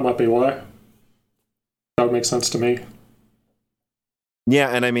 Yeah, well, that might be why. That would make sense to me. Yeah,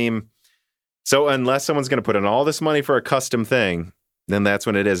 and I mean, so unless someone's going to put in all this money for a custom thing, then that's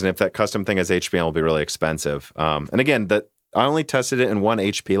when it is. And if that custom thing has HBM, it'll be really expensive. And again, I only tested it in one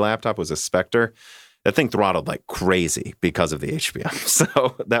HP laptop. It was a Spectre. That thing throttled like crazy because of the HBM.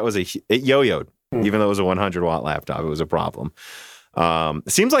 So that was it yo-yoed. Even though it was a 100-watt laptop, it was a problem.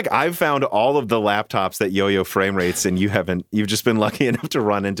 It seems like I've found all of the laptops that yo-yo frame rates, and you've just been lucky enough to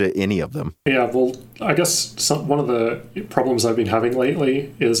run into any of them. Yeah, well, I guess one of the problems I've been having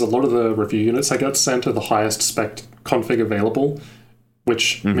lately is a lot of the review units I get sent are the highest spec config available,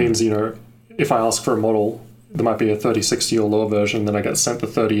 which means, if I ask for a model, there might be a 3060 or lower version, then I get sent the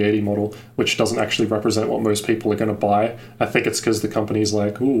 3080 model, which doesn't actually represent what most people are going to buy. I think it's because the company's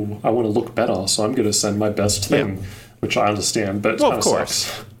like, ooh, I want to look better, so I'm going to send my best thing, which I understand, but of course.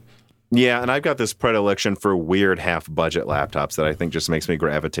 Sucks. Yeah, and I've got this predilection for weird half-budget laptops that I think just makes me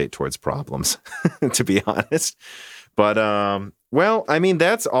gravitate towards problems, to be honest. But, well, I mean,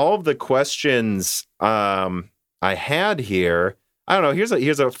 that's all of the questions I had here. I don't know.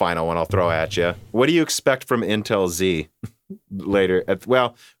 Here's a final one I'll throw at you. What do you expect from Intel Z later?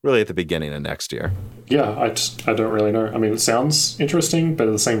 Really at the beginning of next year. Yeah, I don't really know. I mean, it sounds interesting, but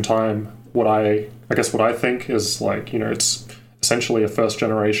at the same time, what I think is like, it's essentially a first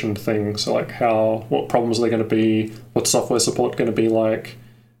generation thing. So like what problems are they going to be? What's software support going to be like?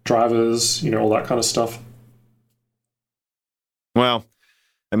 Drivers, all that kind of stuff. Well,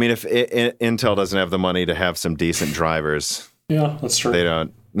 I mean, if Intel doesn't have the money to have some decent drivers. Yeah, that's true. They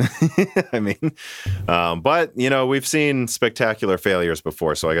don't. I mean, but we've seen spectacular failures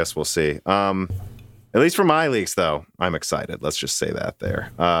before, so I guess we'll see. At least for my leaks, though, I'm excited. Let's just say that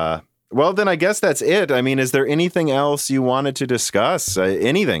there. Well, then I guess that's it. I mean, is there anything else you wanted to discuss?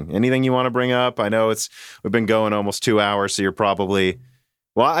 Anything you want to bring up? I know we've been going almost 2 hours, so you're probably.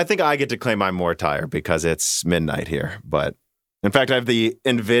 Well, I think I get to claim I'm more tired because it's midnight here, but. In fact, I have the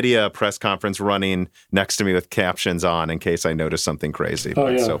NVIDIA press conference running next to me with captions on in case I notice something crazy. Oh,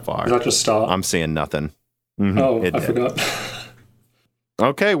 yeah. So far, did that just start? I'm seeing nothing. Oh, I forgot.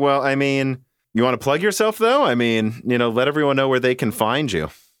 Okay, well, I mean, you want to plug yourself, though? I mean, let everyone know where they can find you.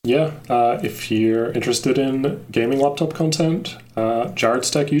 Yeah, if you're interested in gaming laptop content, Jared's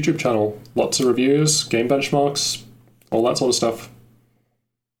Tech YouTube channel. Lots of reviews, game benchmarks, all that sort of stuff.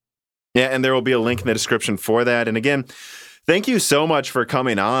 Yeah, and there will be a link in the description for that. And again, thank you so much for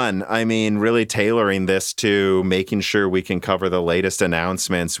coming on. I mean, really tailoring this to making sure we can cover the latest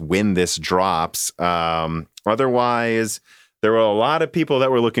announcements when this drops. Otherwise, there were a lot of people that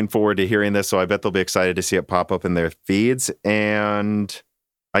were looking forward to hearing this, so I bet they'll be excited to see it pop up in their feeds. And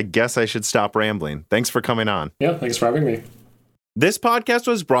I guess I should stop rambling. Thanks for coming on. Yeah, thanks for having me. This podcast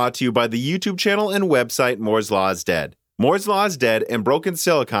was brought to you by the YouTube channel and website Moore's Law is Dead. Moore's Law is Dead and Broken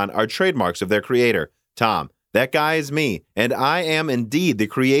Silicon are trademarks of their creator, Tom. That guy is me, and I am indeed the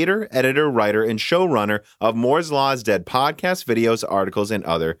creator, editor, writer, and showrunner of Moore's Law is Dead podcasts, videos, articles, and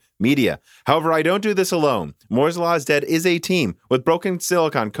other media. However, I don't do this alone. Moore's Law is Dead is a team, with Broken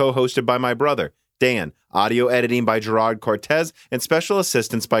Silicon co-hosted by my brother, Dan, audio editing by Gerard Cortez, and special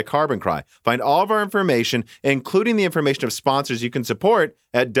assistance by Carbon Cry. Find all of our information, including the information of sponsors you can support,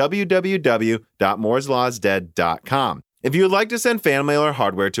 at www.mooreslawsdead.com. If you would like to send fan mail or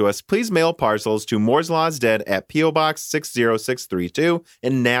hardware to us, please mail parcels to Moore's Law is Dead at P.O. Box 60632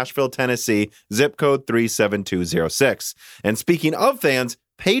 in Nashville, Tennessee, zip code 37206. And speaking of fans,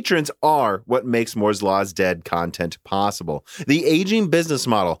 patrons are what makes Moore's Law is Dead content possible. The aging business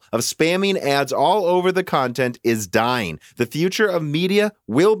model of spamming ads all over the content is dying. The future of media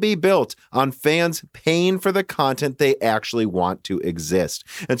will be built on fans paying for the content they actually want to exist.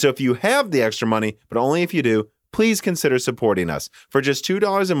 And so if you have the extra money, but only if you do, please consider supporting us. For just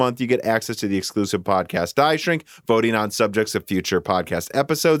 $2 a month, you get access to the exclusive podcast Die Shrink, voting on subjects of future podcast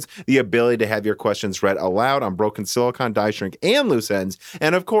episodes, the ability to have your questions read aloud on Broken Silicon, Die Shrink, and Loose Ends,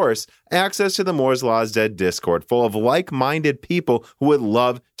 and of course, access to the Moore's Law is Dead Discord full of like-minded people who would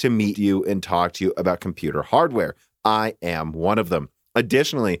love to meet you and talk to you about computer hardware. I am one of them.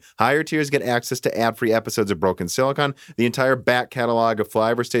 Additionally, higher tiers get access to ad-free episodes of Broken Silicon, the entire back catalog of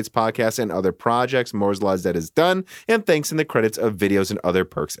Flyover States podcasts and other projects Moore's Law is Dead has done, and thanks in the credits of videos and other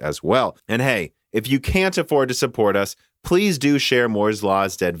perks as well. And hey, If you can't afford to support us, please do share Moore's Law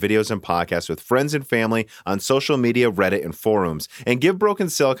is Dead videos and podcasts with friends and family on social media, Reddit, and forums. And give Broken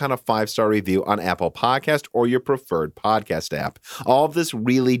Silicon a 5-star review on Apple Podcast or your preferred podcast app. All of this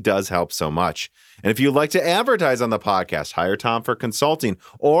really does help so much. And if you'd like to advertise on the podcast, hire Tom for consulting,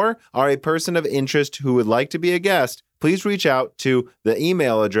 or are a person of interest who would like to be a guest, please reach out to the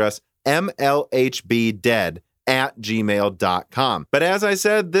email address mlhbdead@gmail.com. But as I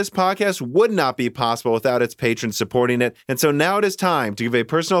said, this podcast would not be possible without its patrons supporting it, and so now it is time to give a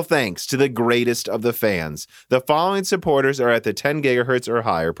personal thanks to the greatest of the fans. The following supporters are at the 10 gigahertz or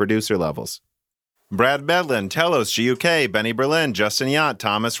higher producer levels: Brad Bedlin, Telos, GUK, Benny Berlin, Justin Yant,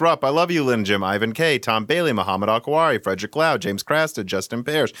 Thomas Rupp, I Love You, Lynn Jim, Ivan K, Tom Bailey, Muhammad Al-Kawari, Frederick Lau, James Crasta, Justin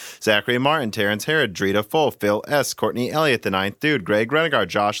Parrish, Zachary Martin, Terrence Herod, Drita Full, Phil S, Courtney Elliott, The Ninth Dude, Greg Renegard,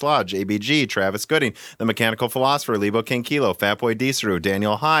 Josh Lodge, ABG, Travis Gooding, The Mechanical Philosopher, Lebo King Kilo, Fatboy Deeseru,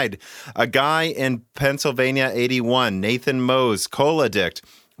 Daniel Hyde, A Guy in Pennsylvania 81, Nathan Mose, Cola Dict,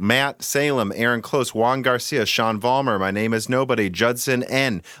 Matt Salem, Aaron Close, Juan Garcia, Sean Vollmer, My Name is Nobody, Judson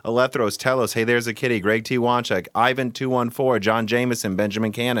N, Alethros, Telos, Hey There's a Kitty, Greg T. Wanchek, Ivan214, John Jameson,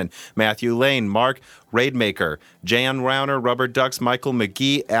 Benjamin Cannon, Matthew Lane, Mark Raidmaker, Jan Rauner, Rubber Ducks, Michael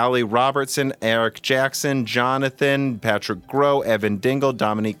McGee, Allie Robertson, Eric Jackson, Jonathan, Patrick Groh, Evan Dingle,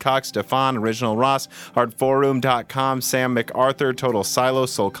 Dominique Cox, Stefan, Original Ross, Hardforum.com, Sam MacArthur, Total Silo,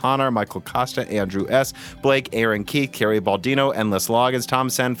 Sol Connor, Michael Costa, Andrew S., Blake, Aaron Keith, Kerry Baldino, Endless Loggins, Tom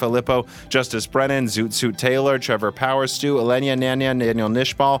Sen Filippo, Justice Brennan, Zoot Suit Taylor, Trevor Powers, Stu, Elenia Nanya, Daniel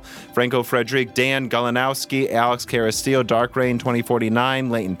Nishbal, Franco Frederick, Dan Galanowski, Alex Carastillo, Dark Rain 2049,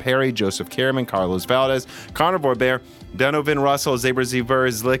 Leighton Perry, Joseph Kierman, Carlos Valdez, Carnivore Bear, Donovan Russell, Zaber Ziver,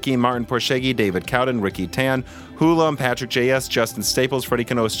 Zlicky, Martin Porshegi, David Cowden, Ricky Tan, Hulam, Patrick J.S., Justin Staples, Freddie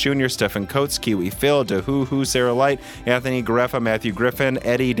Canos Jr., Stephen Coates, Kiwi Phil, Dehu, Sarah Light, Anthony Gareffa, Matthew Griffin,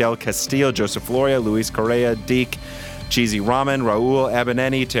 Eddie Del Castillo, Joseph Loria, Luis Correa, Deke, Cheesy Ramen, Raul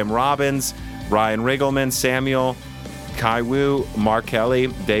Abineni, Tim Robbins, Ryan Riggleman, Samuel Kai Wu, Mark Kelly,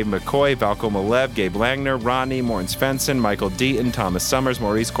 Dave McCoy, Valco Malev, Gabe Langner, Ronnie, Morton Svensson, Michael Deaton, Thomas Summers,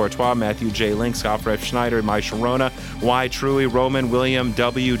 Maurice Courtois, Matthew J. Link, Scott Schneider, Mai Sharona, Y. Truey, Roman, William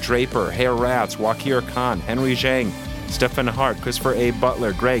W. Draper, Hare Rats, Wakir Khan, Henry Zhang, Stephen Hart, Christopher A.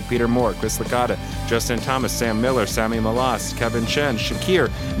 Butler, Greg, Peter Moore, Chris Licata, Justin Thomas, Sam Miller, Sammy Malas, Kevin Chen, Shakir,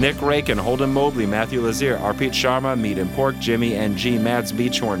 Nick Rakin, Holden Mobley, Matthew Lazier, Arpit Sharma, Meat and Pork, Jimmy NG, Mads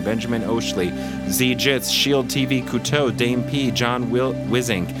Beachhorn, Benjamin Oshley, Z Jits, Shield TV Couteau, Dame P, John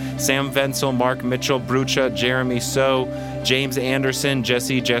Wizink, Sam Venzel, Mark Mitchell, Brucha, Jeremy So, James Anderson,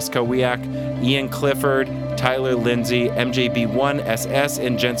 Jesse, Jessica Wiak, Ian Clifford, Tyler Lindsay, MJB1SS,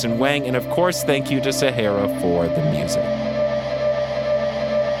 and Jensen Wang. And of course, thank you to Sahara for the music.